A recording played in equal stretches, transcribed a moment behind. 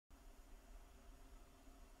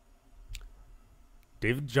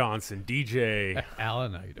David Johnson, DJ.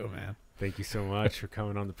 Alan, how you doing, man? Thank you so much for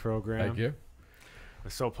coming on the program. Thank you. I'm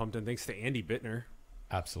so pumped, and thanks to Andy Bittner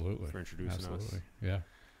Absolutely. for introducing us. Yeah.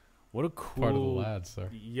 What a cool Part of the lads, sir.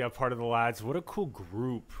 Yeah, part of the lads. What a cool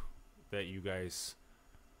group that you guys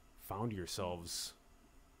found yourselves.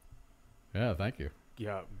 Yeah, thank you.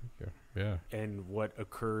 Yeah. Thank you. Yeah. And what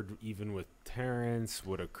occurred even with Terrence,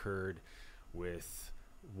 what occurred with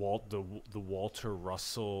the Walter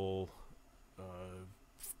Russell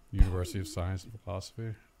University of Science and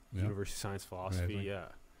Philosophy. Yeah. University of Science Philosophy. Amazing. Yeah.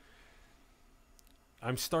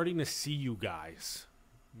 I'm starting to see you guys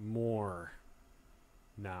more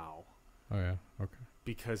now Oh, yeah. Okay.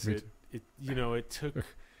 because Me it took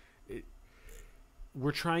it,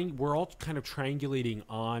 we're all kind of triangulating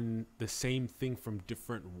on the same thing from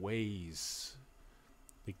different ways,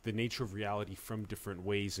 like the nature of reality from different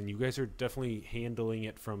ways, and you guys are definitely handling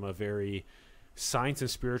it from a very science and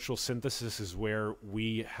spiritual synthesis is where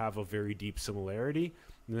we have a very deep similarity.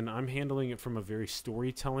 And then I'm handling it from a very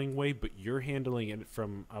storytelling way, but you're handling it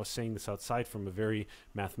from, I was saying this outside, from a very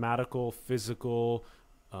mathematical, physical,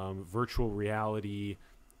 virtual reality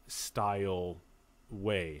style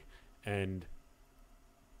way. And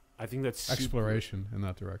I think that's Exploration in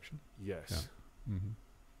that direction. Yes. Yeah. Mm-hmm.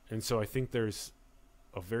 And so I think there's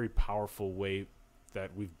a very powerful way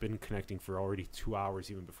that we've been connecting for already 2 hours,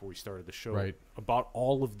 even before we started the show, Right. about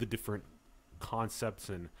all of the different concepts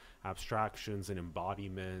and abstractions and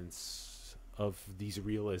embodiments of these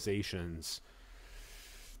realizations.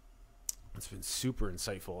 It's been super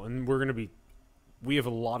insightful. And we have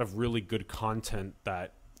a lot of really good content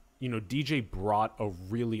that, DJ brought a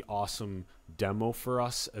really awesome demo for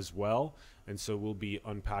us as well. And so we'll be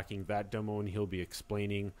unpacking that demo, and he'll be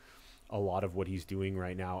explaining a lot of what he's doing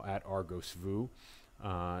right now at Argos Vu.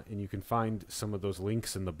 And you can find some of those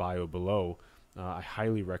links in the bio below. I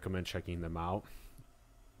highly recommend checking them out.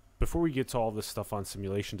 Before we get to all this stuff on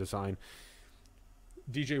simulation design,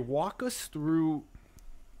 DJ, walk us through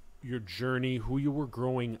your journey, who you were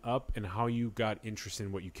growing up, and how you got interested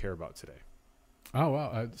in what you care about today. Oh,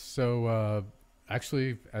 wow. So,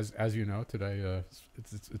 actually, as you know, today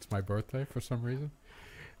it's my birthday for some reason.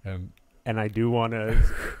 And I do want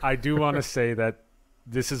to say that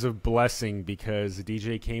this is a blessing because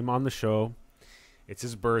DJ came on the show. It's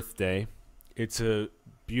his birthday. It's a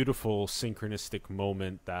beautiful synchronistic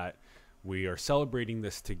moment that we are celebrating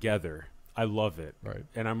this together. I love it. Right.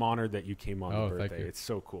 And I'm honored that you came on the Thank birthday. you. It's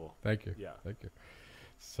so cool. Thank you. Yeah. Thank you.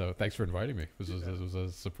 So thanks for inviting me. This was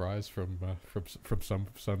a surprise from some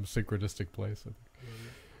synchronistic place, I think. Mm-hmm.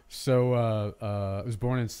 So I was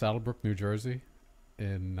born in Saddlebrook, New Jersey,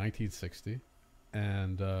 in 1960,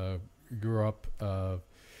 and grew up.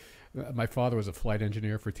 My father was a flight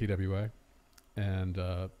engineer for TWA, and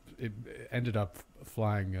it ended up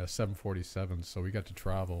flying 747s. So we got to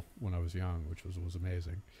travel when I was young, which was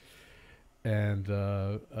amazing. And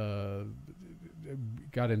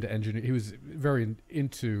got into engineering. He was very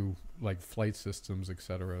into like flight systems,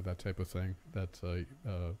 etc., that type of thing that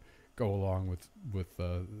go along with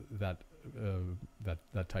that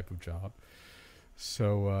type of job.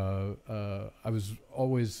 So I was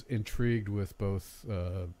always intrigued with both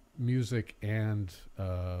music and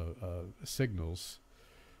signals.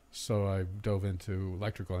 So I dove into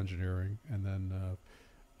electrical engineering, and then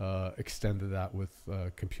extended that with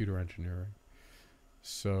computer engineering.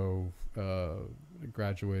 So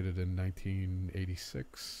graduated in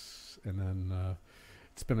 1986, and then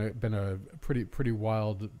it's been a pretty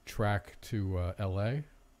wild track to LA,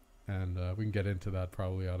 and we can get into that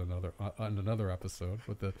probably on another episode.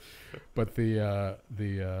 But the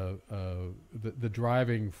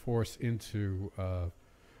driving force into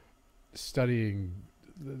studying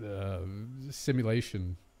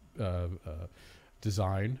simulation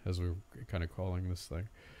design, as we were kind of calling this thing,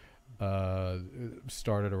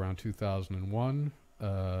 started around 2001.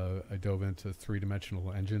 I dove into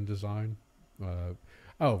three-dimensional engine design.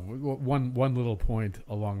 One little point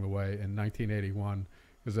along the way, in 1981,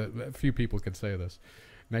 because a few people can say this.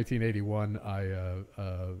 1981, I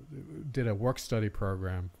did a work-study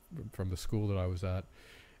program from the school that I was at,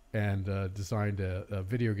 and designed a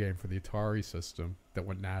video game for the Atari system that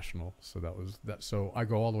went national. So that was that. So I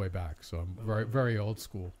go all the way back. So I'm very, very old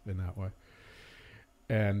school in that way.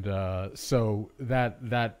 And so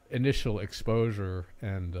that initial exposure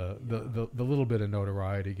and the little bit of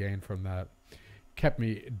notoriety gained from that kept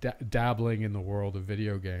me dabbling in the world of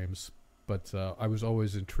video games. But I was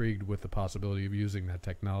always intrigued with the possibility of using that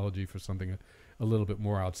technology for something a little bit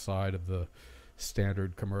more outside of the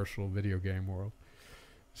standard commercial video game world.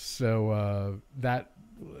 So that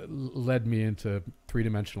led me into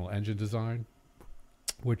three-dimensional engine design,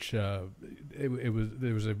 which there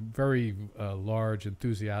was a very large,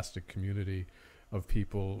 enthusiastic community of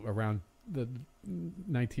people around the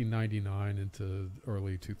 1999 into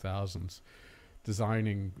early 2000s,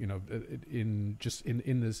 designing, in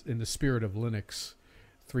the spirit of Linux,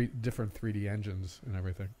 different 3D engines and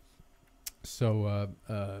everything. So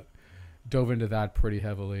dove into that pretty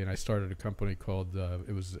heavily, and I started a company called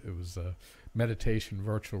it was Meditation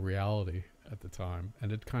Virtual Reality at the time,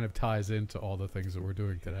 and it kind of ties into all the things that we're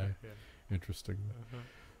doing today. Yeah. Interesting.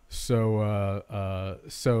 So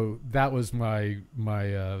so that was my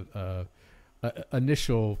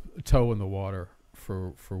initial toe in the water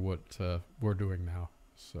for what we're doing now.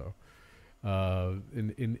 So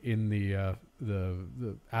in the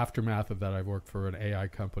aftermath of that, I worked for an AI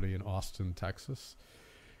company in Austin, Texas,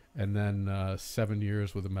 and then 7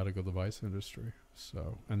 years with the medical device industry.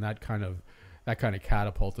 So, and that kind of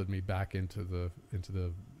catapulted me back into the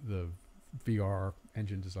VR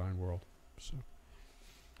engine design world. So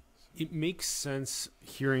it makes sense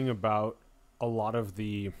hearing about a lot of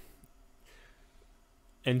the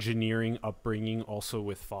engineering upbringing also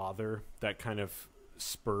with father that kind of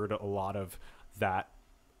spurred a lot of that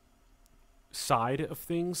side of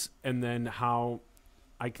things, and then how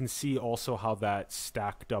I can see also how that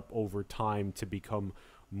stacked up over time to become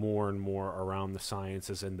more and more around the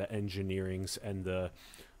sciences and the engineerings and the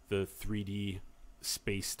 3D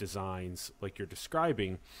space designs like you're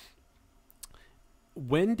describing.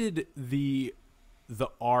 When did the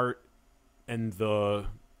art and the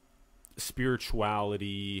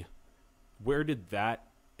spirituality, where did that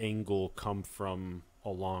angle come from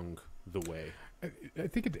along the way? I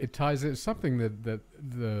think it ties in something that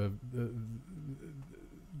the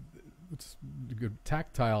it's a good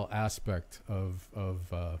tactile aspect of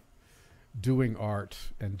doing art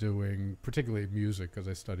and doing particularly music, because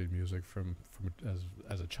I studied music from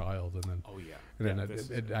as a child, and then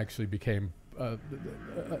it actually became a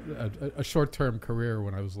short-term career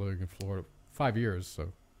when I was living in Florida, 5 years.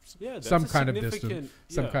 So some kind of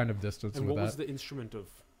distance. And what was the instrument of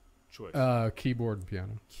choice? Keyboard and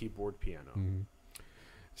piano. Keyboard, piano. Mm-hmm.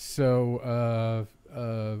 So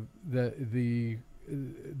the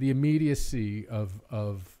immediacy of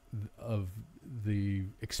the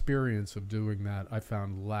experience of doing that, I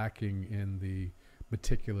found lacking in the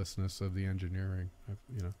meticulousness of the engineering.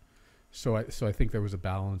 So I think there was a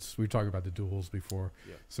balance. We talked about the duals before.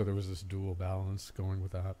 Yeah. So there was this dual balance going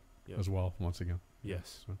with that as well. Once again.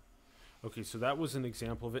 Yes. So. Okay, so that was an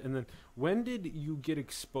example of it. And then when did you get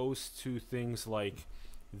exposed to things like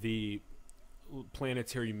the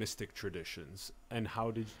planetary mystic traditions, and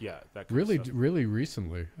how did that kind of stuff? Really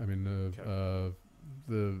recently? I mean,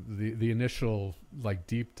 the initial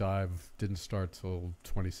deep dive didn't start till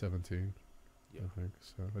 2017. I think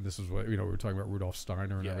so. And this is what we were talking about, Rudolf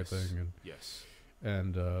Steiner and everything, and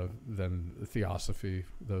and then theosophy,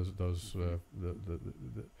 those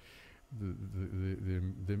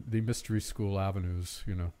the mystery school avenues,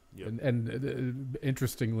 and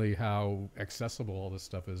interestingly how accessible all this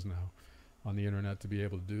stuff is now on the internet, to be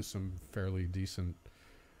able to do some fairly decent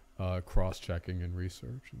cross-checking and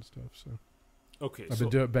research and stuff. So okay,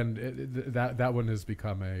 that one has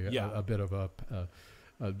become a bit of a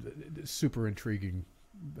super intriguing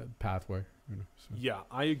pathway. So. Yeah,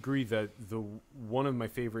 I agree that one of my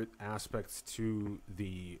favorite aspects to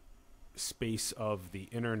the space of the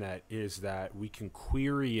internet is that we can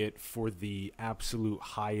query it for the absolute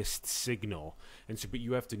highest signal, and so but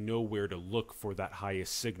you have to know where to look for that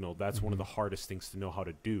highest signal. That's one of the hardest things to know how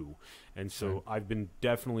to do, and so I've been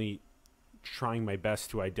definitely trying my best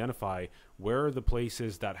to identify where are the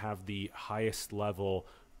places that have the highest level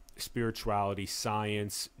spirituality,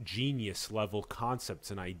 science, genius level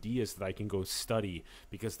concepts and ideas that I can go study,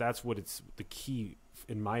 because that's what it's the key,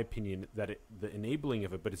 in my opinion, that the enabling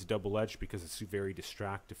of it, but it's double-edged because it's very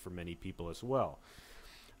distractive for many people as well.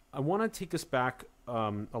 I want to take us back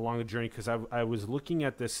along the journey, because I was looking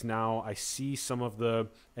at this now. I see some of the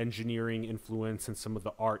engineering influence and some of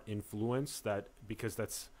the art influence, because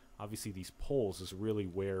that's obviously these poles is really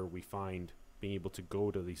where we find being able to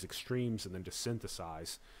go to these extremes and then to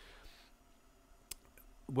synthesize.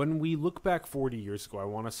 When we look back 40 years ago, I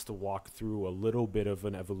want us to walk through a little bit of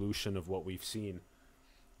an evolution of what we've seen,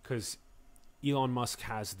 because Elon Musk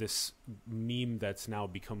has this meme that's now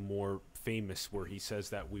become more famous, where he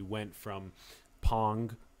says that we went from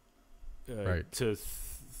Pong to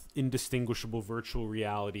indistinguishable virtual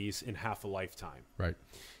realities in half a lifetime. Right.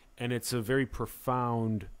 And it's a very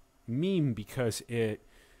profound meme, because it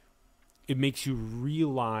makes you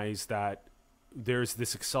realize that there's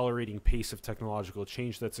this accelerating pace of technological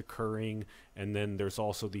change that's occurring, and then there's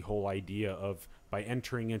also the whole idea of by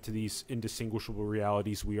entering into these indistinguishable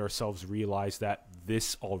realities, we ourselves realize that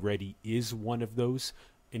this already is one of those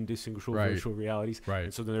indistinguishable virtual realities. Right.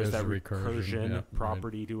 And so then there's that recursion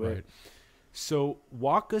property to it. Right. So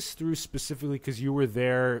walk us through specifically, because you were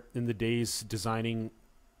there in the days designing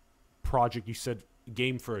project, you said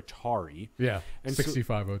game for Atari. Yeah, and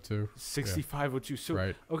 6502. 6502. So,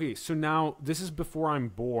 right. Okay, so now this is before I'm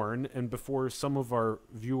born and before some of our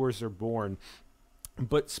viewers are born.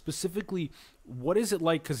 But specifically, what is it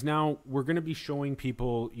like? Because now we're going to be showing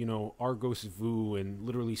people, you know, Argos Vu and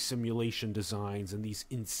literally simulation designs and these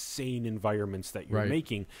insane environments that you're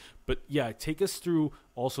making. But yeah, take us through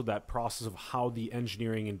also that process of how the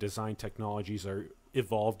engineering and design technologies are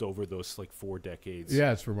evolved over those like 4 decades.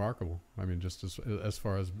 Yeah, it's remarkable. I mean, just as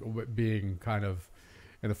far as being kind of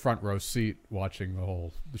in the front row seat watching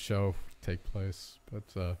the show take place.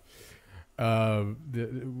 But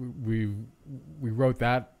we wrote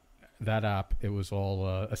that app. It was all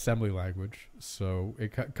assembly language, so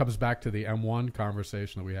it comes back to the M1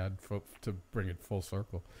 conversation that we had to bring it full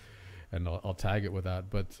circle, and I'll tag it with that.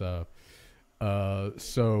 But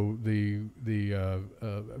so the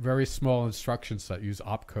very small instruction set use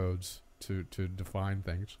opcodes to define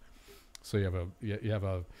things. So you have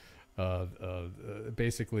a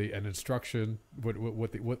basically an instruction,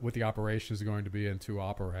 what the operation is going to be, and 2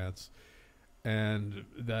 operands. And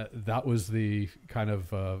that was the kind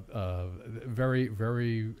of very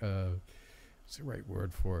what's the right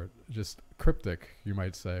word for it? Just cryptic, you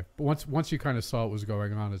might say. But once you kind of saw what was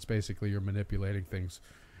going on, it's basically you're manipulating things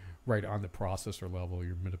right on the processor level.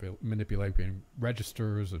 You're manipulating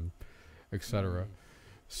registers and etc.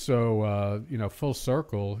 So full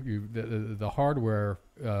circle. The hardware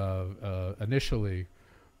initially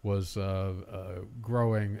was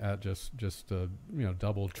growing at just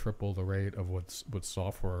double, triple the rate of what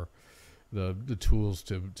software, the tools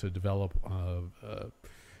to develop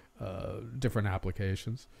different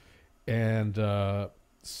applications, and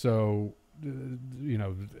so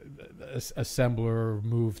assembler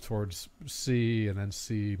moved towards C, and then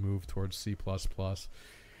C moved towards C++,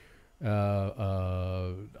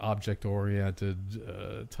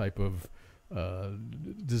 object-oriented type of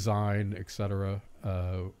design, etc.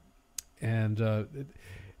 And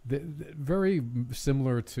very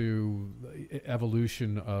similar to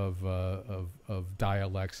evolution of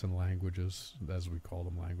dialects and languages, as we call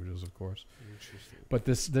them, languages, of course. Interesting. But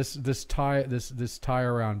this tie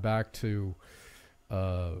around back to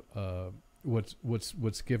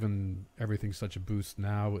what's given everything such a boost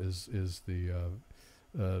now is the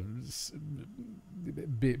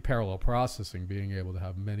parallel processing, being able to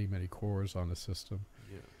have many cores on the system.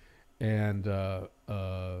 And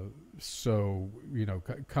so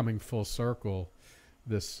coming full circle,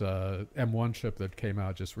 this M1 chip that came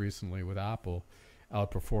out just recently with Apple,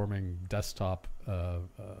 outperforming desktop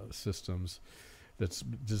systems, that's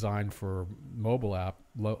designed for mobile app,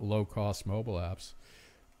 low cost mobile apps.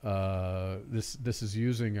 This is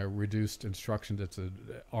using a reduced instruction. That's an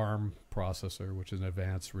ARM processor, which is an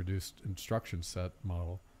advanced reduced instruction set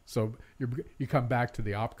model. So you come back to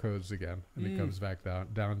the opcodes again, and it comes back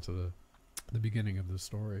down to the beginning of the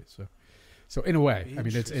story. So in a way, I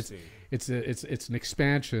mean, it's an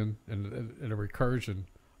expansion and a recursion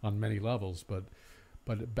on many levels, but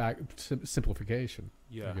back simplification.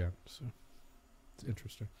 Yeah. Again, so it's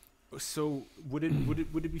interesting. So would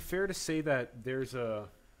it be fair to say that there's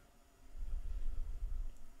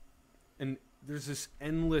this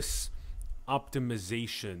endless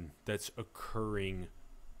optimization that's occurring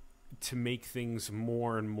to make things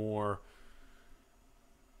more and more,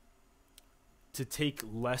 to take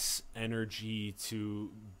less energy, to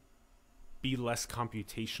be less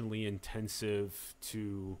computationally intensive,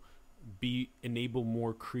 to enable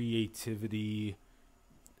more creativity,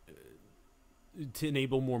 to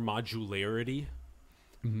enable more modularity?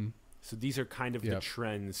 Mm-hmm. So these are kind of the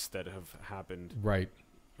trends that have happened. Right.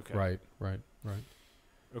 Okay. Right.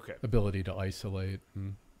 Okay. Ability to isolate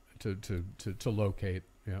and to locate.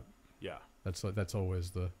 Yeah. Yeah. That's always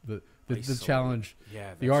the challenge.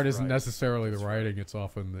 Yeah. The art isn't necessarily the writing. It's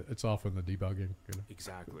often the debugging.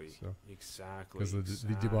 Exactly. So, exactly. Because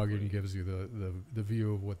the debugging gives you the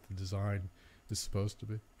view of what the design is supposed to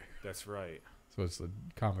be. That's right. So it's a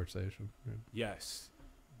conversation. Yeah. Yes.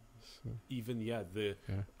 So, even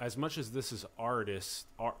as much as this is art,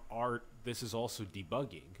 this is also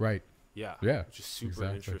debugging. Right. Yeah. Yeah. Which is super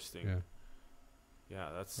interesting. Yeah. Yeah,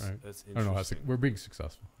 that's interesting. I don't know. We're being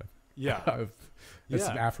successful. Yeah. It's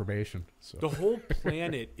an affirmation. So. The whole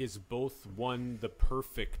planet is both the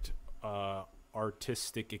perfect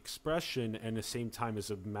artistic expression and at the same time as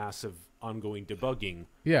a massive ongoing debugging.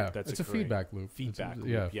 Yeah, That's it's a occurring. feedback loop. Feedback loop,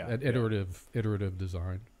 Yeah, yeah, an yeah. iterative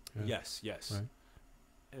design. Yeah. Yes. Right.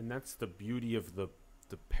 And that's the beauty of the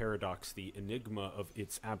paradox, the enigma of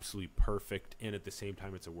it's absolutely perfect and at the same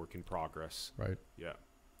time it's a work in progress. Right. Yeah.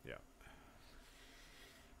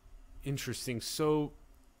 Interesting. So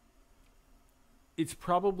it's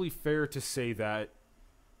probably fair to say that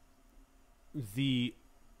the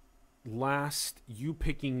last, you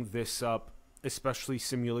picking this up, especially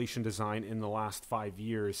simulation design in the last 5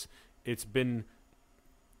 years, it's been,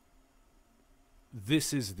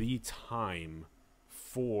 this is the time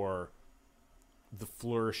for the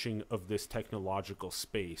flourishing of this technological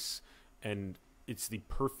space, and it's the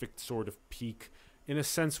perfect sort of peak. In a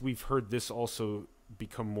sense, we've heard this also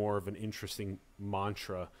become more of an interesting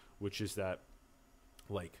mantra, which is that,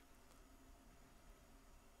 like,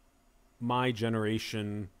 my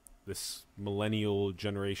generation, this millennial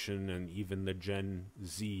generation, and even the Gen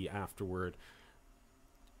Z afterward,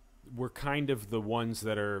 we're kind of the ones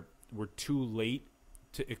that we're too late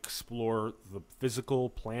to explore the physical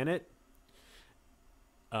planet,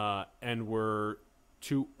 and we're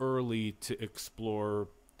too early to explore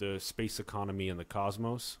the space economy and the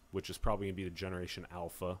cosmos, which is probably going to be the generation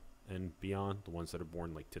alpha and beyond, the ones that are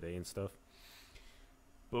born like today and stuff.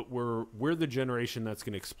 But we're the generation that's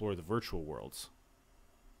going to explore the virtual worlds.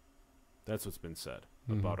 That's what's been said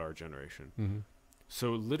about our generation. Mm-hmm.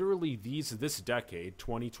 So literally this decade,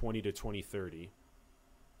 2020 to 2030,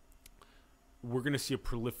 we're going to see a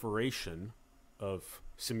proliferation of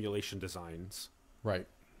simulation designs. Right.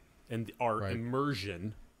 And our Right.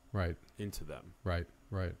 immersion Right. into them. Right.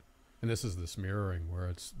 And this is this mirroring where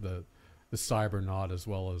it's the cybernaut as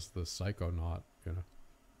well as the psychonaut, you know,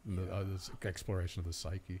 and this exploration of the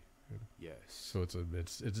psyche. You know? Yes. So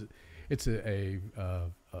it's a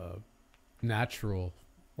natural,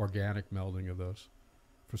 organic melding of those,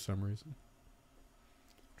 for some reason.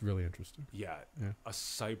 It's really interesting. Yeah. Yeah. A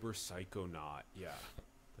cyber psychonaut. Yeah.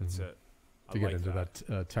 That's Mhm. it. I To get like into that.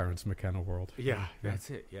 that Terrence McKenna world. Yeah, that's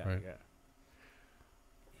it. Yeah, Right. yeah.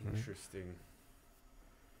 Right. Interesting.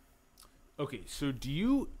 Okay, so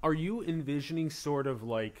are you envisioning sort of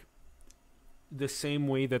like the same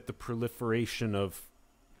way that the proliferation of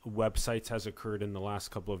websites has occurred in the last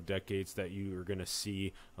couple of decades, that you are going to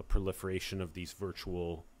see a proliferation of these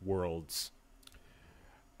virtual worlds?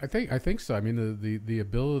 I think so. I mean, the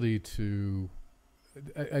ability to,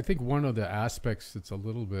 I think one of the aspects that's a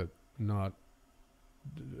little bit not,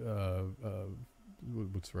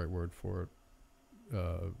 what's the right word for it?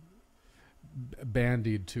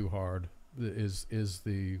 Bandied too hard is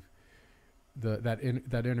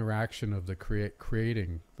that interaction of the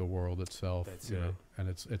creating the world itself. That's you it. know? And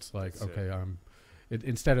it's like, That's okay,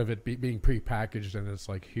 instead of it being prepackaged and it's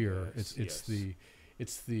like here, Yes,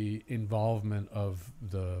 it's the involvement of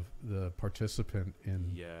the participant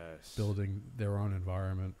in yes. building their own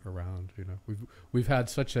environment around. You know, we've had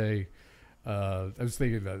such a I was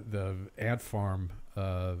thinking the ant farm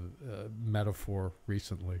metaphor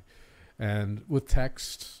recently, and with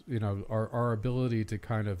text, you know, our ability to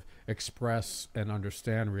kind of express and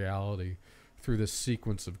understand reality through this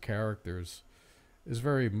sequence of characters is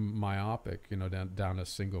very myopic, you know, down a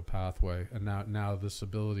single pathway. And now this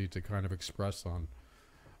ability to kind of express on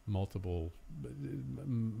multiple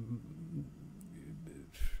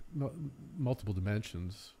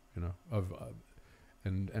dimensions, you know, of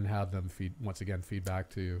and have them feed back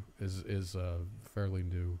to you is fairly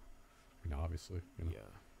new, you know, obviously, you know. Yeah.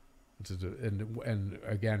 And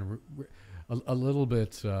again, a little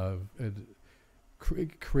bit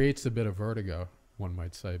it creates a bit of vertigo, one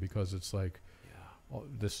might say, because it's like, well,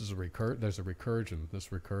 this is there's a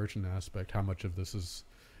recursion aspect. How much of this is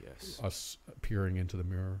Yes. us peering into the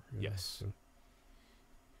mirror? You know, Yes. so.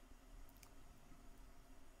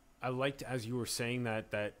 I liked, as you were saying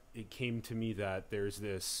that it came to me that there's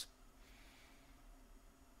this,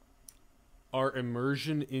 our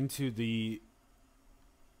immersion into the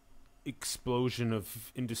explosion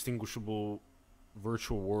of indistinguishable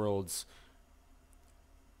virtual worlds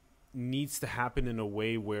needs to happen in a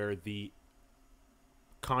way where the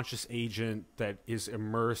conscious agent that is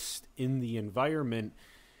immersed in the environment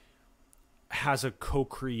has a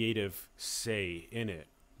co-creative say in it.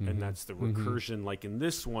 And that's the recursion, like in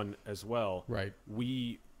this one as well. Right.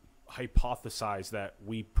 We hypothesize that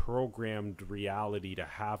we programmed reality to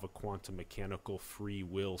have a quantum mechanical free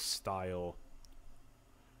will style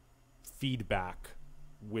feedback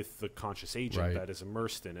with the conscious agent that is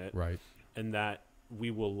immersed in it. Right. And that we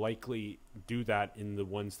will likely do that in the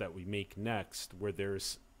ones that we make next, where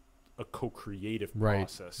there's a co-creative Right,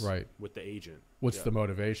 process right. with the agent. What's Yeah. the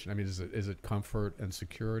motivation? I mean, is it comfort and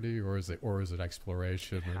security, or is it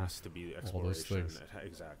exploration? It and has to be all those exploration. things.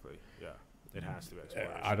 Exactly. Yeah. It has to be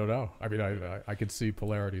exploration. I don't know. I mean, I could see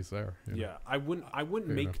polarities there. You know? Yeah, I wouldn't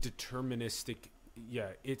You make know. deterministic.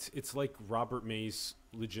 Yeah, it's like Robert May's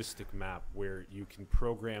logistic map, where you can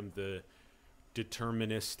program the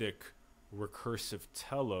deterministic recursive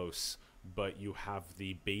telos, but you have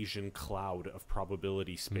the Bayesian cloud of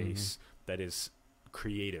probability space that is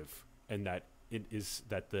creative, and that it is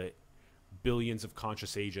that the billions of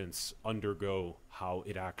conscious agents undergo how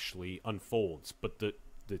it actually unfolds, but the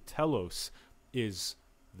telos is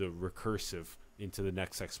the recursive into the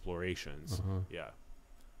next explorations. Yeah,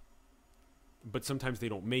 but sometimes they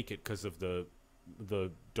don't make it because of the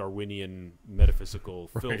Darwinian metaphysical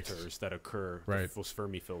Right. filters that occur, Right. the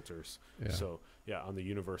Fermi filters. Yeah. So yeah, on the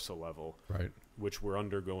universal level, Right. which we're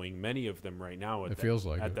undergoing many of them right now at It feels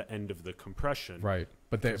like at it. the end of the compression. Right.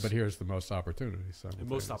 But Because- but here's the most opportunity. The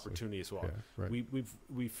most simultaneously. opportunity as well. Yeah.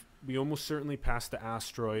 Right. We almost certainly passed the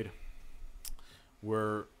asteroid.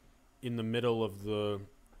 We're in the middle of the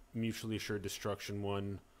mutually assured destruction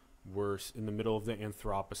one. We're in the middle of the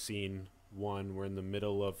Anthropocene one. We're in the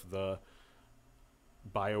middle of the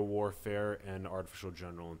biowarfare and artificial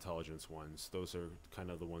general intelligence ones. Those are kind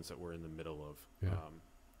of the ones that we're in the middle of. Yeah.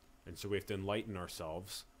 And so we have to enlighten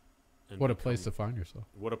ourselves. And What a place to become- find yourself.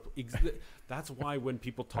 That's why when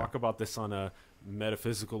people talk about this on a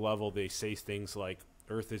metaphysical level, they say things like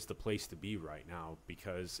Earth is the place to be right now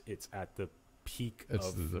because it's at the peak It's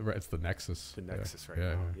of it's the nexus. the Yeah. nexus right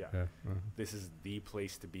now. Yeah. Yeah. This is the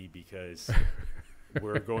place to be because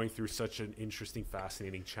we're going through such an interesting,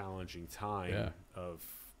 fascinating, challenging time Yeah. of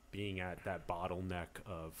being at that bottleneck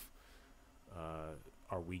of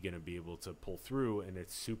are we going to be able to pull through? And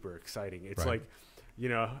it's super exciting. It's Right.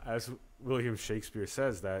 like, as William Shakespeare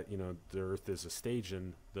says, that, the earth is a stage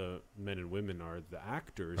and the men and women are the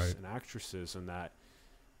actors Right. and actresses, and that,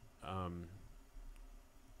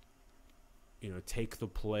 take the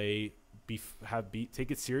play,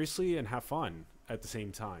 take it seriously and have fun at the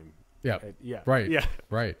same time. Yeah. Yeah. Right. Yeah.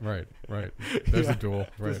 Right. There's Yeah. a duel.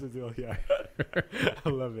 Right. There's a duel. Yeah. I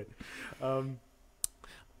love it.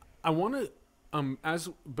 I want to,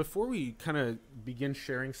 before we kind of begin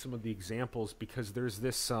sharing some of the examples, because there's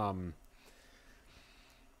this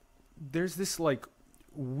like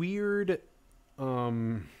weird,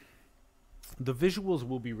 the visuals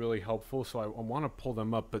will be really helpful, so I want to pull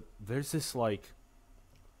them up, but there's this like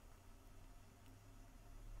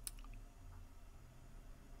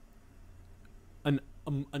an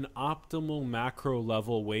optimal macro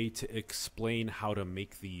level way to explain how to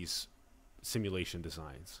make these simulation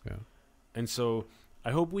designs. Yeah. And so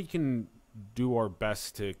I hope we can do our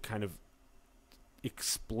best to kind of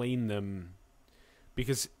explain them,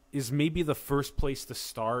 because is maybe the first place to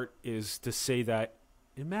start is to say that,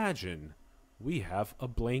 imagine we have a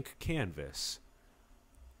blank canvas.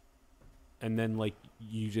 And then like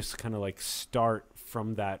you just kind of like start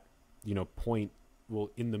from that, point,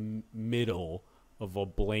 in the middle of a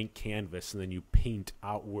blank canvas, and then you paint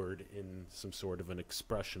outward in some sort of an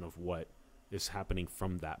expression of what is happening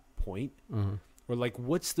from that point. Or like,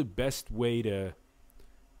 what's the best way to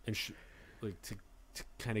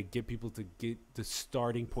kind of get people to get the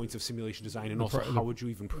starting points of simulation design, and The also pro- how the- would you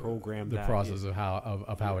even program The that process in? of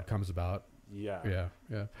how it comes about. Yeah.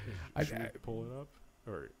 Yeah. Should we pull it up?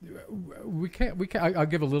 Or We can't. I'll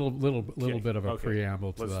give a little Okay, bit of a okay.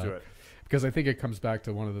 preamble to let's that. do it. Because I think it comes back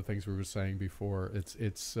to one of the things we were saying before.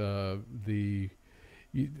 It's the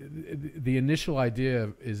initial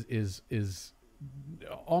idea is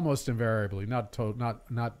almost invariably, not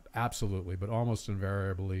absolutely, but almost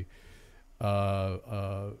invariably,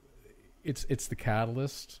 it's the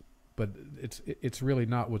catalyst, but it's really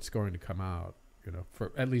not what's going to come out.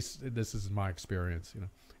 For at least this is my experience.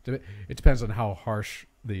 It depends on how harsh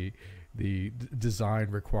the design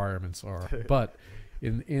requirements are, but.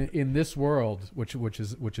 In this world, which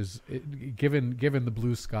is given the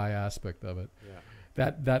blue sky aspect of it,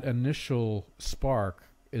 Yeah. that initial spark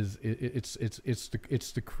it's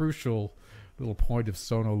the crucial little point of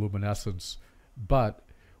sonoluminescence, but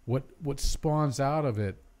what spawns out of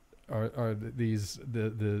it are these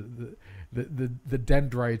the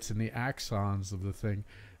dendrites and the axons of the thing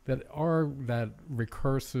that are that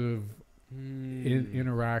recursive,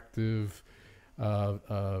 interactive.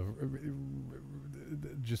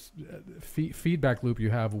 Feedback loop you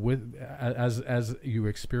have with as you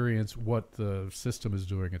experience what the system is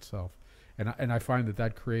doing itself, and I find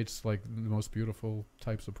that creates like the most beautiful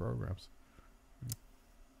types of programs.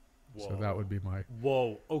 So that would be my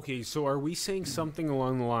Whoa. Okay. So are we saying something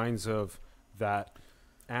along the lines of that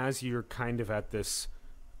as you're kind of at this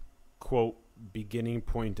quote beginning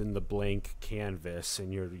point in the blank canvas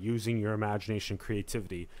and you're using your imagination,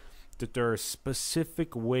 creativity, that there are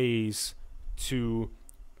specific ways to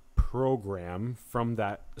program from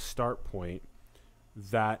that start point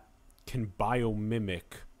that can biomimic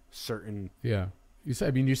certain You say,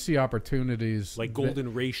 I mean, you see opportunities like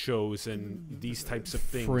golden ratios and these types of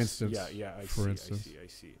things. For instance, I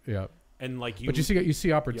see. Yeah, and like but you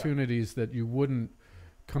see opportunities that you wouldn't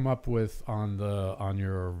come up with on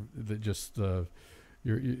your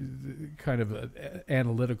kind of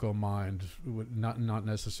analytical mind, not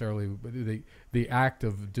necessarily, but the act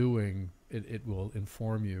of doing it will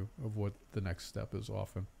inform you of what the next step is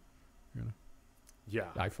often.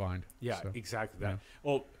 I find. Exactly that. Yeah.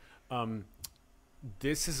 Well,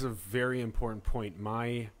 this is a very important point.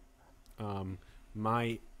 My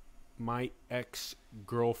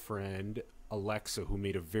ex-girlfriend Alexa, who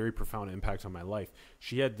made a very profound impact on my life,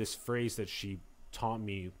 she had this phrase that she taught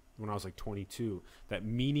me when I was like 22, that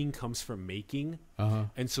meaning comes from making.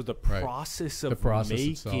 And so the process of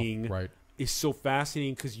making itself, is so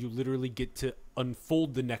fascinating because you literally get to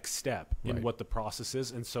unfold the next step in what the process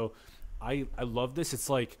is. And so I love this. It's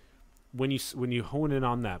like when you hone in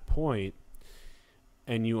on that point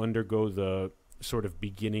and you undergo the sort of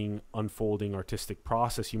beginning unfolding artistic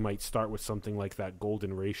process, you might start with something like that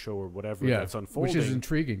golden ratio or whatever that's unfolding, which is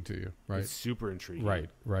intriguing to you, right? It's super intriguing,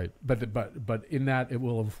 right. But in that, it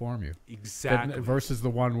will inform you exactly. Versus the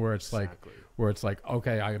one where it's like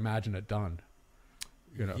okay, I imagine it done.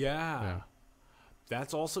 Yeah.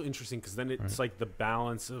 That's also interesting because then it's like the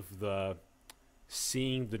balance of the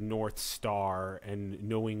seeing the North Star and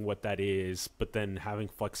knowing what that is, but then having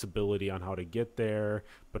flexibility on how to get there,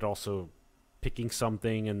 but also picking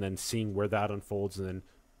something and then seeing where that unfolds and then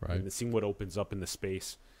and seeing what opens up in the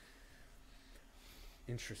space.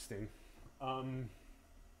 Interesting.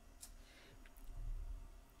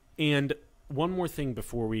 And one more thing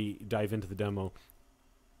before we dive into the demo.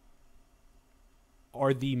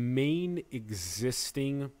 Are the main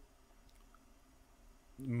existing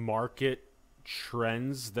market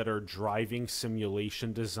trends that are driving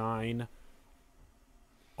simulation design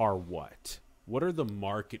are what? What are the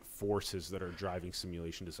market forces that are driving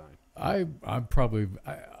simulation design? I've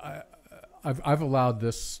allowed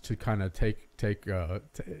this to kind of take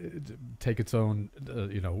its own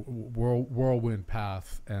whirlwind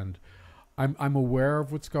path, and I'm aware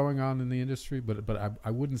of what's going on in the industry, but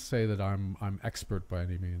I wouldn't say that I'm expert by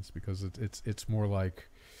any means, because it's more like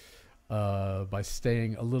by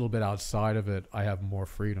staying a little bit outside of it, I have more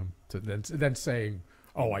freedom than saying,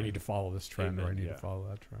 oh, I need to follow this trend or I need to follow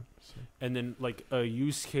that trend. So. And then like a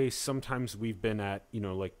use case, sometimes we've been at,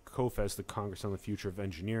 like COFES, the Congress on the Future of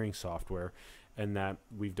Engineering Software, and that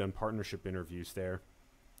we've done partnership interviews there.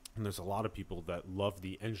 And there's a lot of people that love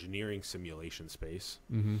the engineering simulation space.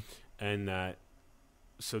 Mm-hmm. And that,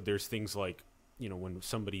 so there's things like, when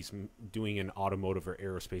somebody's doing an automotive or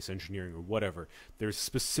aerospace engineering or whatever, there's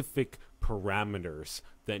specific parameters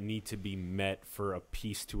that need to be met for a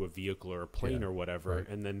piece to a vehicle or a plane or whatever. Right.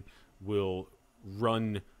 And then we'll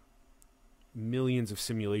run millions of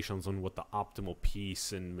simulations on what the optimal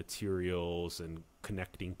piece and materials and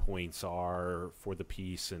connecting points are for the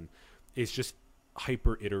piece. And it's just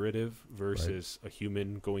hyper iterative versus a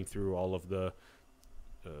human going through all of the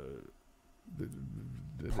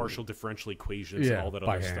partial differential equations and all that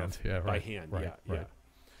other stuff by hand.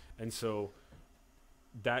 And so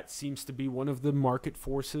that seems to be one of the market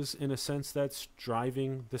forces, in a sense, that's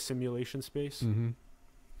driving the simulation space. Mm-hmm.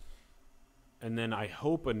 And then I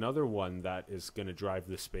hope another one that is going to drive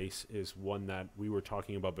the space is one that we were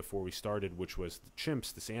talking about before we started, which was the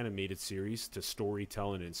Chimps, this animated series to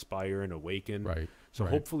storytell and inspire and awaken. Right. So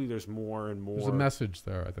hopefully there's more and more. There's a message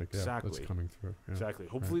there, I think, exactly. that's coming through. Yeah. Exactly.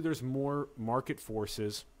 Hopefully there's more market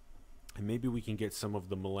forces, and maybe we can get some of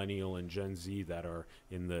the millennial and Gen Z that are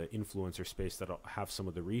in the influencer space that have some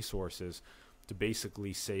of the resources to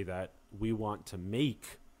basically say that we want to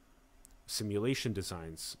make simulation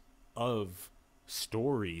designs of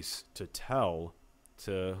stories to tell,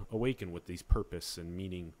 to awaken with these purpose and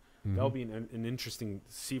meaning. Mm-hmm. That'll be an interesting,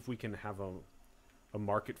 see if we can have a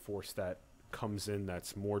market force that comes in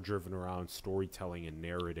that's more driven around storytelling and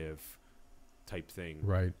narrative type thing.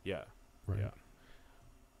 Right. Yeah. Right. Yeah.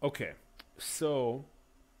 Okay. So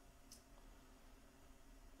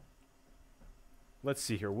let's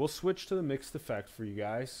see here. We'll switch to the mixed effect for you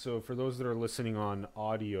guys. So for those that are listening on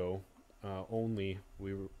audio only,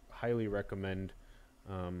 we highly recommend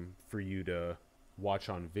for you to watch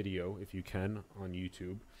on video if you can on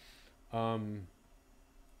YouTube.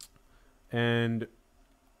 And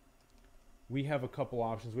we have a couple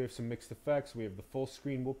options. We have some mixed effects. We have the full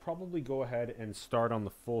screen. We'll probably go ahead and start on the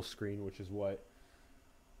full screen, which is what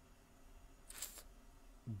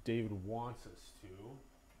David wants us to.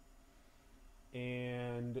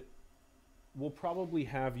 And we'll probably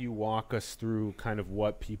have you walk us through kind of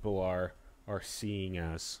what people are seeing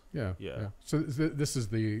as. Yeah. Yeah. So this is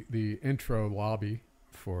the intro lobby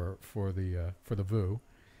for the VU,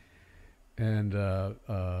 and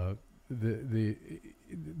the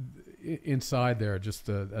inside there, just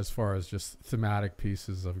as far as just thematic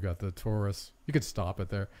pieces, I've got the Taurus. You could stop it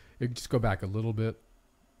there. You could just go back a little bit.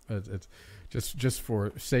 It's just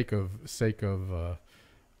for sake of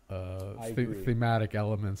thematic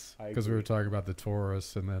elements, because we were talking about the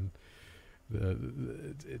Taurus, and then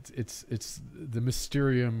it's the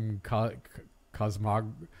Mysterium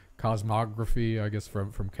cosmography, I guess,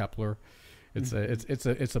 from Kepler.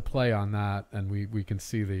 It's a play on that, and we can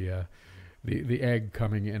see the egg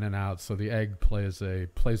coming in and out. So the egg plays a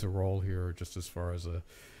role here, just as far as a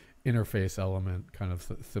interface element, kind of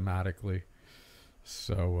thematically.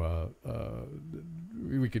 So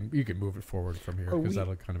you can move it forward from here, because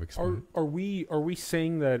that'll kind of explain. Are we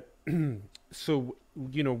saying that? So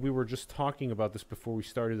we were just talking about this before we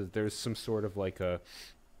started, that there's some sort of like a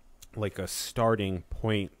starting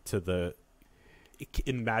point to the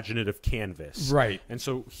imaginative canvas, right? And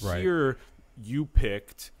so here you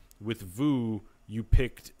picked with VU, you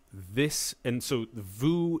picked this, and so the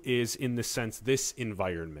VU is, in the sense, this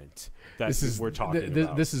environment that we're talking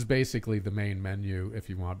about. This is basically the main menu, if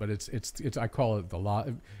you want, but it's I call it the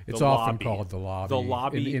lobby. It's the often lobby. called the lobby. The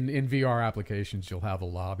lobby in VR applications, you'll have a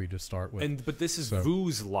lobby to start with. But this is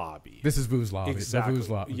VU's lobby. This is VU's lobby. Exactly. The VU's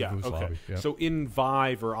lobby. Yeah. So in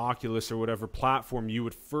Vive or Oculus or whatever platform, you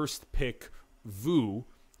would first pick VU.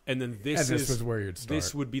 And then this was where you'd start.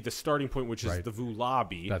 This would be the starting point, which is the VU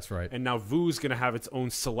lobby. That's right. And now VU's going to have its own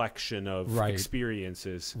selection of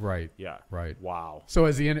experiences. Right. Yeah. Right. Wow. So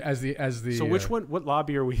as the So which one? What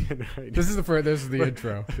lobby are we in right now? This is the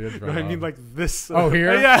intro. The intro. No, I mean like this. Oh,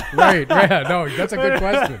 here. Yeah. Right. Yeah. No, that's a good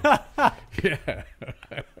question. Yeah.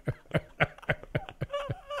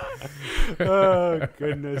 Oh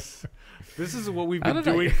goodness. This is what we've been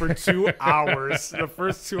doing for 2 hours. The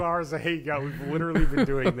first 2 hours of Hangout, we've literally been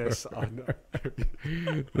doing this.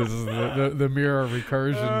 This is the mirror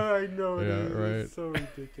recursion. I know it is. Right. It's so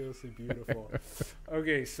ridiculously beautiful.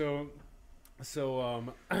 Okay, so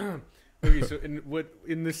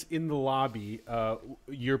in the lobby,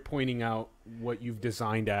 you're pointing out what you've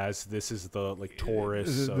designed as this is the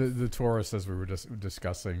Taurus. The Taurus, as we were just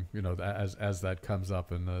discussing, as that comes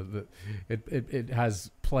up, and it has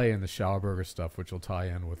play in the Schauberger stuff, which will tie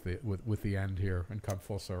in with the end here and come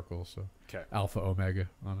full circle. So Alpha Omega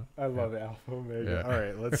on it. I love it, Alpha Omega. Yeah. All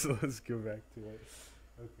right, let's go back to it.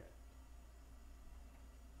 Okay.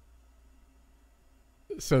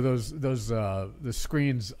 So those the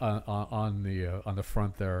screens on the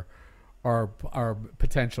front there are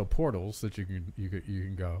potential portals that you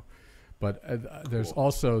can go, but there's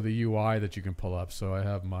also the UI that you can pull up. So I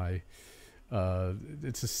have my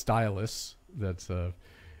it's a stylus that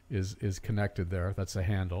is connected there. That's a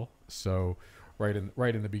handle. So right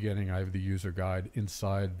in the beginning, I have the user guide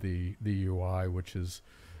inside the UI, which is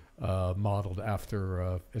modeled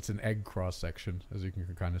after it's an egg cross section, as you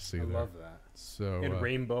can kind of see there. I love that. So and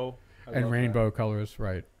rainbow. And rainbow colors,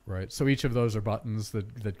 right. So each of those are buttons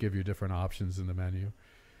that give you different options in the menu.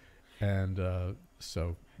 And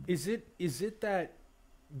so is it that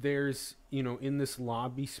there's in this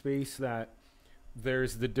lobby space that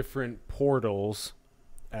there's the different portals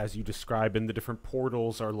as you describe, and the different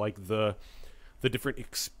portals are like the different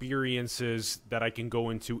experiences that I can go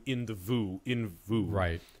into in the VU.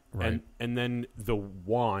 Right. And then the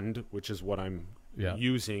wand, which is what I'm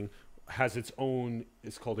using, has its own.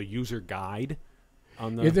 It's called a user guide.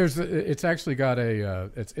 On the it's actually got a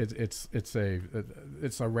it's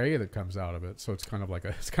a ray that comes out of it, so it's kind of like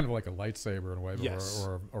a lightsaber in a way,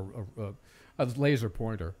 or a laser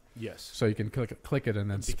pointer. Yes. So you can click it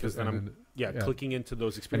and then clicking into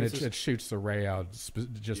those experiences, and it shoots the ray out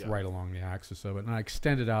right along the axis of it, and I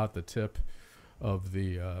extended out the tip of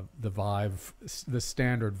the Vive, the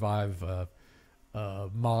standard Vive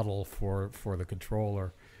model for the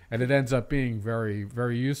controller, and it ends up being very,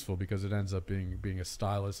 very useful because it ends up being a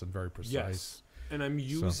stylus and very precise. Yes, and I'm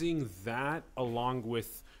using that along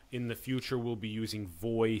with, in the future we'll be using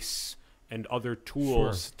voice and other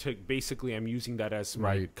tools to basically. I'm using that as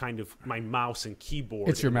my kind of my mouse and keyboard.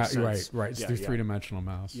 It's your mouse, right? It's the three-dimensional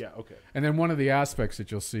mouse. Yeah, okay. And then one of the aspects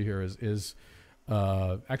that you'll see here is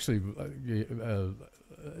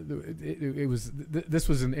this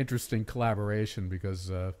was an interesting collaboration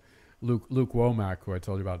because Luke Womack, who I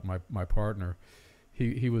told you about, my partner.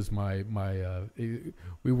 He was we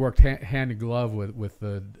worked hand in glove with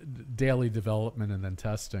the daily development and then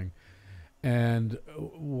testing. And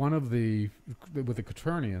with the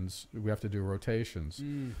Quaternions, we have to do rotations.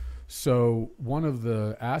 So one of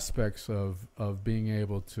the aspects of being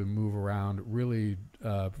able to move around really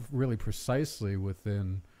precisely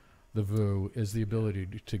within the VU is the ability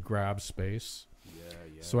to grab space.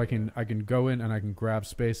 So I can go in and I can grab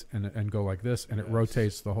space and go like this, and it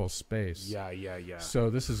rotates the whole space. Yeah. So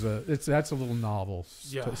this is that's a little novel.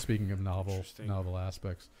 Speaking of novel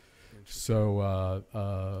aspects. So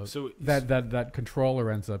that controller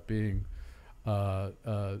ends up being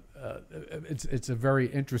it's a very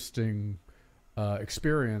interesting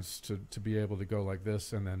experience to be able to go like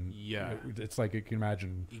this, and then it's like you can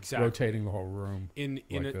imagine rotating the whole room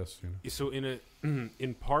like this. You know? So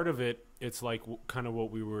in part of it, it's like kind of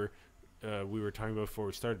what we were talking about before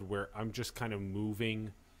we started, where I'm just kind of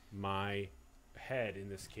moving my head in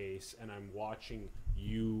this case, and I'm watching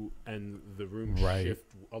you and the room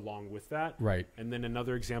shift along with that. Right. And then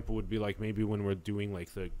another example would be like maybe when we're doing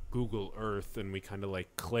like the Google Earth, and we kind of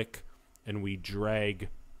like click and we drag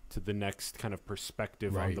to the next kind of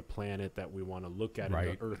perspective on the planet that we want to look at,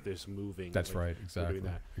 and the Earth is moving. That's like, right. Exactly.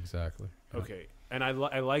 Exactly. Yeah. Okay. And I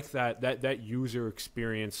like that user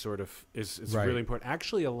experience sort of is really important.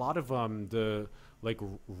 Actually, a lot of the like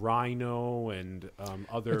Rhino and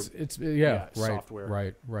other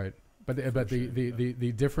software. Right. But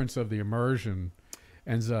the difference of the immersion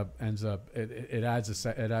ends up it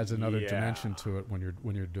adds another dimension to it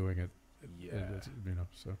when you're doing it. Yeah.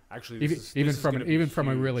 So actually, even from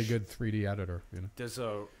a really good 3D editor, Does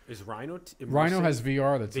is Rhino Rhino has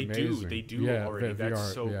VR that's amazing. They do already.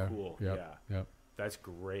 That's so cool. Yeah. That's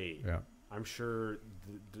great. Yeah. I'm sure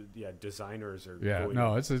designers are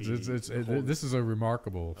this is a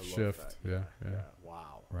remarkable shift. Yeah.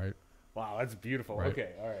 Wow. Right. Wow, that's beautiful. Right. Okay,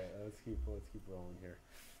 all right. Let's keep rolling here.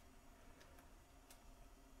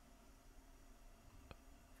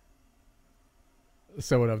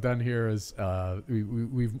 So what I've done here is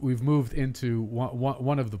we've moved into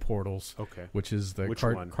one of the portals, which is the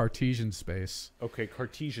Cartesian space. Okay,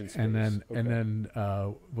 Cartesian space. And then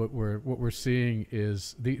what we're seeing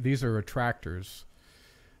is these are attractors.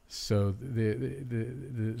 So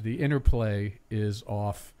the interplay is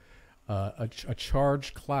off a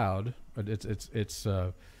charged cloud. It's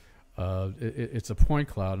a point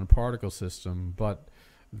cloud in a particle system, but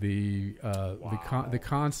the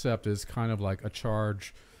concept is kind of like a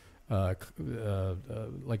charge, like a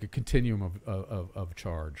continuum of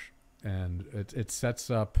charge, and it sets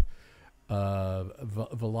up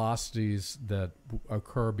velocities that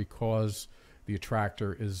occur because the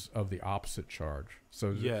attractor is of the opposite charge.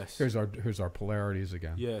 So here's our polarities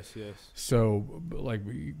again. Yes. So like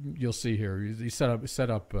you'll see here, you set up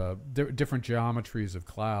different geometries of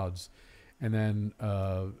clouds, and then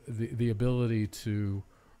the ability to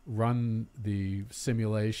run the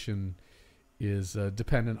simulation is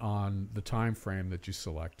dependent on the time frame that you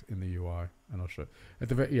select in the UI. And I'll show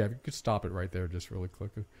you could stop it right there just really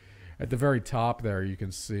quickly. At the very top there, you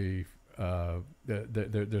can see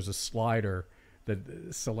there's a slider that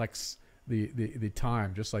selects the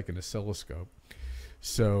time, just like an oscilloscope.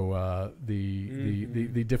 So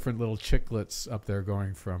the different little chiclets up there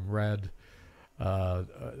going from red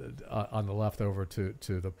on the left over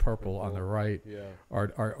to the purple on the right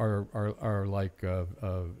are like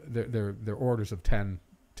they're orders of 10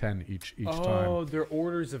 each time. Oh, they're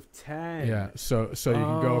orders of 10. Yeah. So you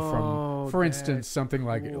can go from, for instance, something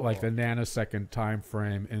like the nanosecond time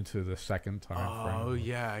frame into the second time frame. Oh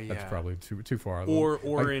yeah. That's probably too far.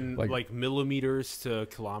 Or in millimeters to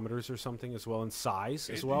kilometers or something as well, in size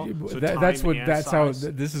as well. So that's how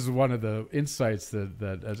this is one of the insights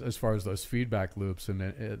that as far as those feedback loops and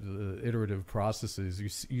iterative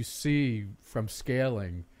processes, you see from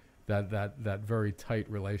scaling that very tight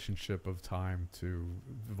relationship of time to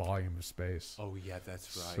volume of space. Oh yeah,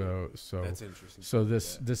 that's right. So that's interesting. So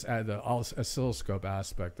the oscilloscope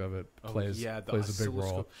aspect of it plays a big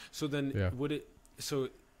role. So then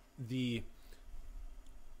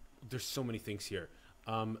there's so many things here.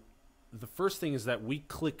 The first thing is that we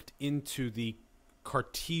clicked into the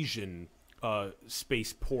Cartesian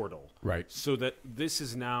space portal. Right. So that this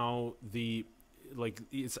is now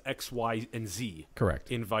it's X, Y, and Z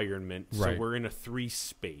correct environment. Right. So we're in a 3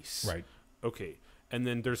 space. Right. Okay. And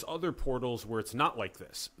then there's other portals where it's not like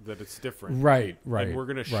this, that it's different. Right. And we're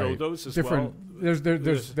going to show those as well.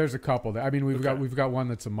 There's a couple. I mean, we've Okay. got one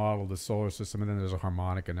that's a model of the solar system, and then there's a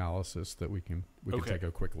harmonic analysis that we can Okay. take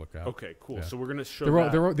a quick look at. Okay, cool. Yeah. So we're going to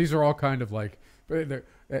show These are all kind of like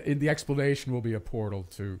in the explanation will be a portal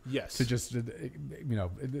to Yes. to just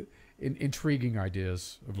intriguing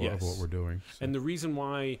ideas of Yes. what we're doing. So. And the reason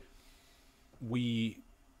why we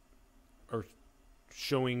are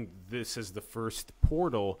showing this as the first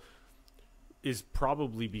portal is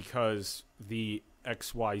probably because the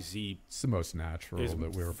XYZ It's the most natural is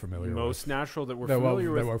that we're familiar with. most natural that we're That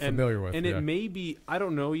familiar with. we're familiar with. And yeah. it may be, I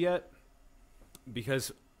don't know yet,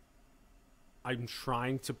 because I'm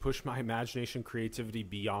trying to push my imagination, creativity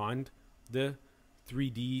beyond the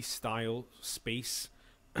 3D style space.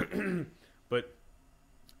 But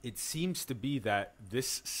it seems to be that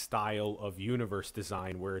this style of universe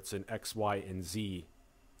design, where it's an X, Y, and Z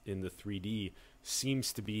in the 3D,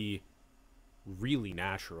 seems to be really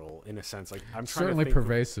natural in a sense. Like I'm trying certainly to think,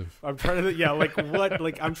 pervasive. I'm trying to like what,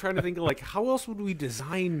 like I'm trying to think of like how else would we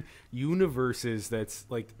design universes that's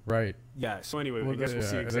like Right. yeah. So anyway, Well, I guess we'll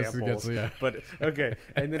see examples. yeah. But okay,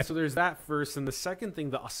 and then so there's that first, and the second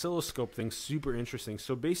thing, the oscilloscope thing, super interesting.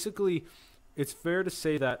 So basically, it's fair to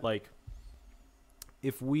say that like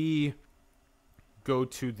if we go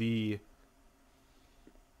to the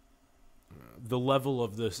level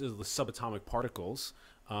of the subatomic particles,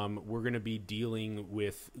 we're going to be dealing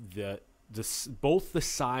with both the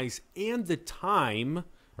size and the time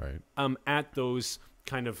Right. at those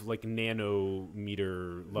kind of like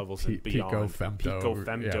nanometer levels and beyond.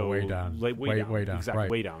 Pico-femto. Yeah, way down. Way down. Exactly, Right.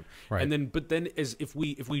 way down. Right. And then, but then, as if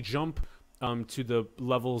we jump to the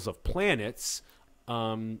levels of planets,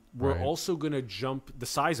 we're Right. also going to jump the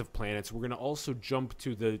size of planets. We're going to also jump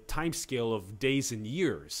to the time scale of days and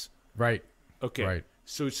years. Right. Okay. Right.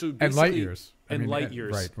 So And light years. And light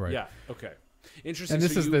years. Right. Right. Yeah. Okay. Interesting. And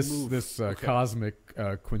this So is you this move- this okay. cosmic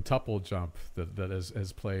quintuple jump that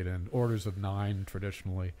has played in orders of 9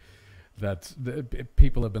 traditionally, that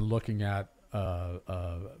people have been looking at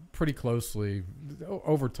pretty closely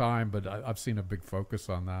over time. But I've seen a big focus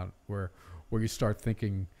on that, where you start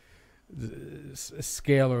thinking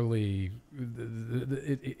scalarly.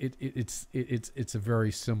 It's a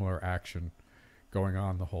very similar action going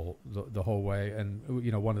on the whole way. And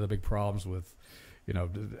one of the big problems with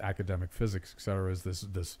academic physics, et cetera, is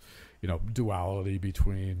this duality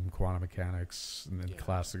between quantum mechanics and Yeah.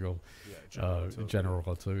 classical Yeah, general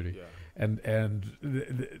relativity. Yeah. And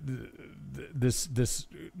this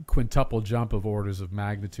quintuple jump of orders of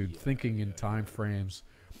magnitude, thinking in time frames,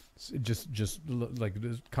 like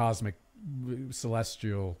this cosmic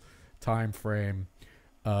celestial time frame,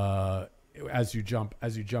 as you jump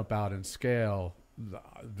out in scale,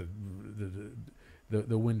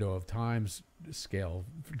 the window of times scale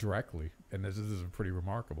directly, and this is pretty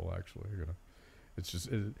remarkable, actually.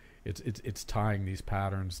 It's tying these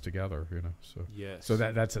patterns together, So Yes. so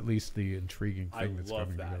that's at least the intriguing I thing that's love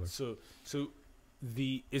coming that. together. So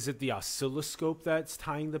is it the oscilloscope that's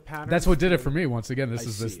tying the pattern? That's what did it for me. Once again, I this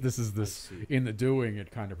see. is see. in the doing.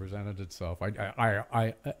 It kind of presented itself. The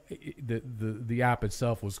app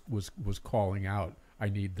itself was calling out, I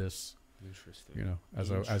need this, Interesting.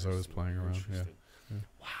 as I was playing around. Yeah. Interesting. Yeah.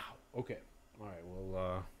 Wow. Okay. All right. We'll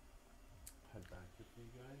head back here for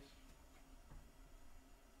you guys.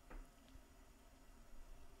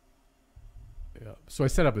 Yeah. So I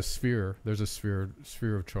set up a sphere. There's a sphere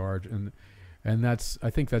of charge, and I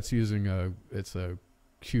think that's using a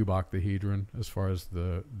cube octahedron as far as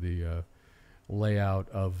the layout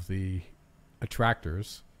of the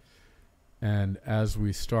attractors. And as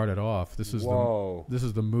we started off, this is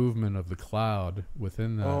the movement of the cloud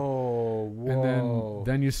within that. Oh, whoa. And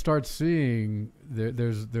then you start seeing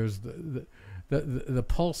there's the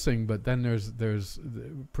pulsing, but then there's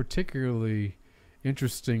particularly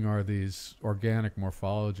interesting are these organic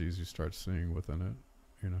morphologies you start seeing within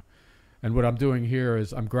it, And what I'm doing here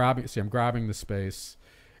is I'm grabbing the space,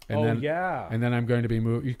 and then I'm going to be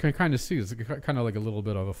moving. You can kind of see it's kind of like a little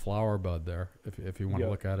bit of a flower bud there, if you want to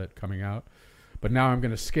look at it coming out. But now I'm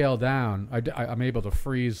going to scale down. I'm able to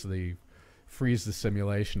freeze the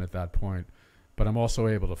simulation at that point, but I'm also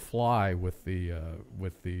able to fly with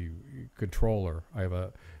the controller. I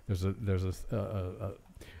have there's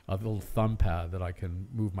a little thumb pad that I can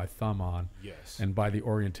move my thumb on. Yes. And by the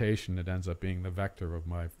orientation, it ends up being the vector of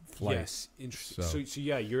my flight. Yes. Interesting. So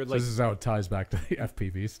yeah, you're like this is how it ties back to the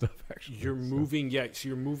FPV stuff. Actually, you're moving. Yeah. So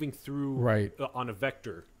you're moving through on a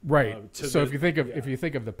vector. Right. So if you think of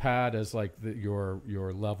yeah. the pad as like your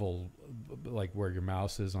level like where your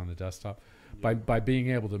mouse is on the desktop. Yeah. By being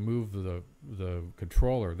able to move the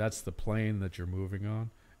controller, that's the plane that you're moving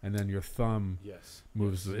on, and then your thumb Yes.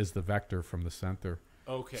 moves is the vector from the center.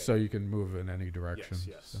 Okay. So you can move in any direction. Yes.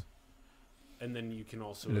 Yes. So- And then you can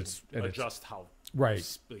also And it's- and it's- adjust how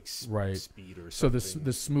right. like speed or So something.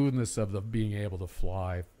 the smoothness of the being able to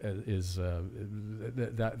fly is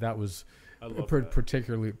that was I love that.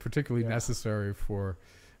 particularly Yeah. necessary for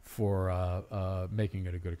making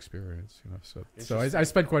it a good experience. You know, so I Interesting.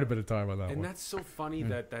 spent quite a bit of time on that And one. that's so funny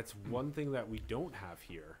that that's one thing that we don't have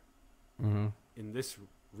here Uh-huh. in this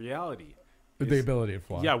reality. The is- ability to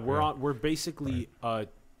fly. Yeah, we're basically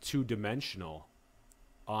two-dimensional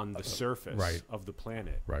on the surface right. of the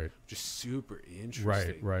planet. right, Just super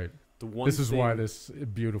interesting. right. The one This is why thing- this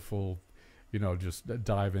beautiful, just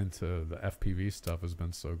dive into the FPV stuff has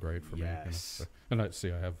been so great for me. Yes. So- and I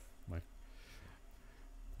have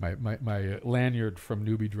my lanyard from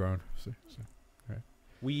Newbie Drone. So.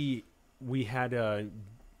 we had a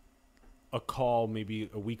call maybe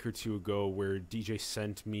a week or two ago where DJ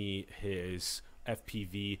sent me his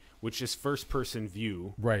FPV, which is first-person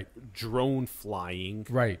view, Right, drone flying,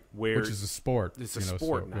 right. where Which is a sport. it's a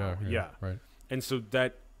sport now. Yeah. Right. And so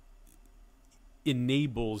that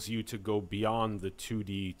enables you to go beyond the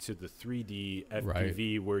 2D to the 3D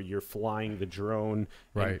FPV where you're flying the drone. And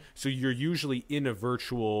Right. so you're usually in a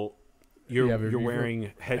virtual you're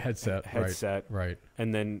wearing headset, Right.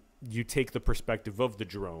 and then you take the perspective of the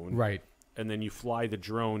drone. Right. And then you fly the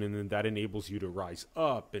drone, and then that enables you to rise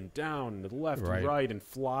up and down and to the left Right. and right and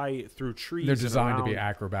fly through trees. They're and designed to be around.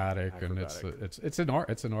 acrobatic, and it's an art.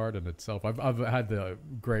 It's an art in itself. I've had the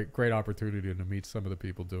great opportunity to meet some of the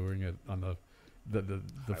people doing it on the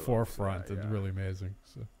forefront. that, It's yeah. really amazing.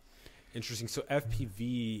 So. Interesting. So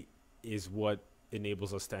FPV is what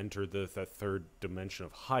enables us to enter the third dimension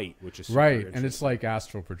of height, which is super Right, and it's interesting. like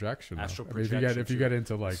astral projection. though. Astral I mean, projection, if you get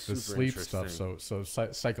into like the super sleep stuff, interesting.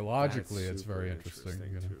 so psychologically, it's super very interesting.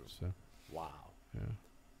 interesting, too. So, Wow. yeah.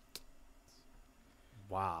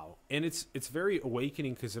 Wow. And it's very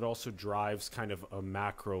awakening because it also drives kind of a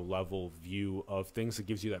macro level view of things. It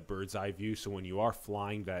gives you that bird's eye view. So when you are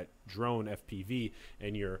flying that drone FPV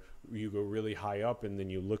and you go really high up and then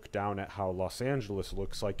you look down at how Los Angeles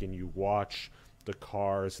looks like and you watch the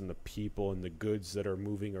cars and the people and the goods that are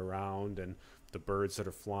moving around and the birds that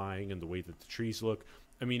are flying and the way that the trees look.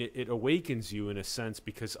 I mean, it awakens you in a sense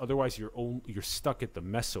because otherwise you're stuck at the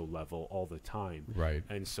meso level all the time. Right.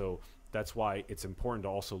 And so that's why it's important to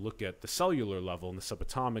also look at the cellular level and the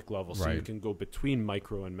subatomic level so you Right. can go between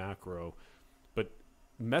micro and macro. But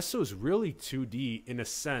meso is really 2D in a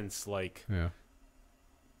sense, like, Yeah.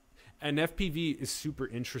 and FPV is super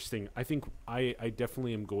interesting. I think I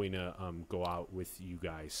definitely am going to go out with you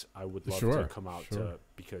guys. I would love Sure, to come out sure.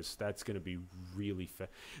 because that's going to be really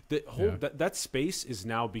the whole Yeah. that space is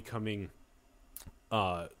now becoming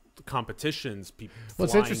competitions. Well,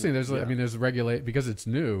 it's interesting. There's, yeah. I mean, there's regulate because it's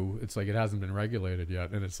new. It's like it hasn't been regulated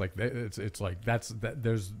yet, and it's like it's like there's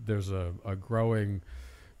a growing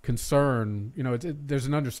concern. There's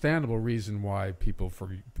an understandable reason why people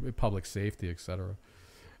for public safety, etc.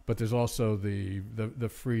 But there's also the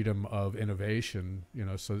freedom of innovation.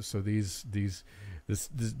 So this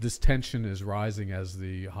tension is rising as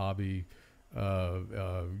the hobby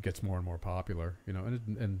gets more and more popular.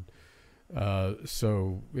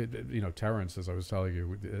 So Terrence, as I was telling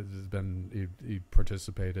you, has been he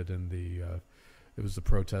participated in it was the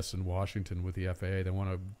protest in Washington with the FAA. They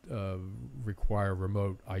want to require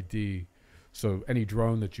remote ID, so any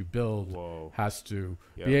drone that you build Whoa. has to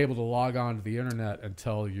Yep. be able to log on to the internet and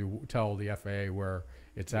tell the FAA where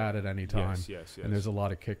it's at any time. Yes. And there's a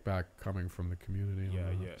lot of kickback coming from the community. Yeah,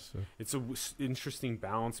 on that, yeah. So. It's a interesting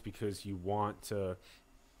balance because you want to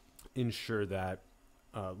ensure that,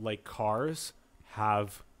 like cars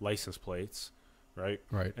have license plates, right?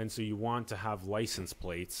 Right. And so you want to have license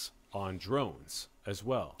plates on drones as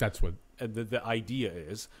well. That's what. And the idea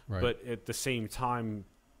is, Right. but at the same time,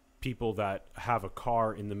 people that have a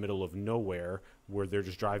car in the middle of nowhere where they're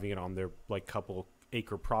just driving it on their like couple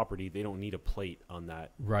acre property, they don't need a plate on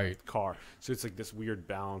that Right. car. So it's like this weird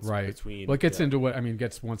balance Right. between. Well, it gets yeah. into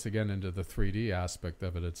gets once again into the 3D aspect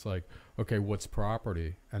of it. It's like, okay, what's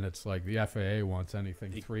property? And it's like the FAA wants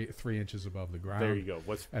anything three inches above the ground. There you go.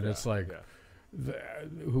 It's like, yeah.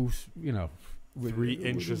 who's 3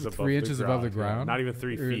 inches above 3 inches the above the ground. ground. Yeah. Not even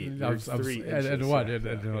 3 feet. I'm- You're 3 and inches. what? Yeah,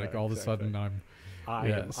 And yeah, like all of a exactly. sudden,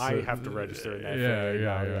 I have to register in the FAA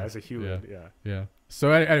now, as a human. Yeah.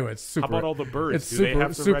 So anyway, it's super. How about all the birds? It's Do they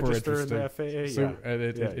have to register in the FAA? And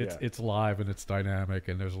it's live and it's dynamic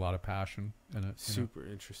and there's a lot of passion in it. Super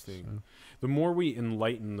interesting. So. The more we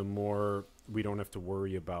enlighten, the more we don't have to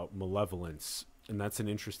worry about malevolence. And that's an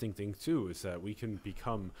interesting thing, too, is that we can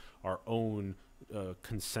become our own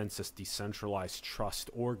consensus, decentralized trust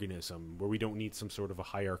organism where we don't need some sort of a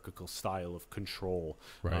hierarchical style of control.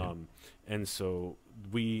 Right. And so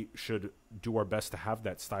we should do our best to have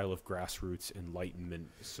that style of grassroots enlightenment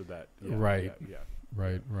so that... Right.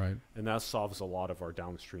 And that solves a lot of our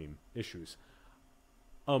downstream issues.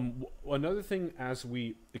 Another thing as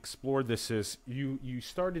we explored this is you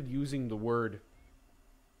started using the word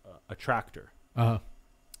attractor. Uh-huh.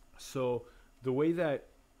 So the way that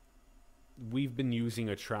we've been using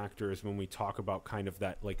attractor is when we talk about kind of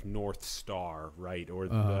that like North Star, right? Or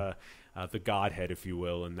the Godhead, if you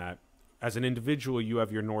will, and that as an individual, you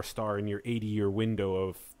have your North Star in your 80-year window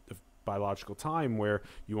of biological time where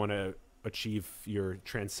you want to achieve your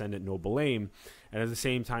transcendent noble aim. And at the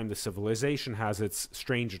same time, the civilization has its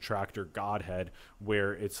strange attractor, Godhead,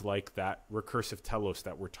 where it's like that recursive telos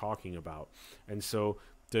that we're talking about. And so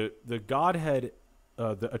the Godhead,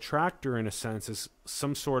 the attractor in a sense, is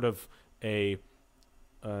some sort of a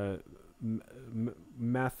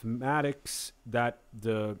mathematics that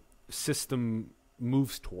the system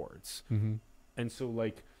moves towards. Mm-hmm. And so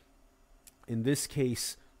like in this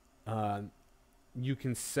case, you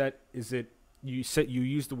can you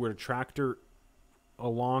use the word attractor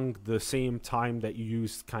along the same time that you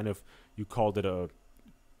called it a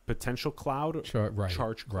potential cloud,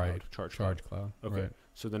 charge cloud. Okay. Right.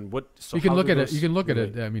 So then what? So you can look at it. You can look at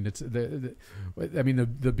it. I mean, it's the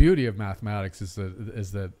beauty of mathematics is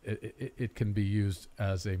that it can be used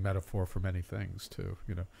as a metaphor for many things too.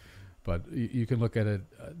 But you can look at it.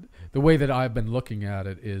 The way that I've been looking at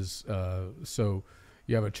it is so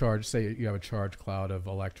you have a charge. Say you have a charge cloud of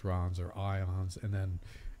electrons or ions, and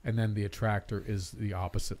then the attractor is the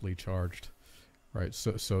oppositely charged, right?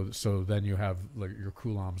 So then you have like your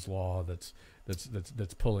Coulomb's law that's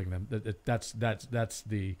pulling them. That's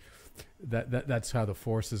how the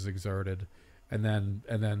force is exerted, and then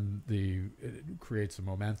it creates a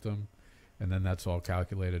momentum, and then that's all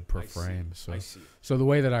calculated per frame. So the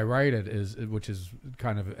way that I write it is, which is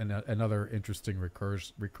kind of another interesting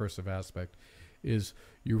recursive aspect, is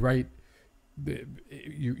you write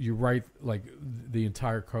like the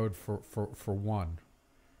entire code for one,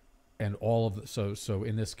 and all of the so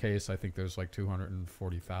in this case I think there's like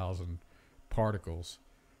 240,000 particles,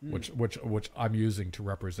 which I'm using to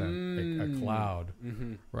represent a cloud,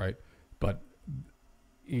 right? But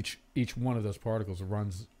each one of those particles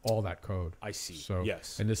runs all that code. I see. So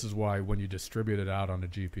yes, and this is why when you distribute it out on a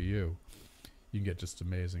GPU, you can get just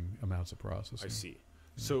amazing amounts of processing. I see.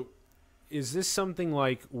 So is this something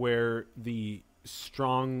like where the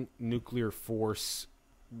strong nuclear force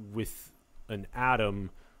with an atom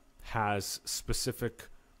has specific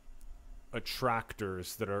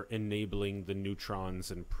attractors that are enabling the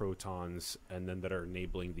neutrons and protons, and then that are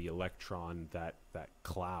enabling the electron, that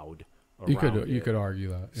cloud You could argue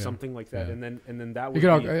that, yeah. Something like that, Yeah. and then that would You could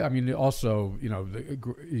argue, I mean, also,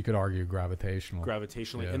 you could argue gravitationally,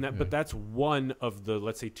 gravitationally, and that, but that's one of the,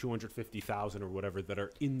 let's say, 250,000 or whatever that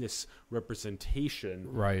are in this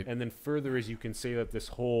representation, right? And then further, as you can say that this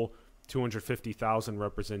whole 250,000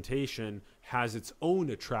 representation has its own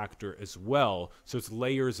attractor as well, so it's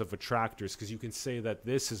layers of attractors, because you can say that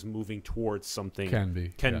this is moving towards something. Can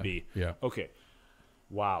be. Yeah. Okay.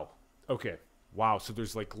 Wow. Okay. Wow. So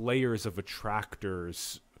there's like layers of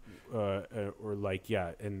attractors, or like,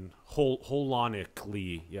 yeah, and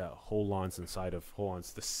holonically, yeah, holons inside of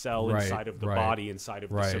holons, the cell inside of the body, inside of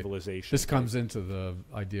the civilization. This comes into the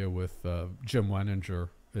idea with Jim Wenninger,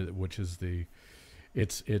 which is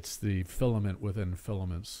it's the filament within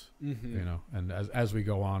filaments, and as we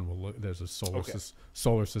go on, we'll look, there's a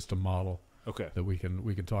solar system model that we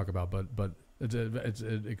can talk about, but it's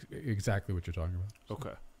exactly what you're talking about.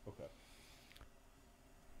 Okay.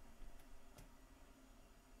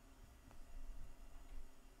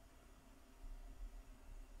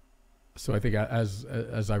 So I think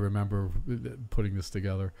as I remember putting this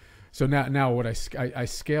together, so now what I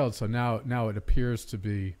scaled, so now it appears to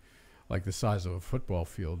be like the size of a football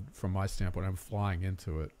field from my standpoint. I'm flying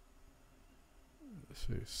into it.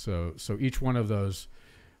 So each one of those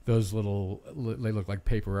little, they look like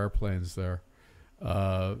paper airplanes there.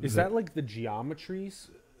 Is that like the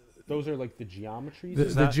geometries? Those are like the geometries.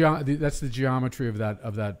 That's the geometry of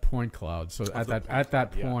that point cloud. So at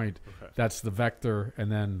that point, that's the vector,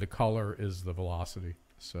 and then the color is the velocity.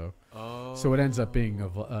 So Oh. so it ends up being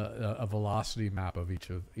a velocity map of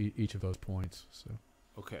each of those points. So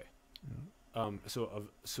Okay. yeah. So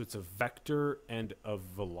it's a vector and a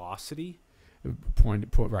velocity. Point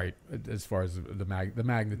right as far as the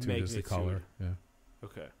magnitude is the color. Yeah.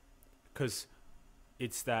 Okay. Because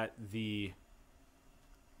it's that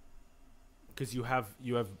because you have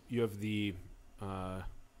the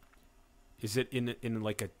is it in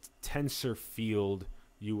like a tensor field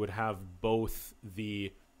you would have both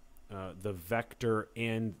the vector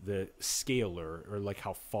and the scalar, or like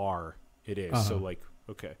how far it is. So Uh-huh. like,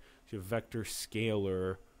 okay, so you have vector,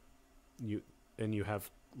 scalar, you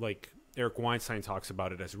have, like Eric Weinstein talks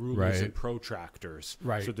about it as rulers Right. and protractors.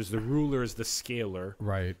 Right. So there's the ruler is the scalar,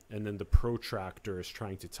 Right. and then the protractor is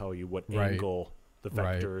trying to tell you what Right. angle the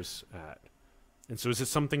Right. vector's at. And so is it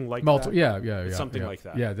something like Multiple, that? yeah, It's something yeah. like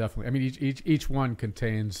that. Yeah, definitely. I mean, each one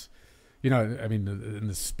contains, you know, I mean, in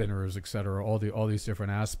the spinners, et cetera, all these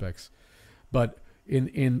different aspects. But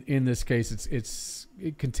in this case, it's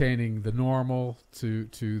containing the normal to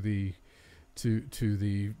the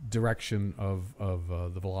direction of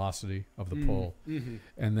the velocity of the pull, Mm-hmm.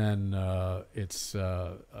 and then it's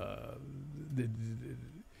the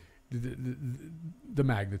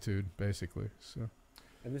magnitude basically. So.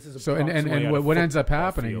 And this is So and approximately at a what ends up football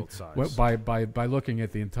happening field size. by looking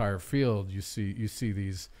at the entire field, you see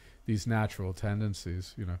these natural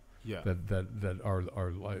tendencies, you know, Yeah. that are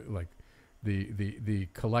like the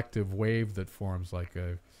collective wave that forms like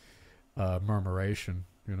a murmuration,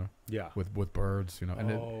 you know, Yeah. with birds, you know,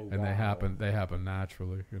 and Oh, and wow. they happen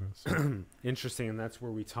naturally, you know. So, Interesting, and that's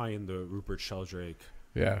where we tie in the Rupert Sheldrake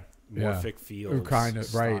yeah, morphic fields. kind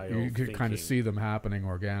of right. style You could kind of thinking. see them happening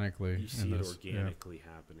organically. You see it organically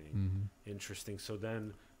happening. Mm-hmm. Interesting. So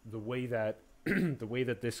then the way that the way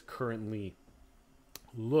that this currently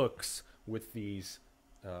looks with these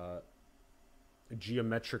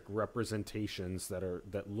geometric representations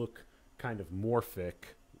that look kind of morphic,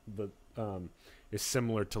 is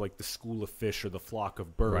similar to like the school of fish or the flock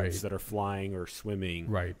of birds Right. that are flying or swimming,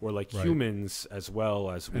 Right. or like Right. humans as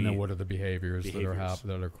well as we. And then what are the behaviors Behaviors.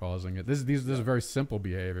 that are causing it? This is a very simple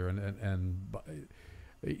behavior, and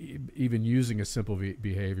even using a simple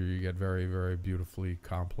behavior, you get very, very beautifully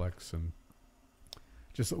complex and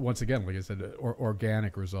just once again, like I said,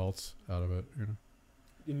 organic results out of it. You know,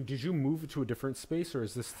 And did you move to a different space, or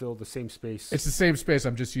is this still the same space? it's the same space.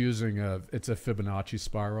 I'm just using it's a Fibonacci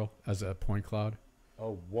spiral as a point cloud.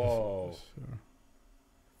 Oh, whoa.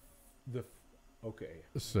 Okay.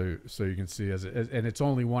 So you can see and it's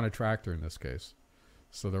only one attractor in this case,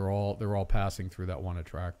 so they're all passing through that one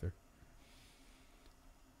attractor.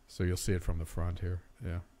 So you'll see it from the front here,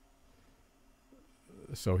 yeah.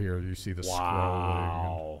 So here you see the scrolling.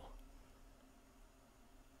 Wow.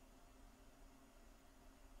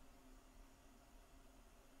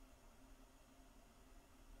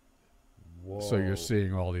 Whoa. So you're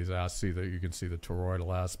seeing all these you can see the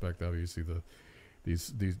toroidal aspect of it. You see the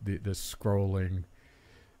scrolling,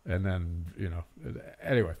 and then you know.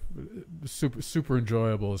 Anyway, super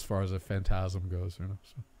enjoyable as far as a phantasm goes. You know.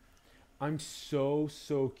 So. I'm so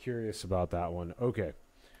curious about that one. Okay.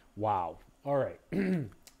 Wow. All right.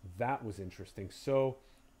 That was interesting. So,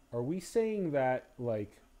 are we saying that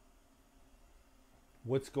like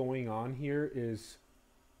what's going on here is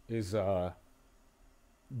there's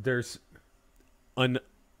an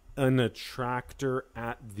attractor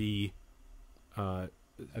at the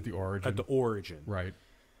origin. Right.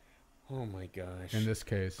 Oh my gosh. In this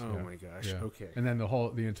case. Oh yeah. my gosh. Yeah. Okay. And then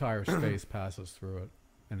the entire space passes through it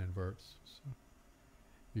and inverts. So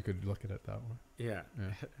you could look at it that way. Yeah. Yeah.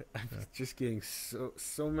 I'm Yeah. just getting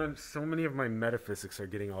so many of my metaphysics are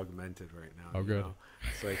getting augmented right now. Oh, you good. know?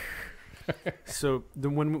 It's like so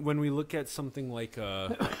then when we look at something like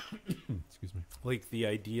Excuse me. like the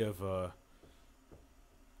idea of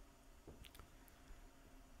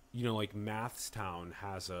like Mathstown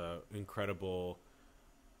has a incredible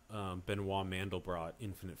Benoit Mandelbrot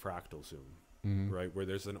infinite fractal zoom, Mhm. right, where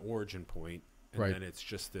there's an origin point and Right. then it's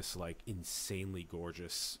just this like insanely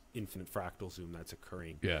gorgeous infinite fractal zoom that's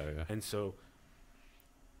occurring. Yeah. And so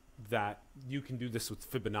that you can do this with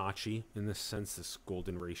Fibonacci in this sense, this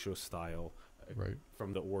golden ratio style Right.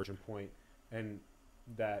 from the origin point, and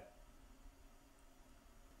that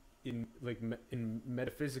in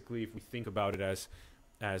metaphysically, if we think about it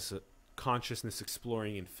as a consciousness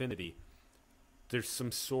exploring infinity, there's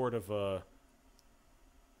some sort of a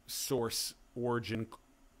source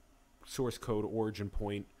code origin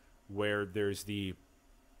point where there's you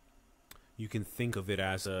can think of it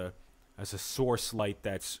as a source light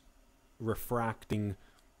that's refracting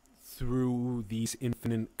through these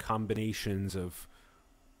infinite combinations of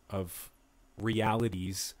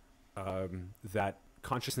realities that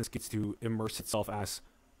consciousness gets to immerse itself as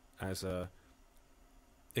a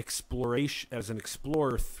exploration, as an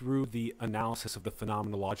explorer through the analysis of the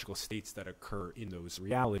phenomenological states that occur in those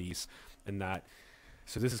realities. And that,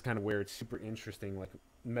 so this is kind of where it's super interesting, like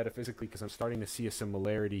metaphysically, because I'm starting to see a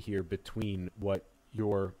similarity here between what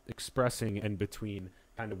you're expressing and between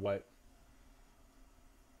kind of what,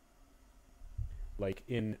 like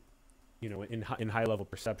in high level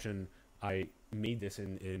perception, I made this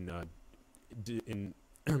in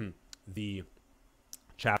the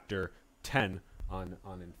chapter 10 on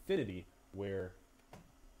infinity, where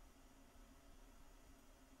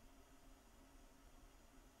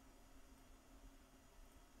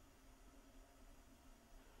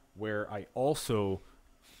I also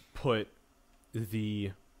put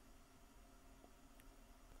the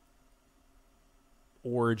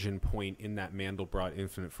origin point in that Mandelbrot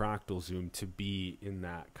infinite fractal zoom to be in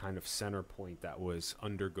that kind of center point that was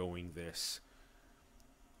undergoing this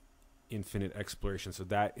infinite exploration. So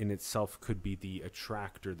that in itself could be the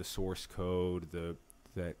attractor, the source code,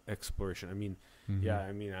 that exploration. I mean, yeah,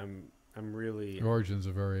 I mean, I'm really, The origins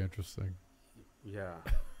are very interesting. yeah.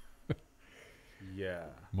 Yeah.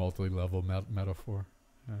 Multi-level metaphor.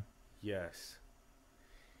 Yeah. Yes.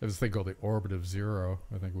 There's this thing called the orbit of zero,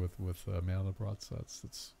 I think, with Mandelbrot sets.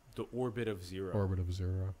 It's The orbit of zero. orbit of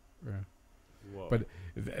zero. Yeah. Whoa. But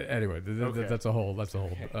anyway, Okay. that's a whole. It's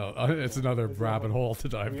another It's rabbit a- hole to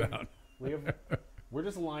dive down. We're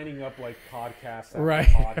just lining up like podcasts after Right.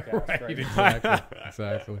 podcast Right. now.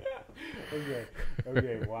 Exactly.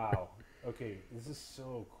 Okay. Wow. Okay. This is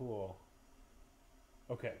so cool.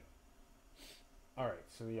 Okay. All right.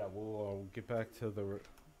 So yeah, we'll get back to the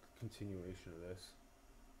continuation of this.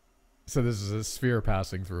 So this is a sphere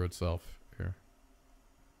passing through itself here.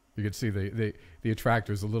 You can see the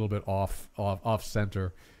attractor is a little bit off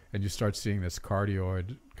center, and you start seeing this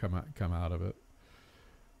cardioid come out of it.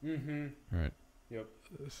 Mm-hmm. Right. Yep.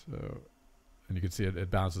 So, and you can see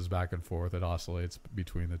it bounces back and forth. It oscillates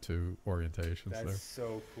between the two orientations That's there.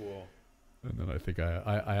 so cool. And then I think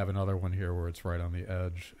I have another one here where it's right on the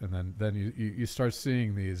edge, and then you start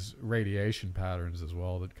seeing these radiation patterns as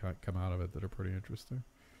well that come out of it that are pretty interesting.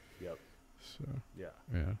 Yep. So Yeah.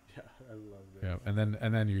 yeah, Yeah. I love this. yeah, and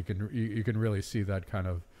then you can really see that kind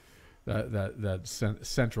of that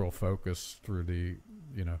central focus through the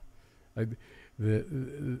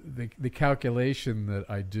the calculation that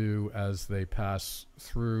I do as they pass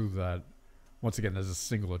through that. Once again, as a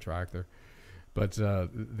single attractor. But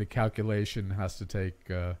the calculation has to take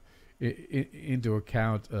into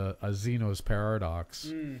account a Zeno's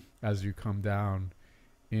paradox as you come down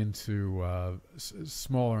into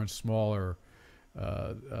smaller and smaller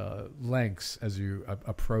lengths as you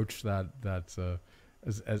approach that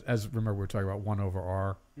as remember we're talking about 1 over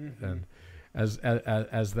r, and as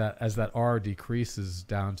that r decreases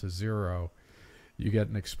down to 0, you get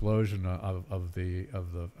an explosion of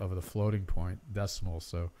the floating point decimal.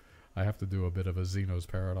 So I have to do a bit of a Zeno's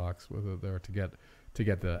paradox with it there to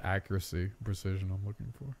get the accuracy, precision I'm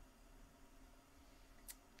looking for.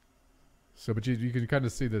 So, but you can kind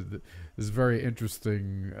of see that this very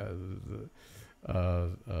interesting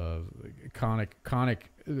conic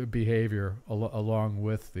behavior along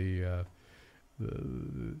with the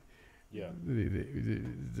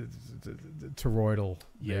toroidal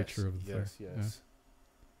nature of the thing. Yes. Yeah.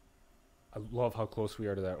 I love how close we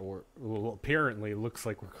are to that. Well, apparently, it looks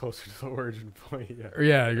like we're closer to the origin point. Yeah.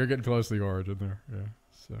 Yeah, you're getting close to the origin there. Yeah.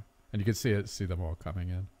 So, and you can see them all coming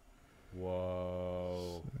in.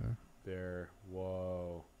 Whoa. So, There.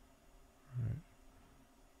 Whoa. right.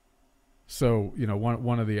 So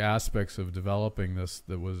one of the aspects of developing this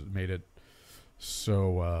that made it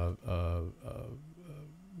so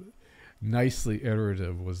nicely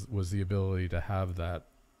iterative was the ability to have that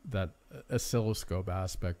oscilloscope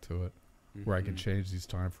aspect to it, where I can change these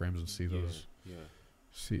time frames and see those,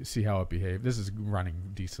 see how it behaves. This is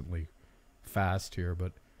running decently fast here,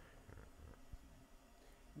 but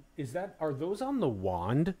are those on the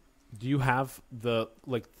wand? Do you have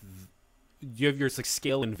do you have your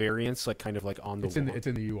scale and variance kind of on the wand? It's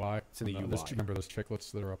in the UI. It's in the UI. Remember those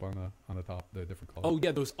chiclets that are up on the top, the different colors. Oh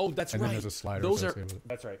yeah, those. Oh, that's and right. Then there's a slider Those are. associated with it.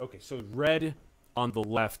 That's right. Okay, so red on the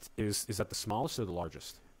left is that the smallest or the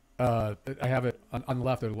largest? I have it on the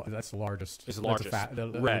left. That's the largest. Is the That's largest. that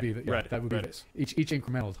Red. would be Red. That would be Red is. each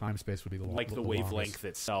incremental time space would be the The longest. wavelength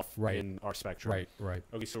itself in our spectrum. Right.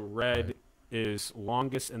 Okay, so red is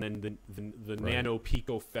longest, and then the nano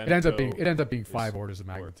pico femto. It ends up being 5 orders of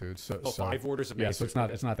magnitude. So 5 orders of Yeah, magnitude. so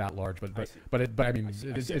it's not that large, but I mean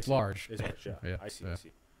it's large. It's large. Yeah. Yeah, I see. yeah. I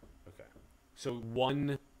see. Okay. So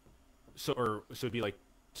it'd be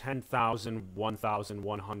 10,000, 1,000,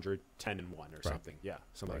 100, 10 and 1 or Right. something. Yeah,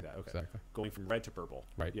 something like that. Okay. Exactly. Going from red to purple.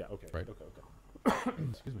 Right. Yeah, okay. Right. Okay.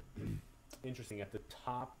 Excuse me. Interesting. At the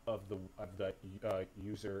top of the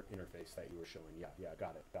user interface that you were showing. Yeah,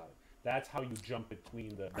 got it. That's how you jump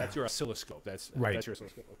between that's your oscilloscope. That's Right. That's your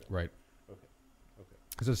oscilloscope. Okay. Right. Okay.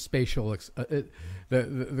 It's a spatial.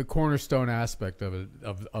 The cornerstone aspect of it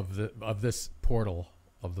of this portal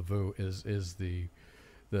of the VU is the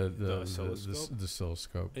oscilloscope? the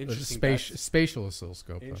oscilloscope. Interesting, Spatial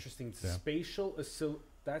oscilloscope. Interesting. Yeah. Spatial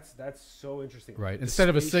that's so interesting. Right. The Instead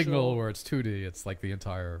of a signal spatial- where it's 2D, it's like the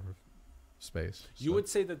entire space. You So would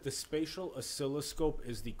say that the spatial oscilloscope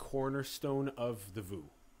is the cornerstone of the VU.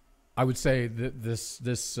 I would say that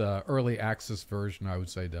this early access version, I would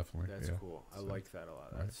say definitely. That's yeah. cool. I So, like that a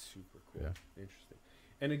lot. right. That's super cool. Yeah. Interesting.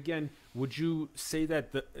 And again, would you say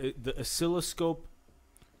that the oscilloscope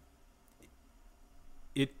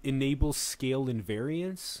it enables scale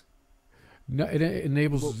invariance? No, it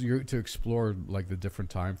enables you to explore like the different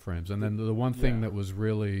time frames, and then the one thing Yeah. that was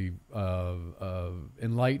really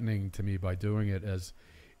enlightening to me by doing it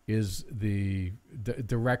is the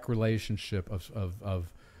direct relationship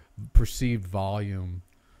of perceived volume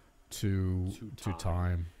to To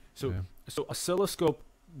time. So Yeah. so oscilloscope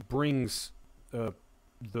brings the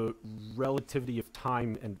relativity of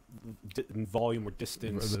time and volume or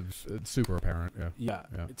distance It's super apparent. Yeah.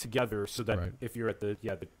 Yeah. together, so that Right. if you're at the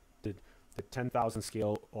 10,000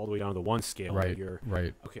 scale all the way down to the 1 scale, Right. you're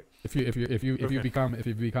Right. okay. If you Okay.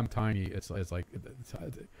 become tiny, it's like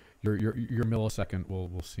your millisecond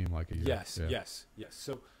will seem like a year. Yes, Yeah. yes.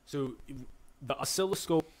 So the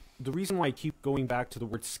oscilloscope. The reason why I keep going back to the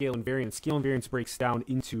word scale invariance breaks down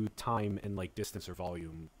into time and like distance or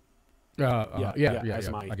volume. Yeah. as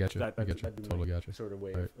my- I get you. that- I get you. that'd be Totally my got you. Sort of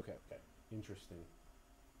way. Right. Of, okay. Interesting.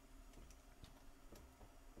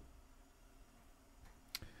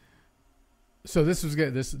 So this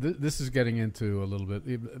is getting into a little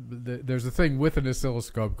bit. There's a thing with an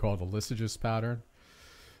oscilloscope called a Lysages pattern.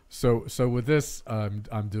 So with this,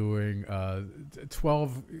 I'm doing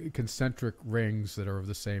 12 concentric rings that are of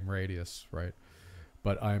the same radius, right?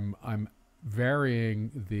 But I'm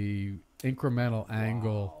varying the incremental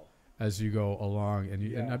angle Wow. as you go along, and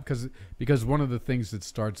Yeah. because one of the things that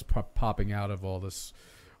starts popping out of all this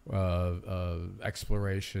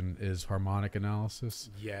exploration is harmonic analysis.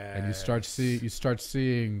 Yeah. And you start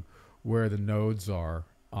seeing where the nodes are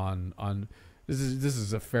on this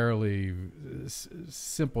is a fairly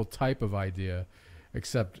simple type of idea,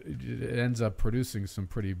 except it ends up producing some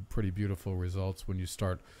pretty beautiful results when you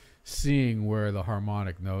start seeing where the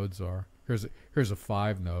harmonic nodes are. Here's a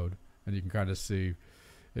 5 node, and you can kind of see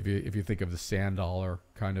if you think of the sand dollar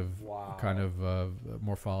kind of Wow.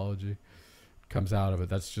 morphology comes out of it.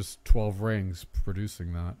 That's just 12 rings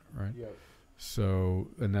producing that, right? Yeah. So,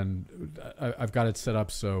 and then I've got it set up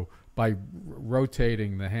so by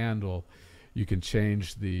rotating the handle, you can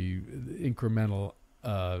change the incremental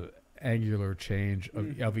angular change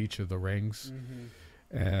of each of the rings,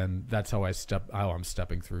 and that's how I'm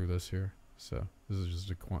stepping through this here. So this is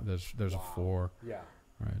just there's Wow. a 4, Yeah.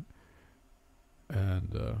 right?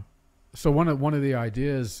 And so one of the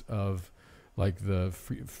ideas of like the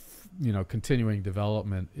continuing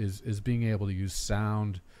development is being able to use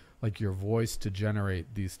sound, like your voice, to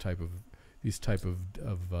generate these type of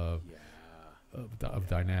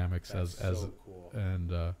dynamics That's as so cool.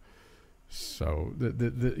 and so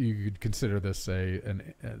you could consider this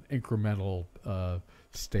an incremental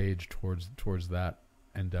stage towards that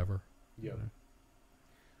endeavor. Yep.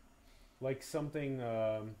 Like something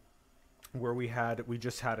where we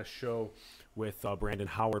just had a show with Brandon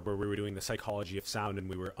Howard where we were doing the psychology of sound, and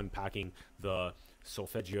we were unpacking the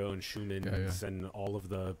solfeggio and Schumann's and all of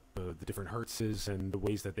the different hertzes and the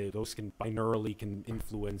ways that those can binaurally can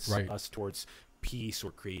influence Right. us towards peace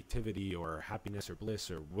or creativity or happiness or bliss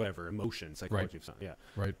or whatever emotion, psychology of sound. Yeah.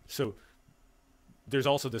 Right. So there's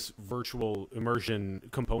also this virtual immersion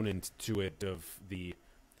component to it of the.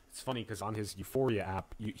 It's funny because on his Euphoria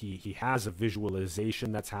app, he has a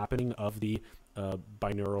visualization that's happening of the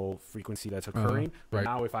binaural frequency that's occurring. But right.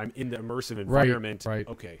 now if I'm in the immersive environment, right.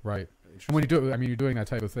 okay. Right. And when you're doing that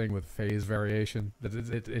type of thing with phase variation, that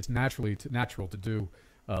it's natural to do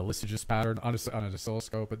Lysages pattern on an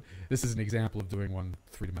oscilloscope. But this is an example of doing one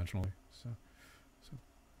 3-dimensionally. So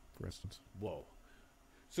for instance. Whoa.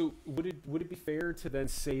 So would it be fair to then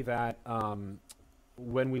say that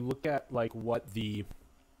when we look at like what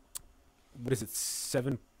is it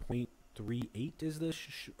 7.38 is the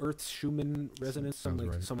Earth's Schumann resonance, something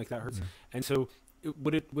like that hertz, and so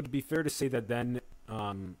would it be fair to say that then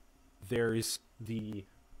there is the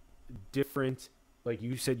different, like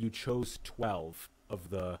you said you chose 12 of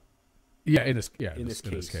the. Yeah, in this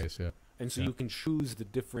case, yeah. And so Yeah. you can choose the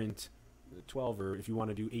different 12, or if you want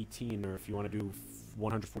to do 18, or if you want to do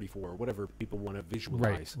 144, or whatever people want to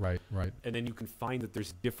visualize. Right. And then you can find that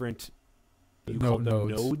there's different. You No- call them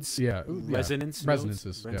nodes. nodes. Yeah, Resonances. yeah.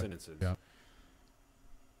 Resonances. Yeah.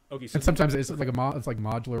 Okay. So And sometimes it's like it's like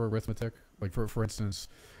modular arithmetic. Like for instance,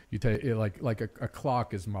 you take it like a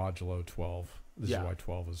clock is modulo 12. This Yeah. is why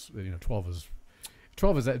 12 is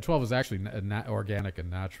 12 is actually organic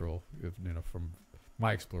and natural. From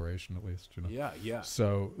my exploration at least. Yeah.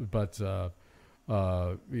 So, but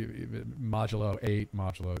modulo 8,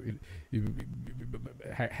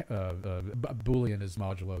 Boolean is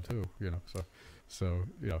modulo 2. So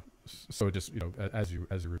it just as you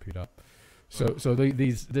repeat up. So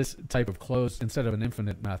this type of close, instead of an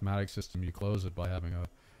infinite mathematics system, you close it by having a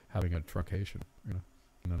truncation.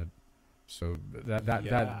 And then so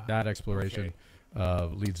that exploration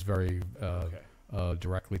leads very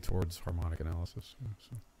directly towards harmonic analysis.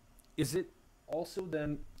 Is it also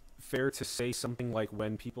then fair to say something like,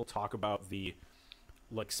 when people talk about the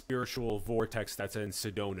spiritual vortex that's in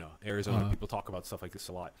Sedona, Arizona, people talk about stuff like this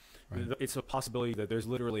a lot. Right. It's a possibility that there's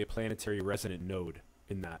literally a planetary resonant node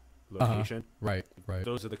in that location. Right.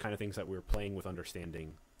 Those are the kind of things that we're playing with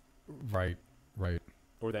understanding. Right. Or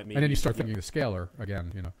that maybe. And then you start thinking the scalar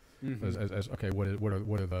again. Mhm. As okay, what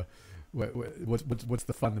are the what's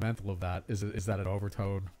the fundamental of that? Is that an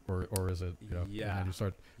overtone or is it Yeah. And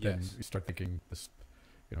then you start thinking this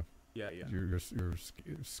Yeah. your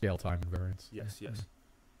scale time invariance. Yes.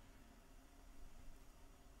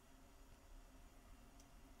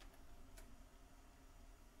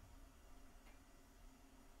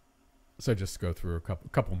 So just go through a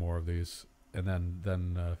couple more of these, and then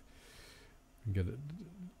get it.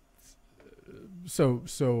 So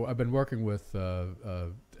I've been working with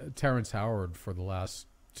Terrence Howard for the last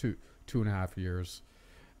two and a half years,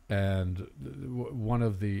 and one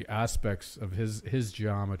of the aspects of his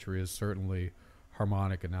geometry is certainly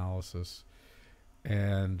harmonic analysis,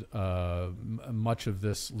 and much of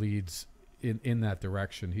this leads in that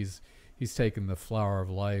direction. He's taken the flower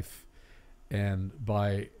of life, and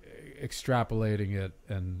by extrapolating it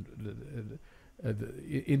and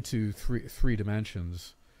into three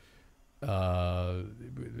dimensions,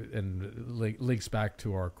 and links back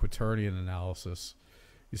to our quaternion analysis.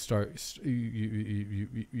 You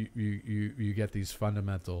get these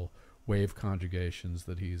fundamental wave conjugations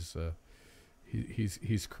that he's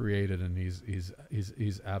created, and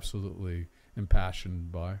he's absolutely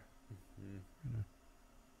impassioned by. Mhm.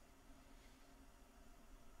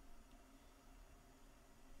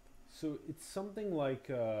 So it's something like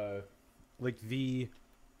the,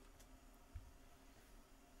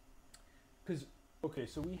 because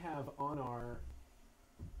so we have on our,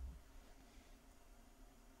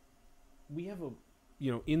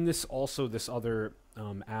 in this other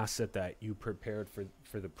asset that you prepared for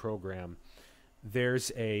the program.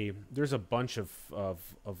 There's a bunch of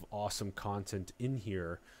awesome content in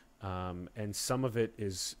here, and some of it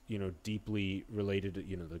is deeply related to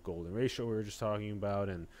the golden ratio we were just talking about,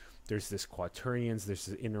 and there's this quaternions, there's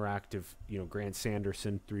this interactive Grant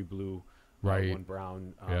Sanderson, 3 blue, Right. 1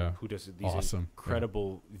 brown, Yeah. who does these Awesome.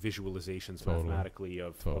 incredible visualizations Totally. mathematically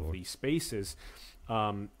of Totally. these spaces,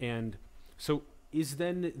 and so is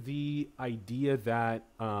then the idea that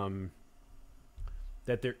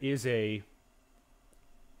that there is a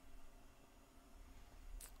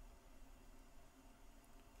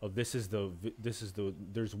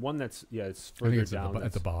there's one that's it's I think further it's down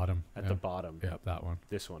at the bottom. at the bottom. Yeah, that one.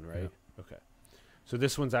 This one, right? Okay. So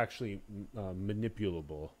this one's actually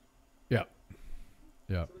manipulable. Yeah.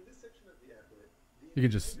 So in this section of the applet, You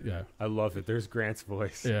can just I love it. There's Grant's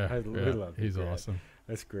voice. yeah. I love it, He's Grant. awesome.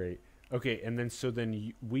 That's great. Okay, and then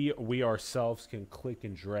we ourselves can click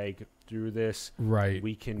and drag through this. Right.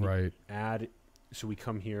 We can Right. add. So we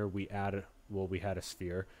come here. We add. Well, we had a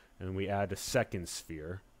sphere, and we add a second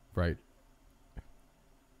sphere. Right.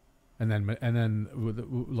 And then with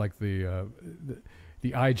like the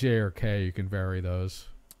IJ or K, you can vary those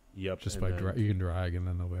Yep. just and by then- you can drag and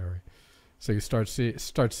then they'll vary. So you start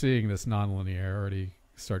seeing this nonlinearity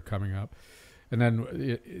start coming up, and then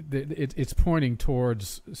it's pointing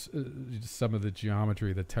towards some of the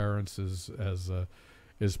geometry that Terrence is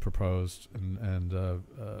proposed, and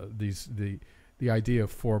the idea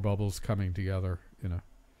of 4 bubbles coming together.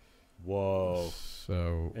 Whoa.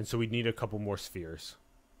 So And so we need a couple more spheres.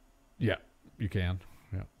 yeah, you can.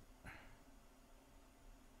 Yeah.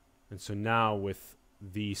 And so now with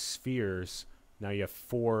these spheres, now you have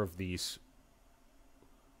 4 of these.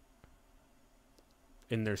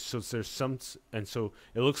 And there's some, and so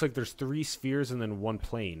it looks like there's 3 spheres and then 1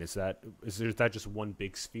 plane. Is that just one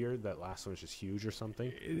big sphere? That last one is just huge or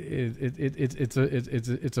something? It's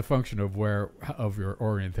a function of your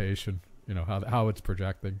orientation. You know how it's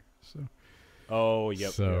projecting. So. Oh,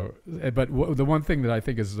 yep. So, but the one thing that I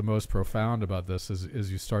think is the most profound about this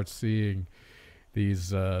is you start seeing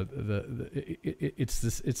these it's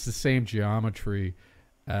the same geometry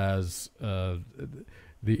as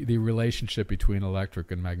the relationship between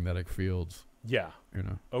electric and magnetic fields. Yeah. You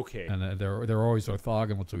know. Okay. And they're always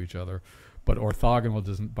orthogonal to each other, but orthogonal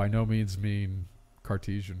doesn't by no means mean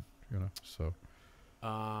Cartesian. You know. So.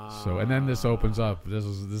 So and then this opens up. This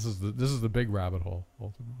is the big rabbit hole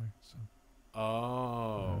ultimately. So.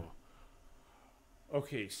 Oh. Yeah.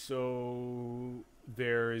 Okay. So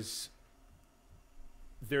there's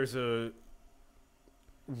a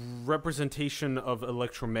representation of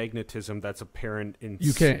electromagnetism that's apparent in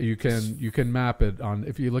you can map it on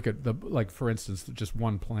if you look at for instance just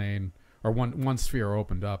one plane or one sphere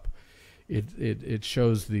opened up, it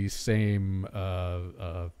shows the same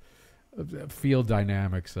field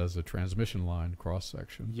dynamics as a transmission line cross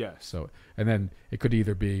section. Yes. So and then it could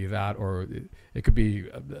either be that or it could be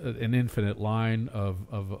an infinite line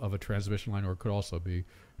of a transmission line, or it could also be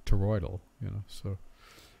toroidal. You know. So.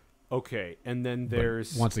 Okay, and then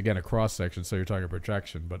there's... But once again, a cross-section, so you're talking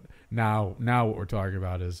projection. But now what we're talking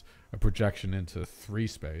about is a projection into 3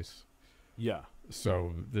 space. Yeah.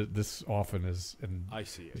 So this often is... And I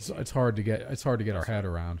see. It's hard to get our head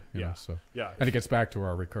around. You know, so. Yeah. And it gets back to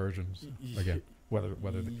our recursions again, whether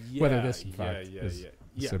this, in fact, is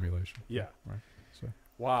a simulation. Yeah. Right. So.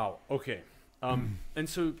 Wow. Okay. And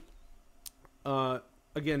so,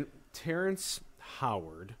 again, Terrence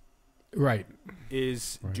Howard... Right.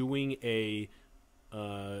 Is doing his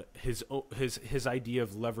idea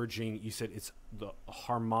of leveraging. You said it's the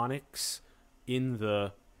harmonics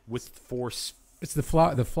with force. It's the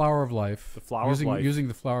flower of life. The flower of life. Using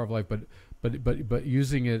the flower of life, but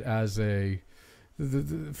using it as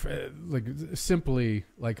simply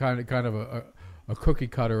like kind of a cookie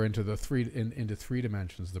cutter into the into 3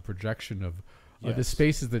 dimensions. The projection of the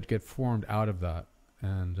spaces that get formed out of that,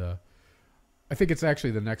 and. I think it's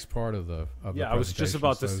actually the next part of the I was just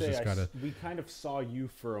about to say we kind of saw you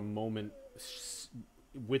for a moment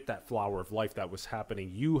with that flower of life that was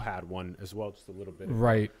happening. You had one as well, just a little bit.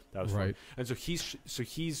 Right. That was right. Fun. And so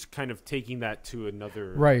he's kind of taking that to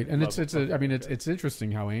another right. And it's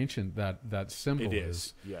interesting how ancient that symbol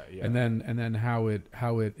is. Yeah. And then how it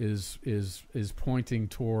is pointing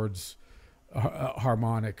towards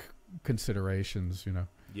harmonic considerations. You know.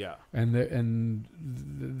 Yeah, this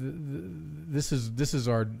is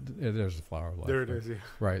our there's the flower of life. There it is. Yeah.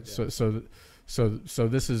 Right. Yeah. So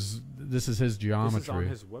this is his geometry. This is on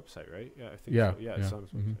his website, right? Yeah, I think. Yeah. So. Yeah. It's on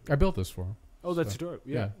his website. I built this for him. Oh, that's dope.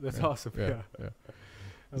 Yeah, that's awesome. Yeah. I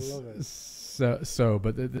love it.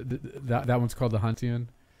 But that one's called the Huntian.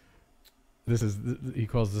 He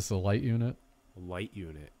calls this a light unit. Light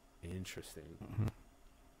unit. Interesting. Mm-hmm.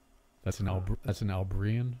 That's an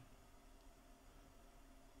Albrian.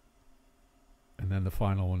 And then the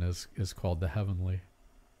final one is called the heavenly.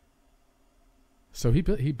 So he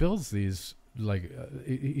builds these like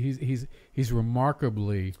he's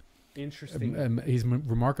remarkably interesting. He's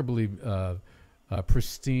remarkably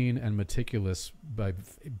pristine and meticulous by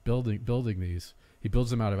building these. He builds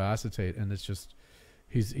them out of acetate, and it's just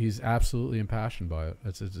he's absolutely impassioned by it.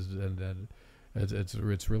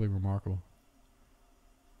 It's really remarkable.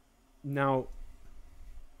 Now,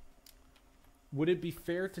 would it be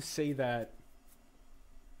fair to say that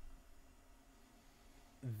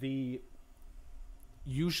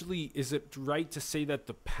usually is it right to say that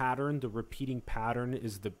the repeating pattern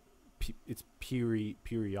is it's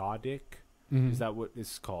periodic? Mm-hmm. Is that what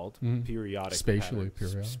it's called? Mm-hmm. Periodic. Spatially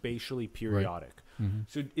periodic. Right. Mm-hmm.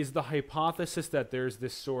 So is the hypothesis that there's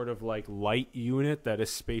this sort of like light unit that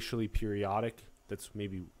is spatially periodic? That's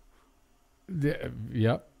maybe.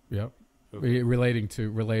 Yep. Okay. Relating to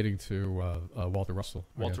Walter Russell.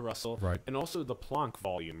 Russell, right? And also the Planck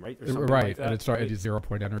volume, right? Right, like that, and it's right?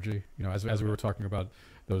 0-point energy. You know, as we were talking about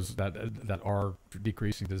those that are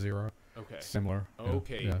decreasing to 0. Okay. Similar.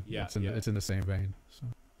 Okay. Yeah. It's in the same vein. So.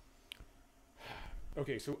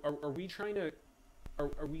 Okay, so are we trying to?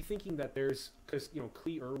 Are we thinking that there's because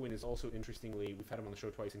Clee Irwin is also interestingly we've had him on the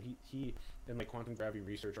show twice, and he and like quantum gravity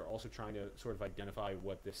research are also trying to sort of identify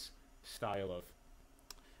what this style of.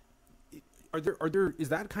 Are there is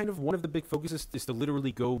that kind of one of the big focuses is to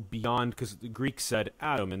literally go beyond, because the Greeks said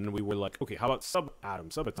atom, and then we were like, okay, how about subatom,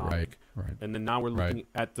 subatomic, right, and then now we're looking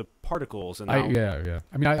at the particles, and I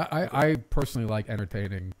mean, I personally like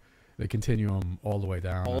entertaining the continuum all the way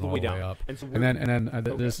down, all and the way down, up, and so and then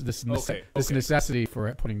okay. this Okay. necessity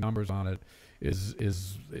for putting numbers on it is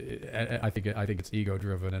I think it's ego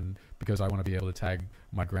driven, and because I want to be able to tag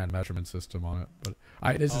my grand measurement system on it.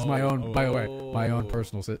 But this is my own, by the way, my own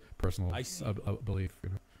personal I see. belief. You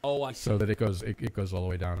know? Oh, I see. So that it goes all the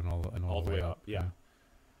way down and all the way up. Yeah.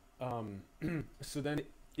 So then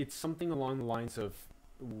it's something along the lines of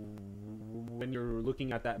when you're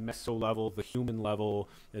looking at that meso level, the human level,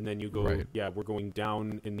 and then you go, Right. we're going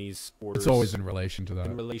down in these orders. It's always in relation to that.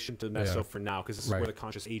 in relation to meso Yeah. for now, because this is Right. where the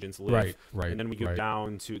conscious agents live. Right. And then we go right.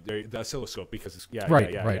 down to the oscilloscope, because it's,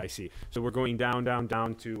 Right, yeah, right. I see. So we're going down to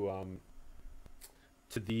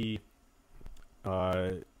the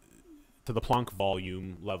Planck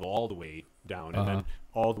volume level, all the way down, and then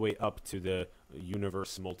all the way up to the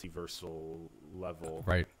universe multiversal level.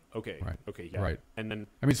 Right. Okay. Right. Okay. Yeah. Right. And then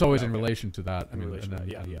I mean, it's always in Okay. relation to that. I in mean, relation and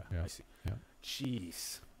to then, that, and- I see. yeah.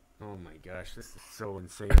 Jeez. Oh my gosh, this is so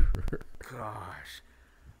insane. Gosh,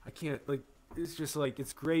 I can't, like. It's just like,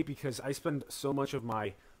 it's great because I spend so much of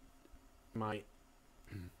my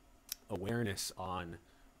awareness on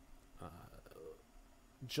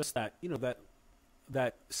just that,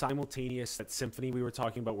 that simultaneous, that symphony we were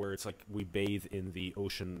talking about, where it's like we bathe in the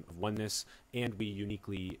ocean of oneness, and we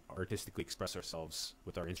uniquely artistically express ourselves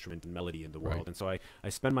with our instrument and melody in the world. Right. And so I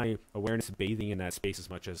spend my awareness bathing in that space as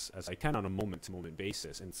much as I can on a moment-to-moment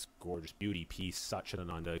basis, and it's gorgeous beauty, peace,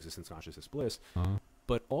 Satchitananda, existence, consciousness, bliss.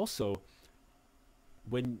 But also,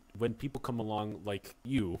 when people come along like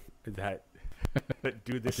you that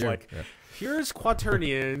do this, Yeah, like, yeah. here's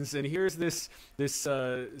quaternions, and here's this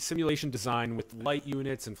simulation design with light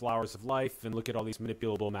units and flowers of life, and look at all these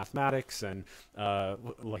manipulable mathematics and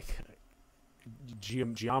like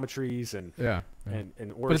geometries and Yeah. and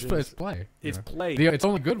But origins. it's play. you It's know. play. It's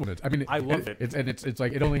only good when it's. I mean, I love it. It's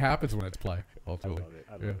like it only happens when it's play. I Ultimately. love it.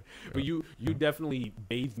 I love Yeah. it. But you definitely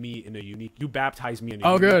bathe me in a unique. You baptize me in a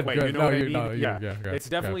Oh, unique good, way. good. You know No, what I you- mean? no, yeah. yeah, It's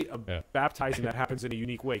definitely yeah. a baptizing that happens in a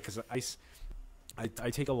unique way, because I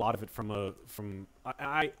take a lot of it from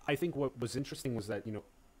I think what was interesting was that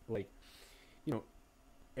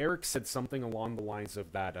Eric said something along the lines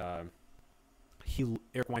of that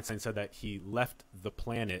Eric Weinstein said that he left the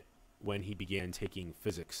planet when he began taking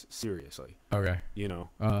physics seriously. Okay.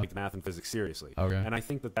 Like math and physics seriously. Okay. And I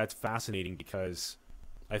think that that's fascinating, because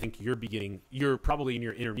I think you're probably in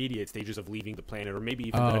your intermediate stages of leaving the planet, or maybe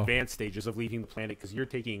even the advanced stages of leaving the planet, because you're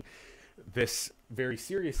taking this very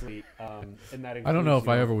seriously. And that I don't know if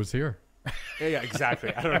I includes, ever was here. Yeah,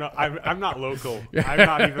 exactly. I don't know. I'm not local. I'm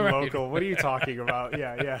not even Right. local. What are you talking about?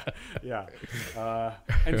 Yeah.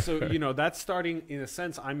 And so, that's starting, in a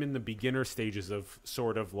sense, I'm in the beginner stages of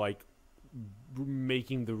sort of like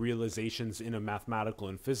making the realizations in a mathematical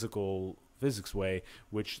and physics way,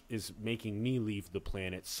 which is making me leave the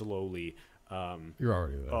planet slowly. You're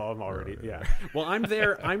already there. Oh, I'm already, You're yeah. Well, I'm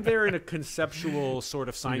there in a conceptual, sort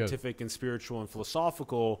of scientific and spiritual and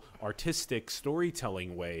philosophical, artistic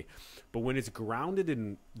storytelling way. But when it's grounded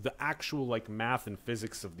in the actual, like, math and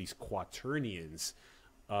physics of these quaternions,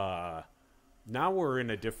 now we're in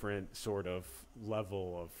a different sort of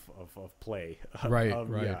level of play. Right,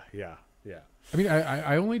 right. Yeah. I mean,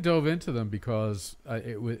 I only dove into them because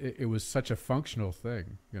it was such a functional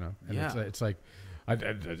thing, And Yeah. it's like,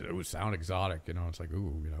 it would sound exotic, It's like,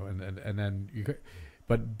 ooh, and then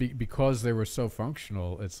but because they were so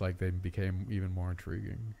functional, it's like they became even more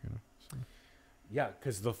intriguing, So. Yeah,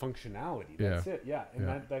 because the functionality, that's it. Yeah, and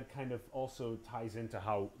that kind of also ties into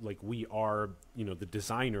how, like, we are, the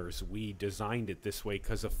designers, we designed it this way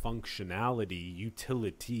because of functionality,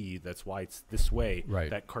 utility. That's why it's this way. Right.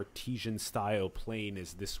 That Cartesian style plane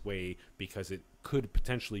is this way because it could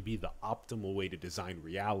potentially be the optimal way to design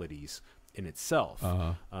realities in itself.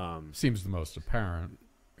 Seems the most apparent,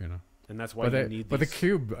 And that's why you need but the these,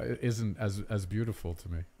 cube isn't as beautiful to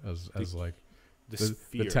me as like the the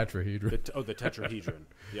sphere. tetrahedron. The tetrahedron.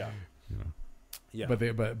 Yeah. Yeah.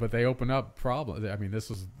 But they open up problems. I mean,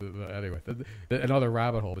 this is anyway another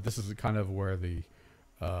rabbit hole. But this is kind of where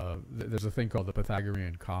there's a thing called the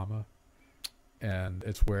Pythagorean comma, and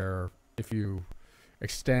it's where if you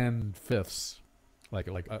extend fifths, like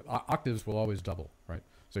octaves will always double, right?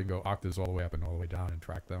 So you can go octaves all the way up and all the way down and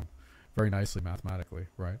track them very nicely mathematically,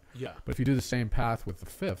 right? Yeah. But if you do the same path with the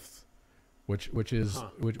fifth, which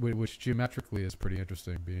geometrically is pretty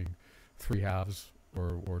interesting, being 3/2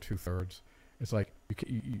 or 2/3, it's like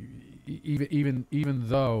even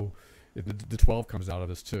though the 12 comes out of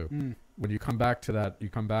this too. When you come back to that, you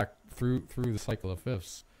come back through the cycle of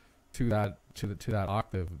fifths to that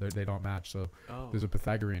octave. They don't match. So there's a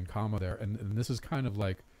Pythagorean comma there, and this is kind of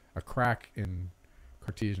like a crack in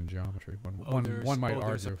Cartesian geometry. There's One might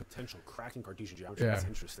there's argue. a potential crack in Cartesian geometry. Yeah. That's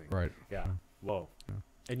interesting. Right. Yeah. Yeah. Whoa. Yeah.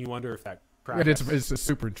 And you wonder if that crack, And it's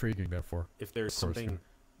super intriguing, therefore. if there's of course, something yeah.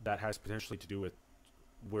 that has potentially to do with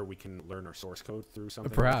where we can learn our source code through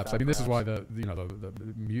something. Perhaps. Like that, I mean, this is why perhaps.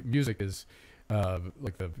 the music is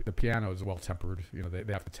like the piano is well tempered. You know,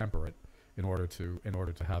 they have to temper it in order to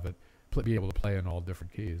have it be able to play in all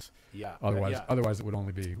different keys. Yeah. Otherwise it would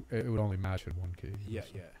only match in one key. Yeah,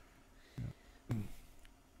 So,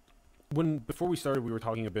 yeah. Before we started, we were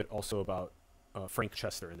talking a bit also about Frank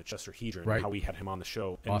Chester and the Chesterhedron, Right. and how we had him on the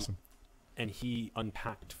show. And, Awesome. And he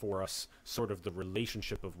unpacked for us sort of the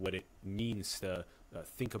relationship of what it means to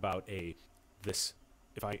think about this.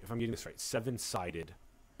 If I'm getting this right, 7-sided,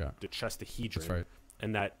 Yeah. the Chesterhedron, That's right.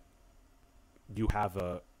 and that you have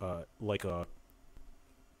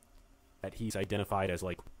that he's identified as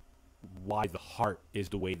like why the heart is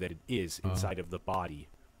the way that it is inside of the body,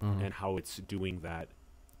 and how it's doing that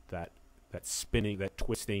spinning, that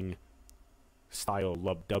twisting style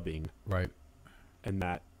lub dubbing, Right. and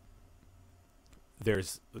that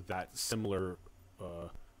there's that similar I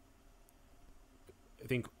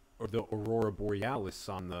think, or the Aurora Borealis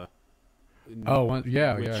on the On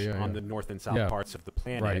the north and south Yeah. parts of the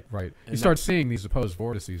planet. Right. Right. And You start seeing these opposed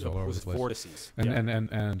vortices all over the those place. vortices. And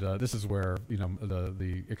Yeah. this is where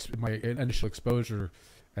my initial exposure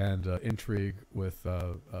and intrigue with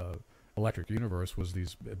Electric Universe was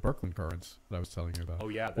these Birkeland currents that I was telling you about. Oh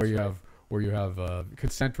yeah, that's where you right. have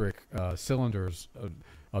concentric cylinders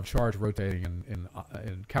of charge rotating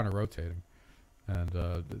and counter rotating,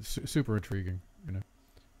 and super intriguing. You know,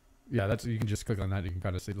 yeah, you can just click on that. You can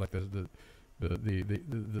kind of see like the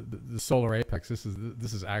solar apex. This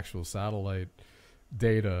is actual satellite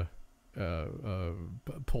data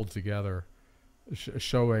pulled together,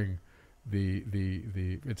 showing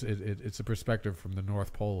it's a perspective from the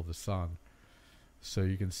North Pole of the sun. So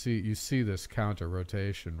you see this counter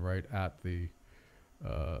rotation right at the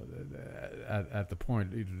at the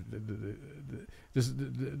point.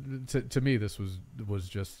 To me, this was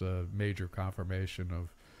just a major confirmation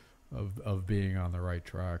of being on the right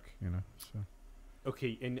track. You know. So.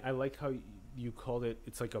 Okay, and I like how you called it.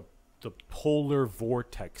 It's like the polar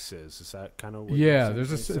vortexes. Is that kind of what Yeah, you're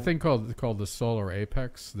there's a saying? thing called the solar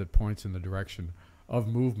apex that points in the direction of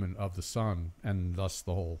movement of the sun and thus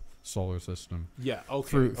the whole solar system Yeah.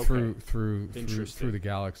 Okay. through Interesting. the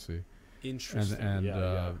galaxy. Interesting. And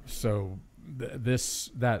yeah. so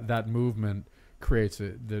that movement creates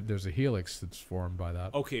there's a helix that's formed by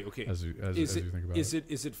that. Okay. As you think about Is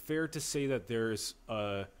it fair to say that there's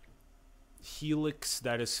a helix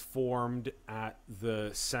that is formed at the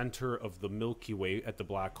center of the Milky Way at the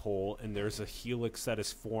black hole, and there's a helix that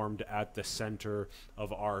is formed at the center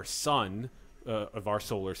of our sun, of our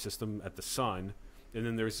solar system at the sun, and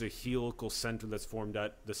then there's a helical center that's formed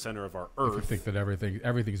at the center of our Earth? If you think that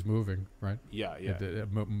everything's moving, right? Yeah.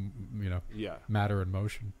 Yeah. Matter and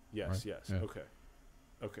motion. Yes. Right? Yes. Yeah.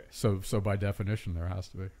 Okay. So by definition, there has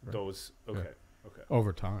to be, right? Those. Okay. Yeah. Okay.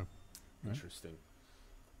 Over time. Right? Interesting.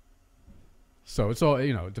 So it's all,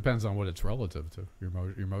 it depends on what it's relative to. Your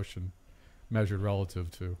motion measured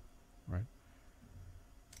relative to, right?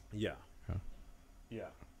 Yeah. Yeah. Yeah.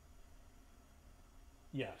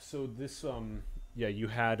 Yeah. So this you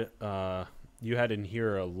had in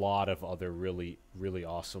here a lot of other really, really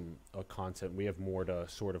awesome content. We have more to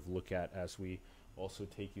sort of look at as we also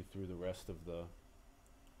take you through the rest of the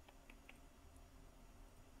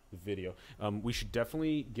video. We should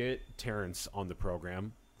definitely get Terrence on the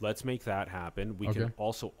program. Let's make that happen. We can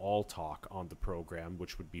also all talk on the program,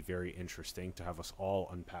 which would be very interesting to have us all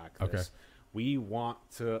unpack this. Okay. We want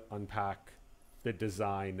to unpack the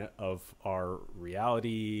design of our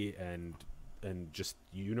reality and just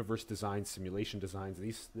universe design, simulation designs.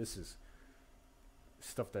 This is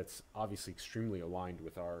stuff that's obviously extremely aligned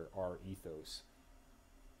with our ethos.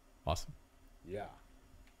 Awesome. Yeah.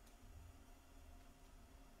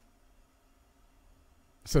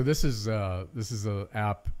 So this is a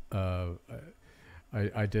app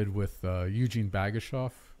I did with Eugene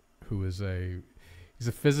Bagashoff, who is he's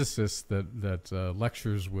a physicist that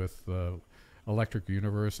lectures with Electric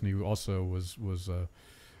Universe, and he also was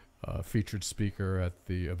a featured speaker at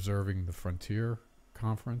the Observing the Frontier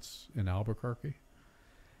conference in Albuquerque.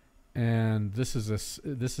 And this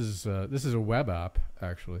is a web app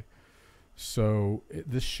actually. So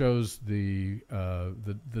this shows the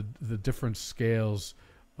different scales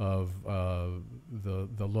of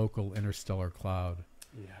the local interstellar cloud.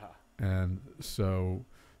 Yeah. And so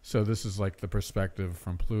this is like the perspective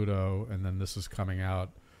from Pluto, and then this is coming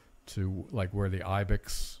out to like where the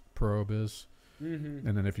IBEX probe is. Mm-hmm.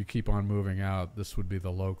 And then if you keep on moving out, this would be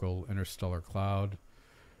the local interstellar cloud.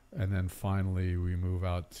 and then finally we move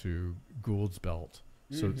out to Gould's Belt.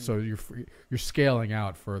 So Mhm. so you're scaling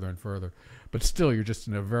out further and further, but still you're just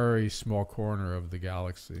in a very small corner of the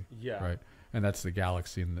galaxy, Yeah. right? And that's the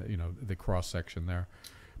galaxy and the cross section there.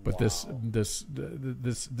 But Wow. this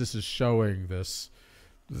is showing this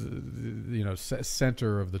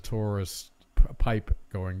center of the torus pipe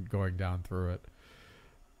going down through it.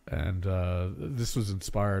 And this was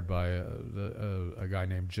inspired by a guy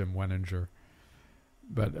named Jim Wenninger.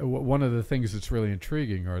 But one of the things that's really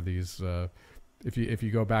intriguing are these. If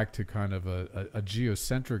you go back to kind of a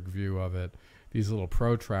geocentric view of it, these little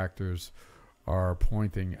protractors are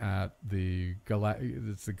pointing at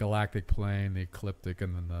it's the galactic plane, the ecliptic,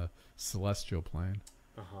 and then the celestial plane.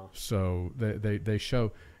 Uh-huh. So they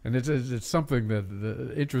show, and it's something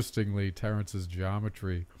that interestingly Terence's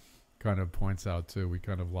geometry kind of points out too. We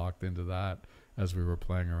kind of locked into that as we were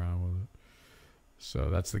playing around with it. So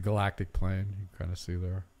that's the galactic plane you kind of see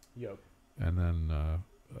there, Yep. and then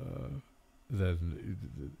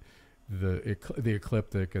the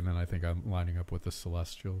ecliptic, and then I think I'm lining up with the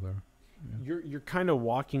celestial there. Yeah. You're kind of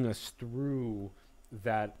walking us through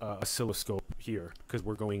that oscilloscope here because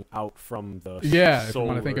we're going out from the Yeah, if you solar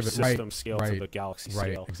wanna think of it, system right, scale to right, the galaxy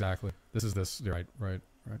Right, scale. exactly. This is this. Right.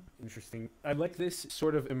 Interesting. I like this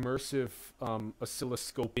sort of immersive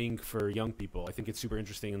oscilloscoping for young people. I think it's super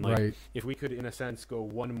interesting. And like, Right. if we could, in a sense, go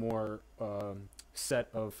one more set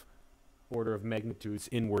of order of magnitudes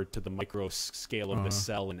inward to the micro scale of the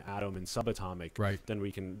cell and atom and subatomic, Right. then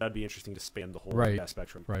that'd be interesting to span the whole Right. of that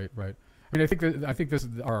spectrum. Right. I mean, I think this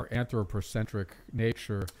is our anthropocentric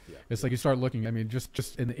nature. Yeah. It's like you start looking. I mean,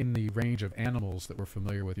 just in the range of animals that we're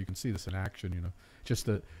familiar with, you can see this in action. Just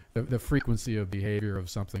the frequency of behavior of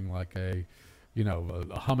something like a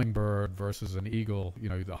hummingbird versus an eagle.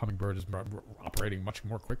 The hummingbird is operating much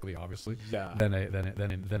more quickly, obviously, Yeah. than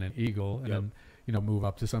an eagle, and Yep. then move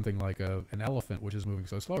up to something like an elephant, which is moving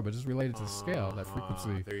so slow, but it's related to the scale, that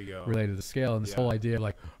frequency There you go. related to the scale, and this Yeah. whole idea of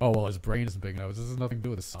like, oh well, his brain isn't big enough. This has nothing to do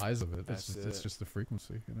with the size of it. That's It's it. just the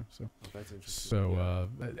frequency, So Oh, that's interesting. so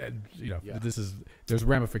Yeah. Yeah. there's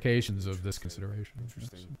ramifications of this consideration.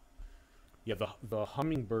 Interesting. Yeah, the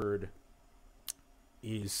hummingbird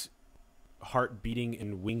is heart beating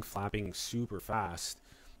and wing flapping super fast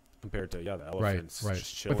compared to the elephants. Right.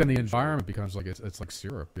 Just But then the chilling. environment becomes like it's like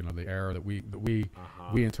syrup. The air that we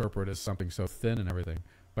Uh-huh. we interpret as something so thin and everything.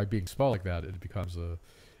 By being small like that, it becomes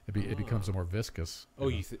it becomes a more viscous. Oh,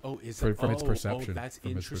 know. is From- that from its oh, perception, Oh, that's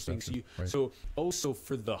from its interesting. perception, right. So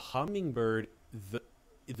for the hummingbird,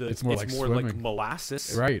 It's more like swimming.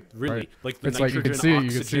 molasses, Right, Really, right. like the It's like you can see nitrogen,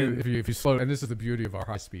 it. You can see oxygen. if you slow. And this is the beauty of our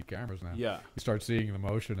high-speed cameras now. Yeah, You start seeing the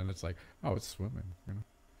motion, and it's like, oh, it's swimming.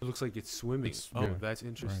 it looks like it's swimming. Yeah, That's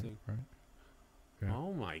interesting. Right. Yeah.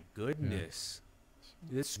 Oh my goodness,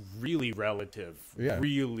 it's really relative. Yeah.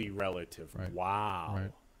 Really relative. Right. Wow.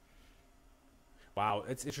 Right. Wow,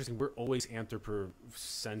 it's interesting. We're always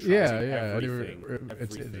anthropocentrizing Yeah. everything.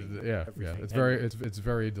 It's everything, yeah. everything. It's And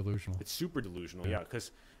very delusional. It's super delusional, Yeah.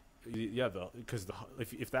 because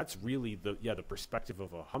if that's really the perspective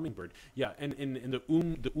of a hummingbird, and the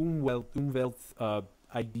Umwelt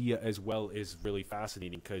idea as well is really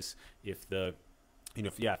fascinating, because if the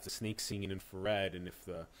snake's seeing in infrared, and if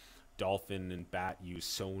the dolphin and bat use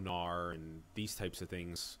sonar and these types of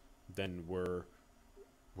things, then we're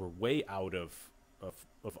way out of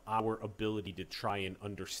our ability to try and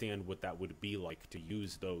understand what that would be like to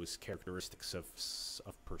use those characteristics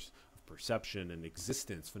of perception and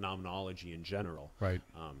existence, phenomenology in general, Right.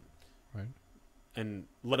 Right. and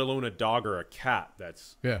let alone a dog or a cat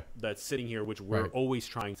that's Yeah. sitting here, which we're Right. always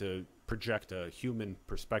trying to project a human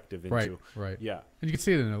perspective into. Right. Yeah, And you can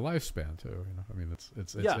see it in their lifespan too. I mean, it's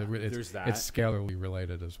there's that. It's scalarly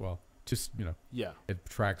related as well. Just Yeah, it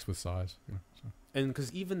tracks with size. So. and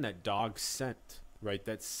because even that dog scent, right?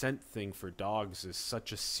 That scent thing for dogs is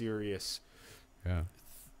such a serious Yeah.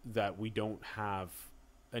 that we don't have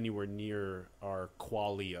anywhere near our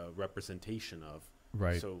qualia representation of.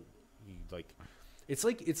 Right. So, it's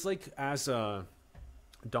like as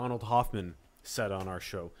Donald Hoffman said on our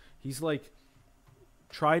show, he's like,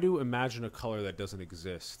 try to imagine a color that doesn't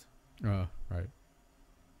exist. Right.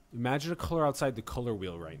 Imagine a color outside the color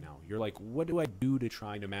wheel right now. You're like, what do I do to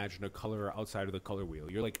try and imagine a color outside of the color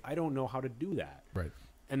wheel? You're like, I don't know how to do that. Right.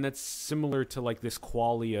 And that's similar to like this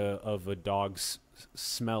qualia of a dog's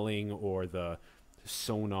smelling, or the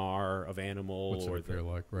sonar of animal, What's or it feel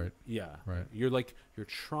like? Right. yeah. Right. You're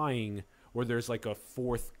trying, or there's like a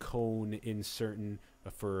fourth cone in certain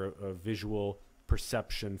for a visual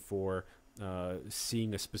perception for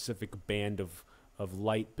seeing a specific band of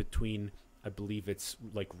light between I believe it's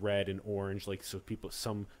like red and orange, like so people,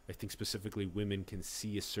 I think specifically women can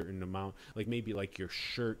see a certain amount, like maybe like your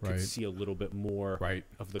shirt can Right. see a little bit more Right.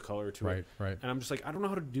 of the color to Right. it. Right. And I'm just like, I don't know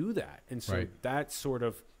how to do that. And so Right. that sort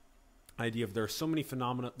of idea of there are so many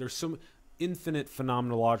phenomena, there's so infinite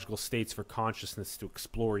phenomenological states for consciousness to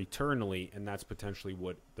explore eternally, and that's potentially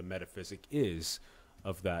what the metaphysic is,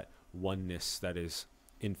 of that oneness that is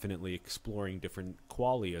infinitely exploring different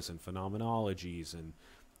qualias and phenomenologies, and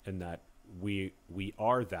that we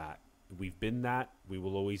are that. We've been that. We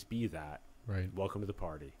will always be that. Right. Welcome to the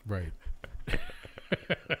party. Right.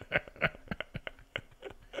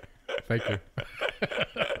 Thank you.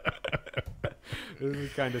 This is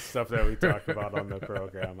the kind of stuff that we talk about on the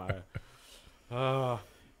program.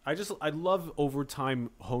 I love over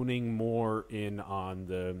time honing more in on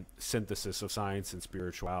the synthesis of science and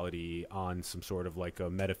spirituality on some sort of like a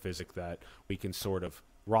metaphysic that we can sort of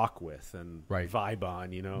rock with and Right. vibe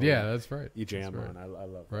on, you know? Yeah, that's right. You jam That's on. right. I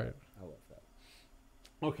love Right. that. I love that.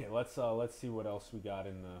 Okay, let's see what else we got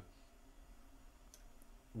in the.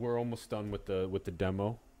 We're almost done with the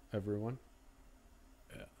demo, everyone.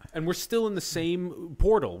 Yeah. And we're still in the same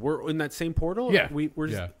portal. We're in that same portal. Yeah. we're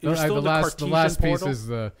Yeah. we're still in the the Cartesian last piece portal?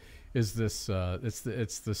 is this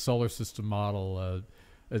it's the solar system model,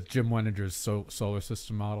 Jim Wenninger's solar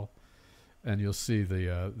system model, and you'll see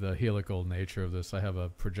the helical nature of this. I have a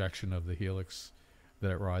projection of the helix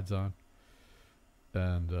that it rides on,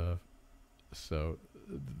 and so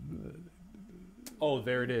Oh,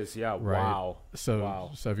 there it is. Yeah. Right. Wow. so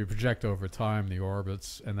Wow. so if you project over time the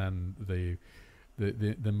orbits and then the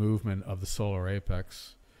movement of the solar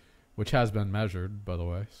apex, which has been measured, by the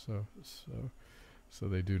way, so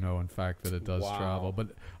they do know in fact that it does Wow. travel.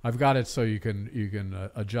 But I've got it so you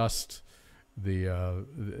can adjust the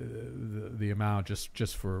amount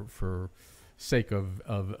just for sake of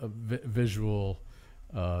visual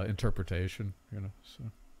interpretation, you know. So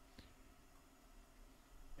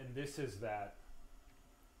And this is that.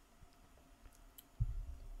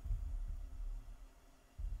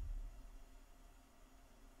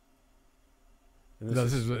 And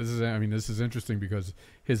this is I mean, this is interesting because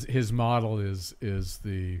his model is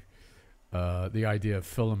the idea of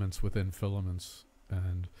filaments within filaments,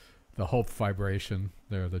 and the Hope vibration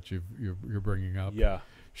there that you're bringing up yeah.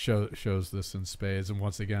 shows this in spades. And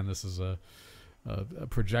once again, this is a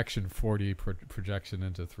projection, 4D projection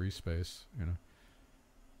into 3 space, you know.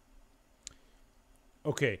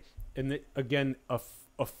 Okay, and again, a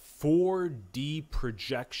 4D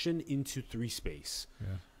projection into 3 space.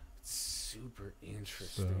 Yeah. Super So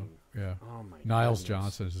interesting. yeah. Oh my. Niles goodness.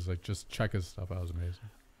 Johnson is just like, just check his stuff out. It was amazing.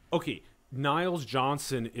 Okay, Niles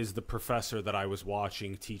Johnson is the professor that I was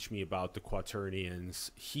watching teach me about the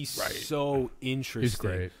Quaternions. He's Right. so interesting. He's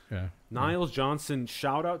great. Yeah. Niles Johnson,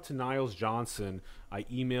 shout out to Niles Johnson. I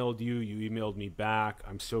emailed you, you emailed me back.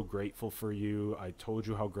 I'm so grateful for you. I told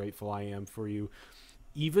you how grateful I am for you.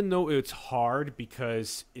 Even though it's hard,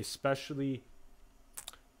 because especially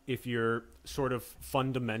if you're sort of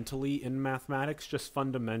fundamentally in mathematics, just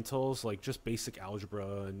fundamentals, like just basic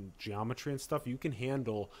algebra and geometry and stuff, you can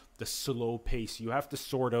handle the slow pace. You have to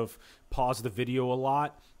sort of pause the video a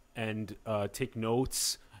lot and take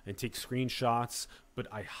notes and take screenshots. But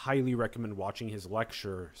I highly recommend watching his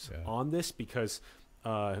lectures on this, because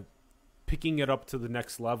picking it up to the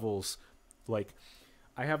next levels, like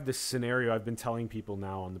I have this scenario I've been telling people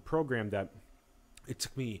now on the program that it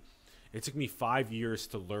took me 5 years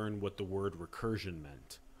to learn what the word recursion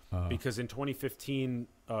meant. Because in 2015,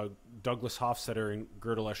 Douglas Hofstadter and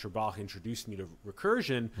Gödel Escher-Bach introduced me to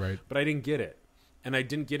recursion, Right. but I didn't get it. And I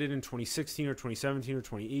didn't get it in 2016 or 2017 or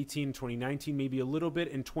 2018, 2019, maybe a little bit.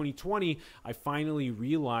 In 2020, I finally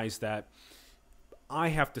realized that I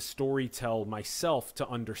have to storytell myself to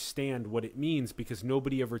understand what it means, because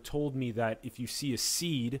nobody ever told me that if you see a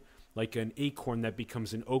seed, like an acorn that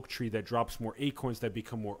becomes an oak tree that drops more acorns that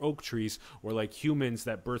become more oak trees, or like humans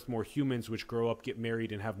that birth more humans which grow up, get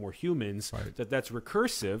married, and have more humans, Right. that's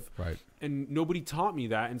recursive. Right. And nobody taught me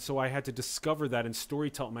that, and so I had to discover that and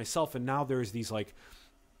storytell it myself. And now there's these like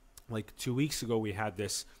 2 weeks ago we had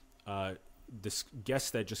this this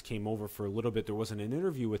guest that just came over for a little bit. There wasn't an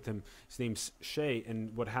interview with him. His name's Shay,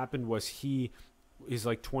 and what happened was he is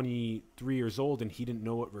like 23 years old and he didn't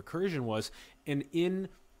know what recursion was. And in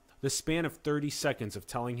the span of 30 seconds of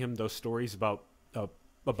telling him those stories about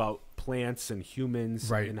plants and humans,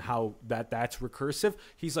 Right. and how that's recursive,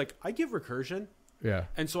 he's like, I get recursion. Yeah.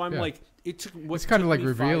 And so I'm Yeah. like, it took. It's kind of like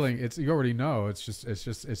revealing. It's, you already know. It's just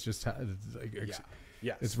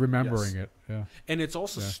Yes. it's remembering Yes. it. Yeah. And it's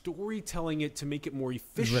also Yeah. storytelling it to make it more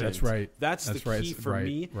efficient. That's right. That's That's the right. key for Right.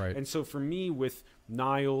 me. Right. And so for me, with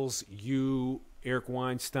Niles, you, Eric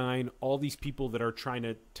Weinstein, all these people that are trying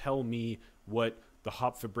to tell me what the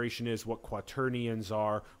Hopf vibration is, what quaternions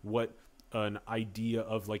are, what an idea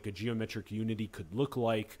of like a geometric unity could look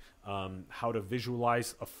like, how to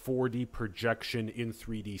visualize a 4D projection in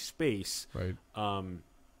 3D space. Right.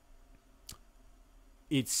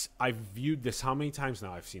 I've viewed this, how many times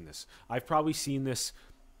now I've seen this? I've probably seen this,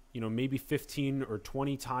 maybe 15 or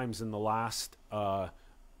 20 times in the last, 3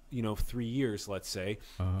 years, let's say.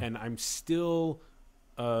 And I'm still,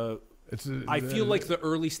 I feel like the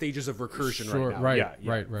early stages of recursion right now. Right, Yeah,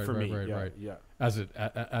 right, for me, right. Yeah. As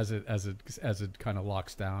it kind of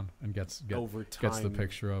locks down and gets Over time, gets the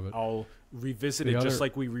picture of it. I'll revisit it just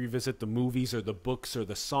like we revisit the movies or the books or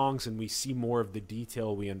the songs, and we see more of the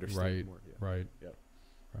detail. We understand more. Yeah. Right. Yep.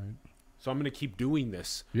 Right. So I'm going to keep doing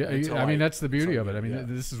this. Yeah, I mean that's the beauty of it. I mean, yeah.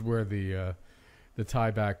 this is where the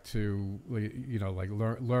tie back to like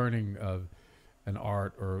learning an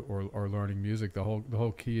art or learning music. The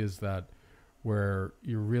whole key is that where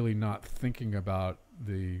you're really not thinking about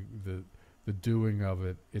the doing of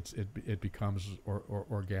it. It becomes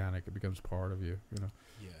organic. It becomes part of you.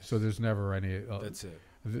 Yes. So there's never any. That's it.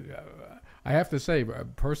 I have to say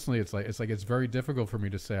personally, it's very difficult for me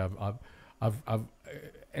to say I've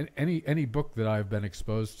any book that I've been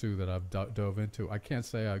exposed to that I've dove into, I can't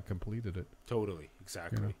say I completed it. Totally,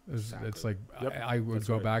 exactly. It's like Yep, I would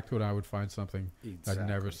go right. back to it and I would find something I'd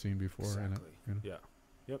never seen before in it. Yeah.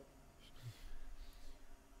 Yep.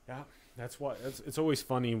 Yeah, that's why it's always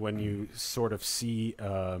funny when you sort of see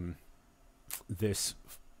this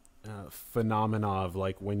phenomena of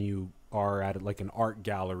like when you are at like an art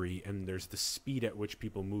gallery and there's the speed at which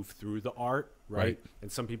people move through the art, right?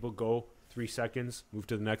 And some people go 3 seconds, move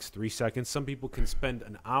to the next 3 seconds. Some people can spend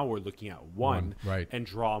an hour looking at one right. and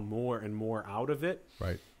draw more and more out of it.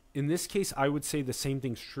 Right. In this case, I would say the same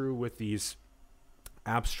thing's true with these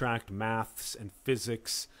abstract maths and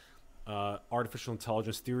physics, artificial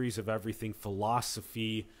intelligence, theories of everything,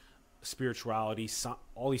 philosophy, spirituality,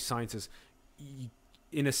 all these sciences.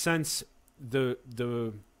 In a sense,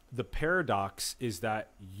 the paradox is that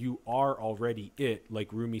you are already it.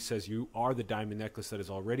 Like Rumi says, you are the diamond necklace that is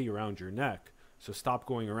already around your neck. So stop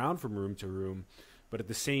going around from room to room. But at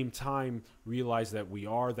the same time, realize that we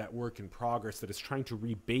are that work in progress that is trying to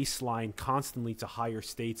re-baseline constantly to higher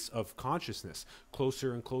states of consciousness,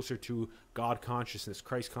 closer and closer to God consciousness,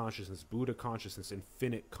 Christ consciousness, Buddha consciousness,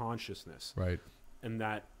 infinite consciousness. Right. And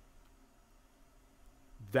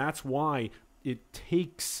that's why it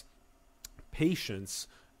takes patience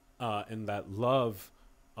and that love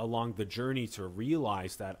along the journey to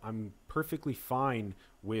realize that I'm perfectly fine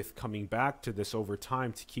with coming back to this over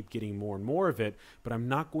time to keep getting more and more of it, but I'm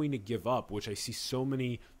not going to give up, which I see so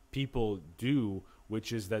many people do,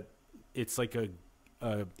 which is that it's like a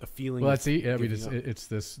feeling. Well, it's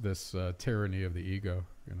this tyranny of the ego,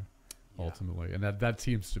 ultimately, and that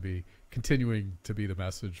seems to be continuing to be the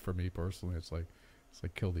message for me personally. It's like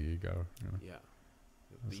kill the ego. Yeah.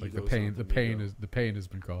 It's like the pain has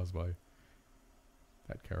been caused by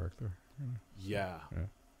that character. Yeah.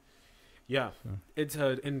 So. It's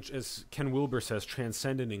and as Ken Wilber says,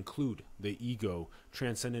 transcend and include the ego,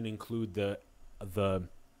 transcend and include the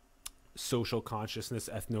social consciousness,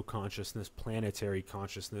 ethno-consciousness, planetary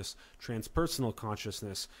consciousness, transpersonal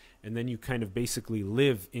consciousness, and then you kind of basically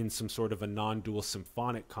live in some sort of a non-dual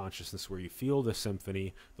symphonic consciousness where you feel the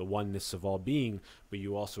symphony, the oneness of all being, but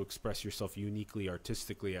you also express yourself uniquely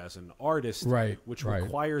artistically as an artist, which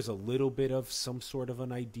requires a little bit of some sort of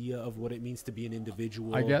an idea of what it means to be an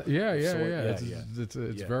individual. I get,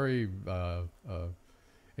 It's very.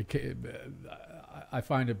 I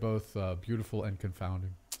find it both beautiful and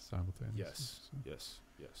confounding simultaneously.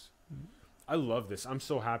 Yes. I love this. I'm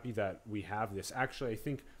so happy that we have this. Actually, I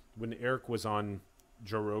think when Eric was on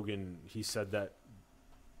Joe Rogan, he said that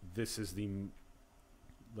this is the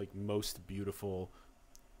most beautiful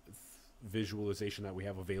visualization that we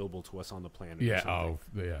have available to us on the planet. Yeah. I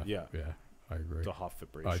agree. The Hopf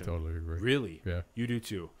vibration. I totally agree. Really? Yeah. You do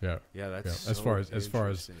too. Yeah. Yeah. That's as far as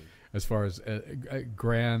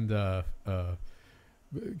grand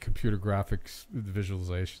computer graphics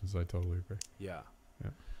visualizations, I totally agree. Yeah.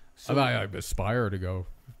 So I aspire to go,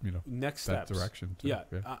 next that steps. direction. Too. Yeah.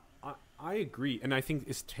 I agree, and I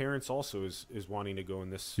think Terrence also is wanting to go in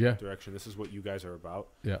this direction. This is what you guys are about.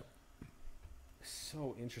 Yeah.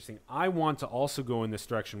 So interesting. I want to also go in this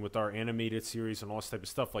direction with our animated series and all this type of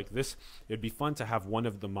stuff like this. It'd be fun to have one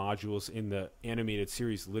of the modules in the animated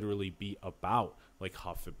series literally be about like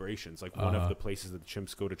Hopf vibrations. Like one of the places that the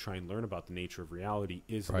chimps go to try and learn about the nature of reality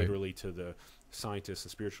is literally to the scientists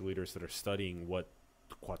and spiritual leaders that are studying what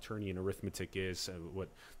quaternion arithmetic is and what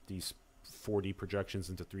these 4D projections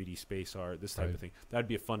into 3D space are, this type Right. of thing. That'd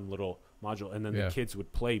be a fun little module. And then Yeah. the kids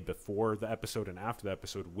would play before the episode and after the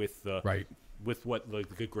episode with the Right. with what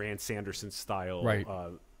like the Grant Sanderson style, Right.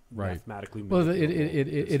 Right. mathematically. Well,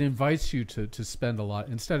 manipulable. it invites you to spend a lot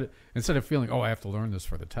instead of feeling, oh, I have to learn this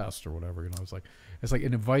for the test or whatever. It's like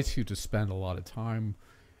it invites you to spend a lot of time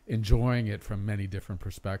enjoying it from many different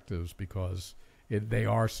perspectives because they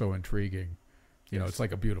are so intriguing. Yes. It's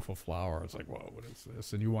like a beautiful flower. It's like, whoa, what is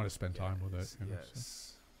this? And you want to spend time with it.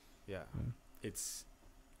 Yes. Yeah. Yeah. It's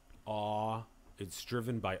awe. It's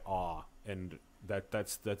driven by awe, and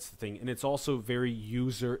that's the thing. And it's also very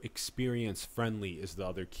user experience friendly is the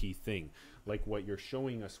other key thing. Like what you're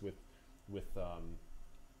showing us with the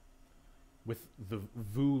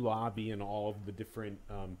VU lobby and all of the different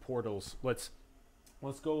portals. Let's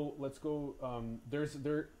go.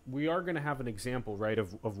 We are going to have an example, right,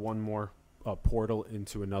 of one more portal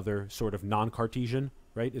into another sort of non-Cartesian,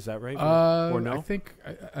 right? Is that right? Or no?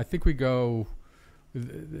 I think we go.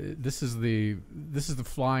 This is the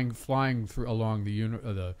flying through along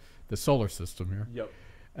the solar system here. Yep.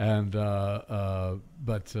 And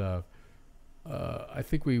but I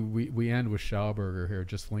think we end with Schauberger here,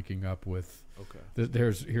 just linking up with. Okay.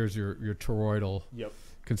 Here's your toroidal Yep.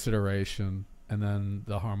 consideration, and then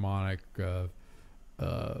the harmonic.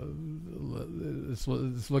 It's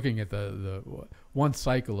looking at the one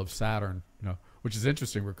cycle of Saturn, which is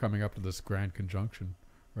interesting. We're coming up to this grand conjunction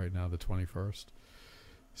right now, the 21st.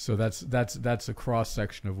 So that's a cross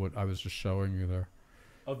section of what I was just showing you there.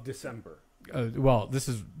 Of December. Well, this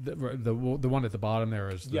is the one at the bottom there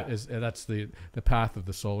is that's the path of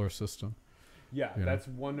the solar system. Yeah, that's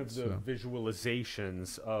one of the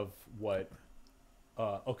visualizations of what.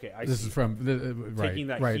 Okay, I this see. is from right, Taking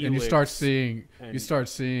that right, and you start seeing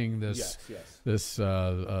this Yes. this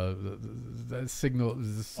signal,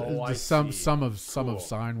 I some see. of Cool.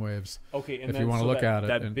 sine waves. Okay, and if then you want to so look at it,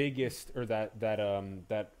 that and biggest or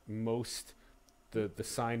that most the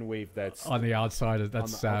sine wave that's on the outside, that's on the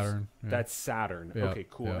Saturn. Yeah. That's Saturn. Yeah, Okay,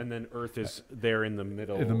 cool. yeah. And then Earth is there in the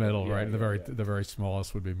middle. in the middle, Yeah, right? yeah, The very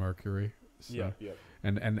smallest would be Mercury. So. yeah, yeah.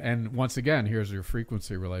 And once again, here's your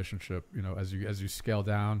frequency relationship. As you scale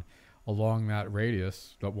down along that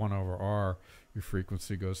radius, that 1/r, your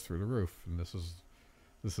frequency goes through the roof, and this is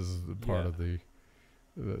the part of the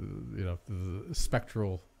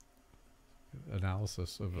spectral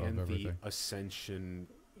analysis of everything. The ascension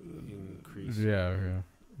increase. Yeah,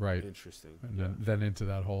 right. Interesting. And then into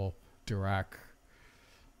that whole Dirac,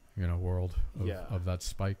 world of that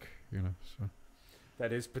spike. So.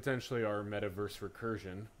 That is potentially our metaverse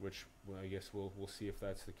recursion, which I guess we'll see if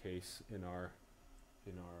that's the case in our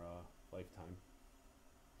lifetime.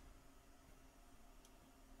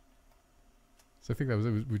 So I think that was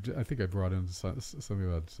it. I think I brought in something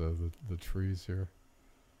about the trees here.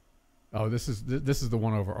 Oh, this is the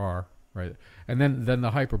 1/r, right? And then the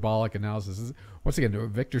hyperbolic analysis is once again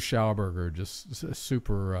Victor Schauberger, just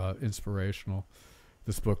super inspirational.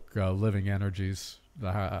 This book, Living Energies,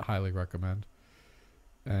 that I highly recommend.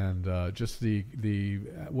 And just the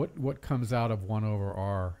what comes out of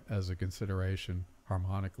 1/r as a consideration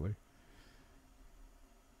harmonically,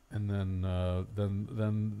 and then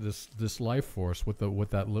this life force, what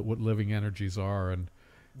living energies are, and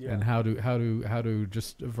how to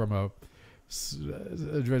just from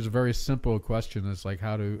there's a very simple question. It's like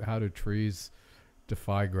how do trees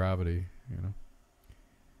defy gravity,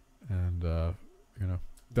 and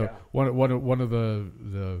one of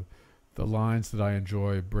the lines that I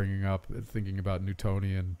enjoy bringing up, thinking about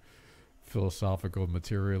Newtonian philosophical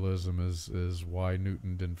materialism, is why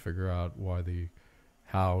Newton didn't figure out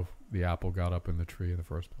how the apple got up in the tree in the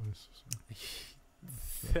first place.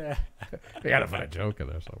 So. They gotta find a joke in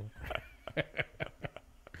there somewhere.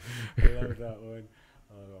 I love that one.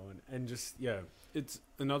 And just it's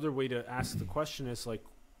another way to ask the question is like,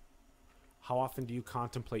 how often do you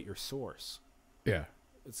contemplate your source? Yeah.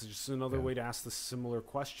 It's just another way to ask the similar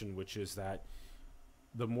question, which is that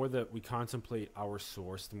the more that we contemplate our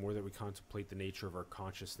source, the more that we contemplate the nature of our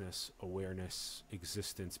consciousness, awareness,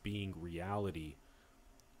 existence, being, reality,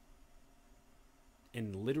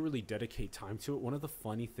 and literally dedicate time to it. One of the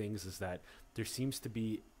funny things is that there seems to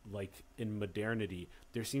be, like in modernity,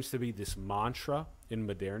 there seems to be this mantra in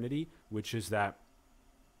modernity, which is that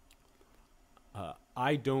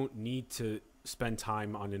I don't need to spend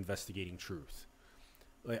time on investigating truth.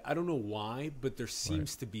 Like, I don't know why, but there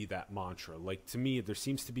seems to be that mantra. Like, to me,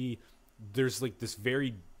 there's like this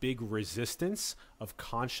very big resistance of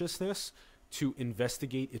consciousness to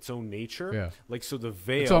investigate its own nature. Yeah. Like, so the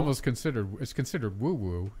veil. It's almost considered woo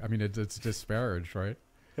woo. I mean, it's disparaged, right?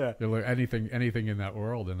 Yeah. Anything in that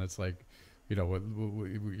world, and it's like, you know,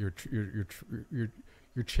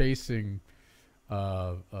 you're chasing,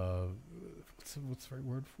 what's the right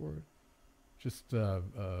word for it? Just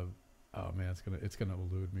oh man, it's gonna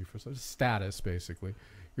elude me for some status. Basically,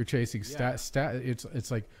 you're chasing stat.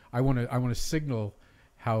 It's like I want to signal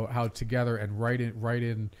how together and write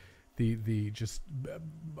in the just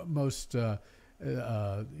most.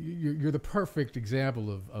 You're the perfect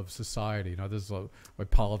example of society. Now, this is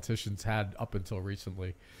what politicians had up until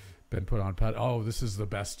recently been put on. Oh, this is the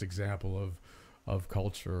best example of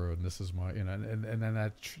culture, and this is my, and then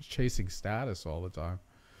that chasing status all the time,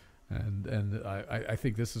 and I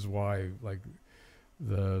think this is why, like,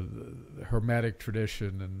 the Hermetic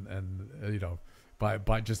tradition and you know,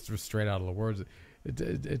 by just straight out of the words,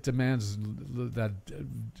 it demands that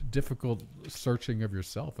difficult searching of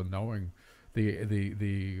yourself and knowing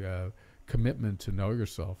the commitment to know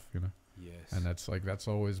yourself, you know. Yes. And that's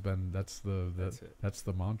always been that's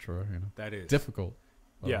the mantra, you know. That is difficult.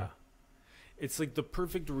 Yeah. It's like the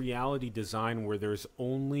perfect reality design where there's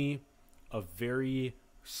only a very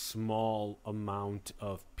small amount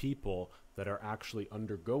of people that are actually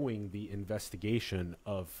undergoing the investigation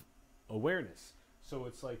of awareness. So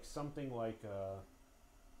it's like something like you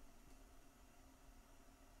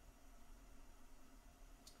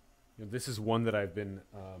know, this is one that I've been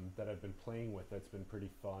playing with that's been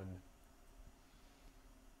pretty fun.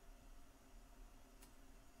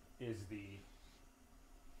 Is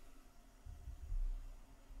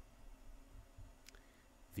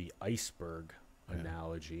the iceberg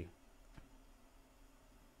analogy.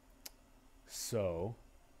 So,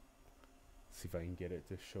 let's see if I can get it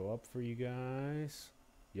to show up for you guys.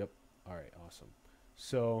 Yep. All right, awesome.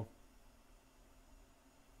 So,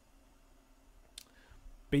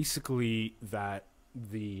 basically that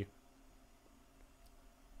the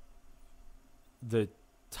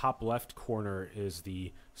top left corner is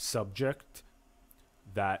the subject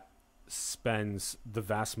that spends the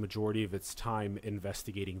vast majority of its time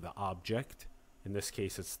investigating the object. In this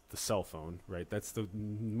case, it's the cell phone, right? That's the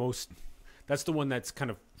one that's kind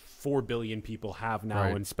of 4 billion people have now,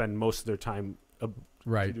 right, and spend most of their time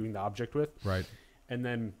right, doing the object with. Right. And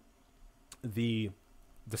then the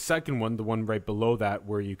second one, the one right below that,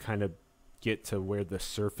 where you kind of get to where the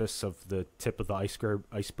surface of the tip of the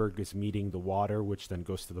iceberg is meeting the water, which then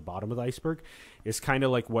goes to the bottom of the iceberg, is kind of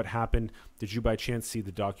like what happened. Did you by chance see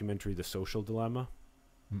the documentary The Social Dilemma?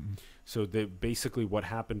 Mm-mm. So basically what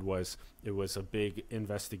happened was it was a big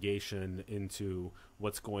investigation into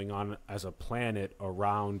what's going on as a planet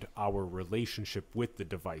around our relationship with the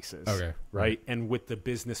devices. Okay. Right? And with the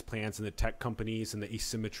business plans and the tech companies and the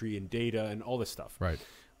asymmetry in data and all this stuff. Right.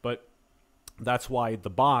 But that's why the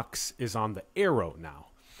box is on the arrow now,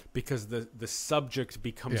 because the subject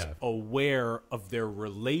becomes aware of their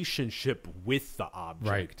relationship with the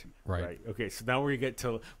object. Right. Okay, so now we get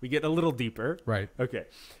a little deeper. Right. Okay.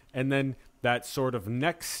 And then that sort of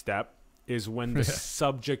next step is when the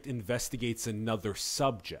subject investigates another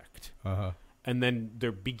subject. Uh-huh. And then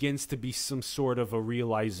there begins to be some sort of a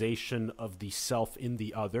realization of the self in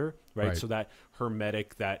the other, right? So that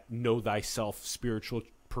Hermetic, that know thyself spiritual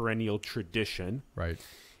perennial tradition. Right.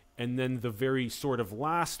 And then the very sort of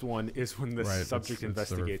last one is when the subject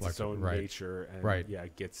investigates its own nature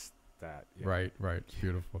and gets that. Yeah. Right.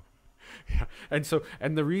 Beautiful. Yeah.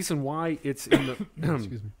 And the reason why it's in the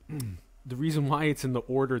excuse me. The reason why it's in the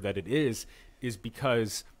order that it is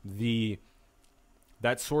because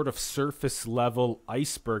that sort of surface level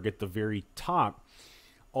iceberg at the very top,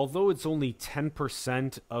 although it's only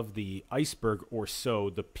 10% of the iceberg or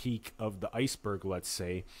so, the peak of the iceberg, let's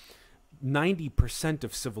say, 90%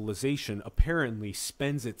 of civilization apparently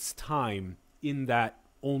spends its time in that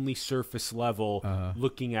only surface level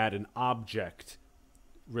looking at an object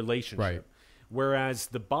relationship. Right. Whereas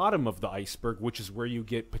the bottom of the iceberg, which is where you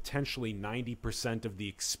get potentially 90% of the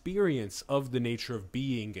experience of the nature of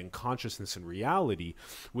being and consciousness and reality,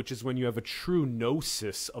 which is when you have a true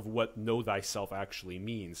gnosis of what know thyself actually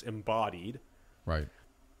means, embodied. Right.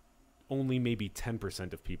 Only maybe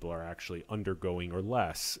 10% of people are actually undergoing, or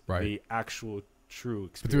less, the actual true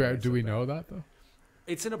experience. But do we know that, though?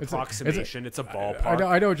 It's an approximation. It's a ballpark.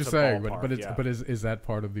 I know what you're saying, but it's is that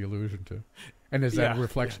part of the illusion too? And is that a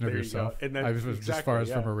reflection of yourself? And then, as far as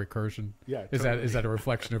from a recursion, is that a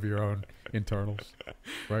reflection of your own internals,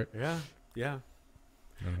 right? Yeah.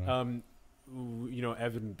 You know,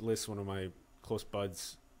 Evan Bliss, one of my close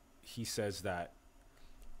buds, he says that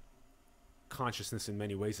consciousness in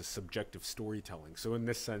many ways is subjective storytelling. So in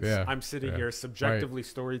this sense, Yeah, I'm sitting yeah. here subjectively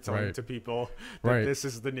storytelling right. to people that Right. this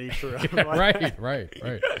is the nature of Yeah, life. right.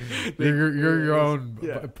 You're your own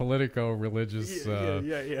Yeah. politico-religious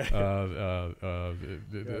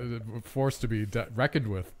force to be reckoned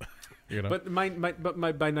with. You know, But my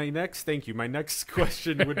next my next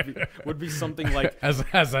question would be something like as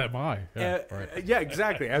am I. Yeah, right. yeah,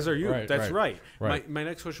 exactly, as are you. Right, That's right. right. My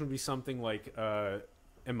next question would be something like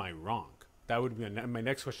am I wrong? That would be my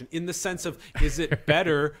next question, in the sense of, is it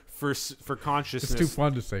better for consciousness? It's too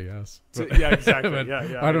fun to say yes. Yeah, exactly. But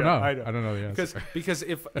Yeah, I don't know. I know. I don't know the answer. Because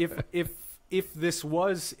if this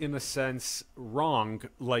was in a sense wrong,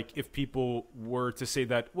 like if people were to say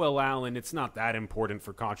that, well, Alan, it's not that important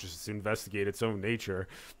for consciousness to investigate its own nature,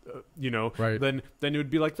 Right. then it would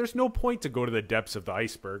be like, there's no point to go to the depths of the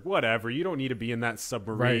iceberg. Whatever, you don't need to be in that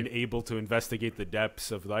submarine Right. able to investigate the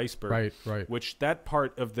depths of the iceberg. Right. Which that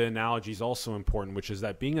part of the analogy is also important, which is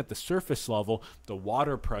that being at the surface level, the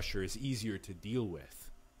water pressure is easier to deal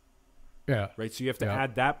with. Yeah. Right, so you have to Yeah.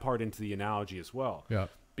 add that part into the analogy as well. Yeah.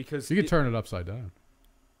 Because You can turn it upside down,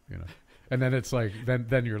 and then it's like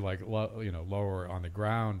then you're like lower on the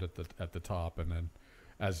ground at the top, and then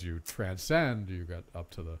as you transcend, you get up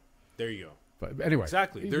to the. there you go. But anyway,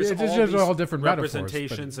 Exactly. There's it's all just these all different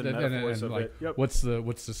representations metaphors, and metaphors of like, it. Yep. what's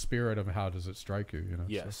the spirit of how does it strike you?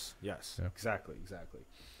 Yes. Yeah. Exactly.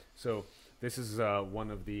 So this is one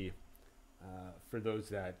of the for those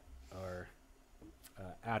that are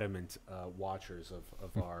adamant watchers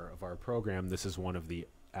of our program. This is one of the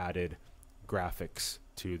added graphics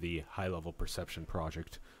to the High Level Perception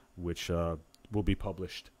project, which will be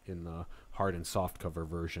published in the hard and soft cover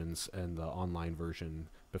versions and the online version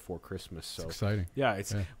before Christmas. So It's exciting. yeah,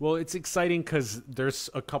 it's exciting because there's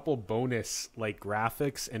a couple bonus like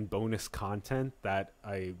graphics and bonus content that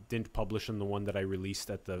I didn't publish in the one that I released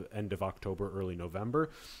at the end of October, early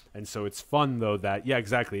November. And so it's fun though that, yeah,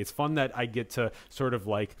 exactly. It's fun that I get to sort of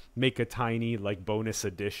like make a tiny like bonus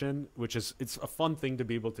edition, which is, it's a fun thing to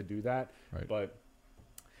be able to do that. Right. But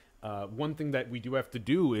one thing that we do have to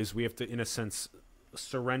do is we have to, in a sense,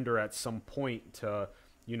 surrender at some point to,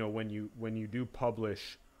 when you do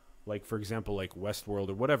publish, like for example, like Westworld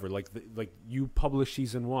or whatever, like you publish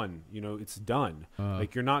season 1, it's done.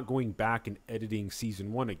 Like you're not going back and editing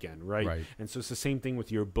season 1 again, right? Right. And so it's the same thing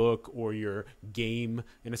with your book or your game.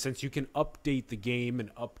 In a sense, you can update the game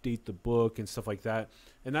and update the book and stuff like that.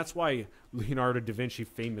 And that's why Leonardo da Vinci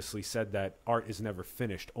famously said that art is never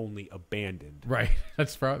finished, only abandoned. Right.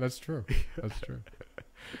 That's true. That's true.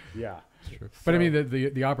 Yeah. That's true. But I mean,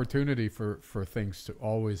 the opportunity for things to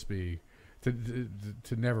always be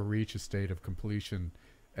to never reach a state of completion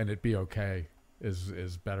and it be okay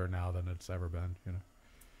is better now than it's ever been.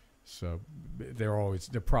 So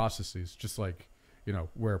they're processes, just like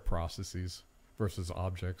we're processes versus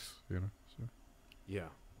objects. So Yeah.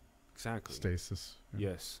 Exactly. stasis.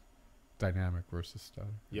 Yes. Dynamic versus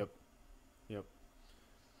static. Yep.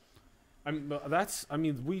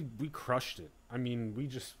 We crushed it.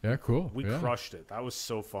 Yeah, cool. We yeah. crushed it. That was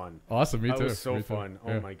so fun. Awesome. Me That too. was so Me too. fun.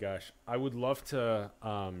 Yeah. Oh my gosh. I would love to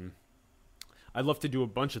I'd love to do a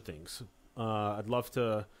bunch of things. I'd love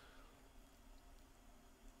to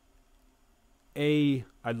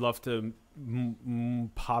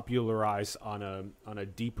popularize on a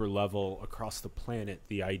deeper level across the planet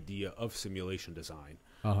the idea of simulation design.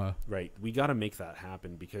 Right. We got to make that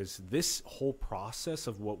happen because this whole process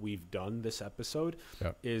of what we've done this episode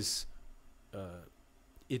is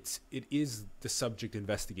it is the subject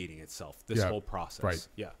investigating itself, this whole process. Right.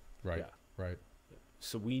 Yeah. Right. Yeah. Right.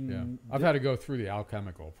 So we Yeah. I've had to go through the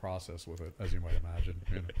alchemical process with it, as you might imagine.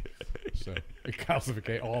 So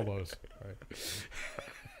calcificate all those. Right.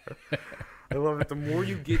 I love it. The more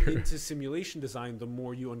you get into simulation design, the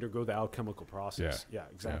more you undergo the alchemical process. Yeah. Yeah,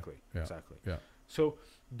 exactly. Yeah. Exactly. Yeah. So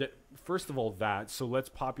first of all, so let's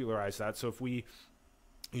popularize that. So if we,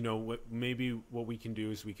 maybe what we can do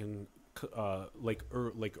is we can, like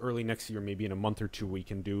early next year, maybe in a month or two, we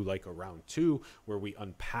can do like a round 2 where we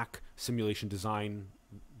unpack simulation design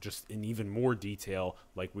just in even more detail,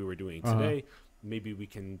 like we were doing today. Maybe we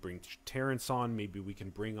can bring Terrence on. Maybe we can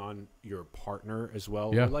bring on your partner as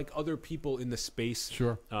well, Yeah. or like other people in the space.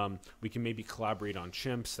 Sure. We can maybe collaborate on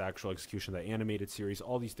Chimps, the actual execution of the animated series,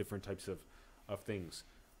 all these different types of things.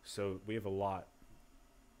 So we have a lot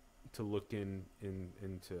to look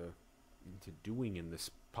into doing in this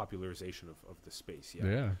popularization of the space.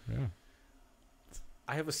 Yeah.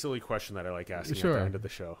 I have a silly question that I like asking Sure. at the end of the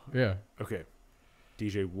show. Yeah. Okay.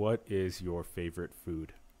 DJ, what is your favorite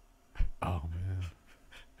food? Oh man.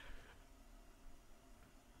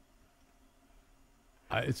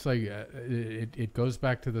 It's like it goes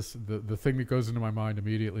back to this. The thing that goes into my mind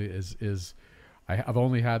immediately is I've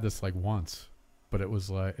only had this like once, but it was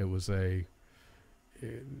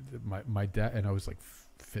my dad, and I was like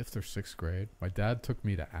fifth or sixth grade. My dad took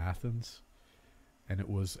me to Athens, and it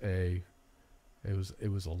was a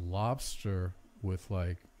lobster with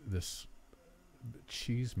like this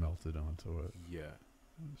cheese melted onto it. Yeah.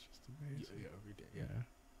 It was just amazing. Yeah, every day. Yeah.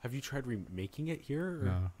 Have you tried remaking it here? Or?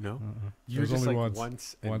 No. No. Uh-uh. You're There's just only like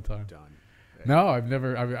once and one time. done. No, I've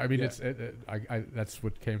never. I mean, Yeah. I that's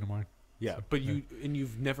what came to mind. Yeah, So, but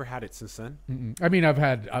you've never had it since then. Mm-mm. I mean,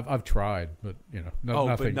 I've tried, but nothing,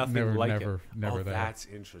 but nothing never, like never, it. never there. That's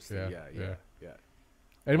interesting. Yeah.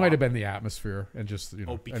 It Wow. might have been the atmosphere and just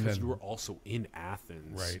Because and then, you were also in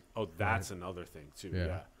Athens, Right. Oh, that's another thing too.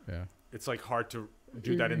 yeah. It's like hard to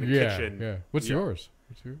do that in the Yeah, kitchen. yeah. What's Yeah. yours?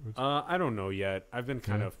 I don't know yet. I've been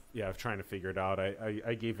kind Yeah. of trying to figure it out.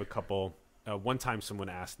 I gave a couple. One time, someone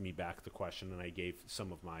asked me back the question, and I gave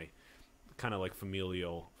some of my kind of like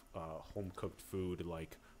familial home cooked food,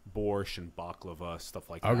 like borscht and baklava, stuff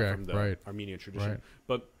like that Okay, from the right. Armenian tradition. Right.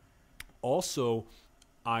 But also,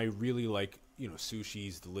 I really like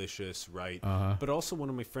sushi's delicious, right? Uh-huh. But also, one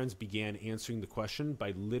of my friends began answering the question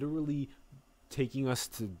by literally taking us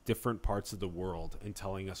to different parts of the world and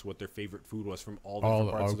telling us what their favorite food was from all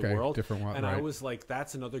different parts of the world. Different one, And I right. was like,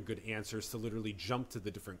 that's another good answer, is to literally jump to the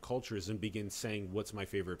different cultures and begin saying what's my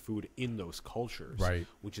favorite food in those cultures. Right.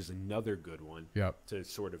 Which is another good one. Yep. To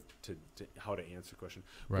sort of to how to answer the question.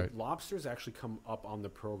 Right. But lobsters actually come up on the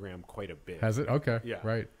program quite a bit. Has it? Okay. Yeah.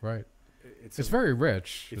 Right. It's It's very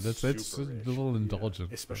rich. it's It's super a rich. little Yeah.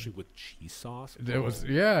 indulgent, especially with cheese sauce. It was Oh.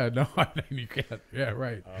 no. I mean, you can't. Yeah.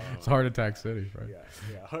 Right. It's Heart Attack City. Right.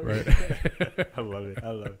 Yeah. Right. I love it.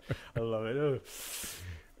 I love it. Oh.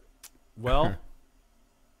 Well,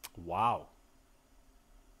 wow.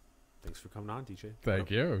 Thanks for coming on, DJ.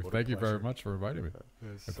 Thank you. What a Thank you very pleasure. much for inviting me.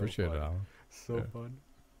 It was I so appreciate fun. it, Alan. So Yeah. fun.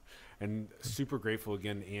 And super grateful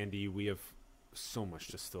again, Andy. We have so much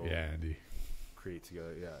to still Yeah, Andy. create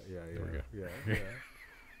together. There we go.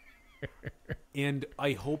 Yeah. And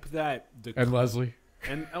I hope that And Leslie.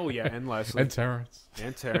 and Leslie And Terrence.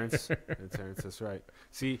 and Terrence. That's right.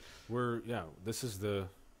 See, this is it.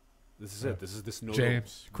 This is this nodal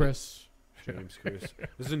James. Chris. James Chris.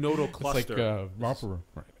 This is a nodal cluster. It's like romper room.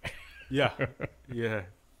 Right. Yeah.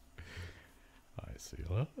 I see.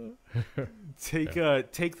 Huh? Take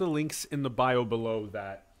the links in the bio below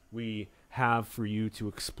that we have for you to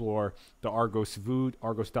explore the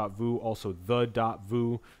Argos.vu, also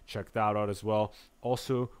the.vu. Check that out as well.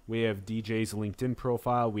 Also, we have DJ's LinkedIn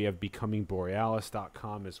profile. We have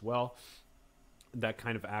becomingborealis.com as well. That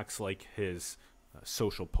kind of acts like his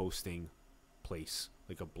social posting place,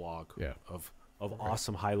 like a blog of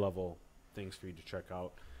awesome high level things for you to check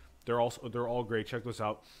out. They're all great. Check those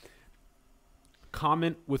out.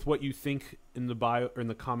 Comment with what you think in the bio or in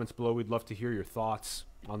the comments below. We'd love to hear your thoughts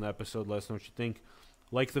on the episode. Let us know what you think.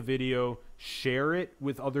 Like the video, share it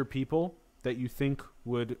with other people that you think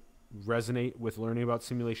would resonate with learning about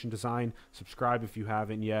simulation design. Subscribe if you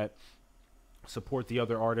haven't yet. Support the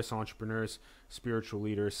other artists, entrepreneurs, spiritual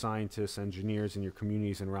leaders, scientists, engineers in your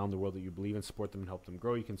communities and around the world that you believe in. Support them and help them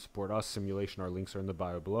grow. You can support us, Simulation. Our links are in the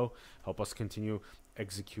bio below. Help us continue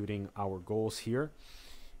executing our goals here.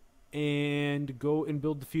 And go and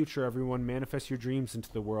build the future, everyone. Manifest your dreams into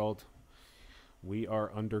the world. We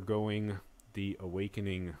are undergoing the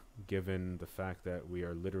awakening, given the fact that we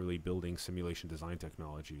are literally building simulation design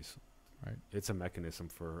technologies. Right. It's a mechanism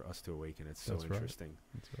for us to awaken. It's so That's right. interesting.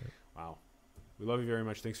 That's right. Wow. We love you very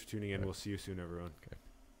much. Thanks for tuning in. Right. We'll see you soon, everyone. Okay.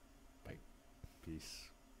 Bye. Peace.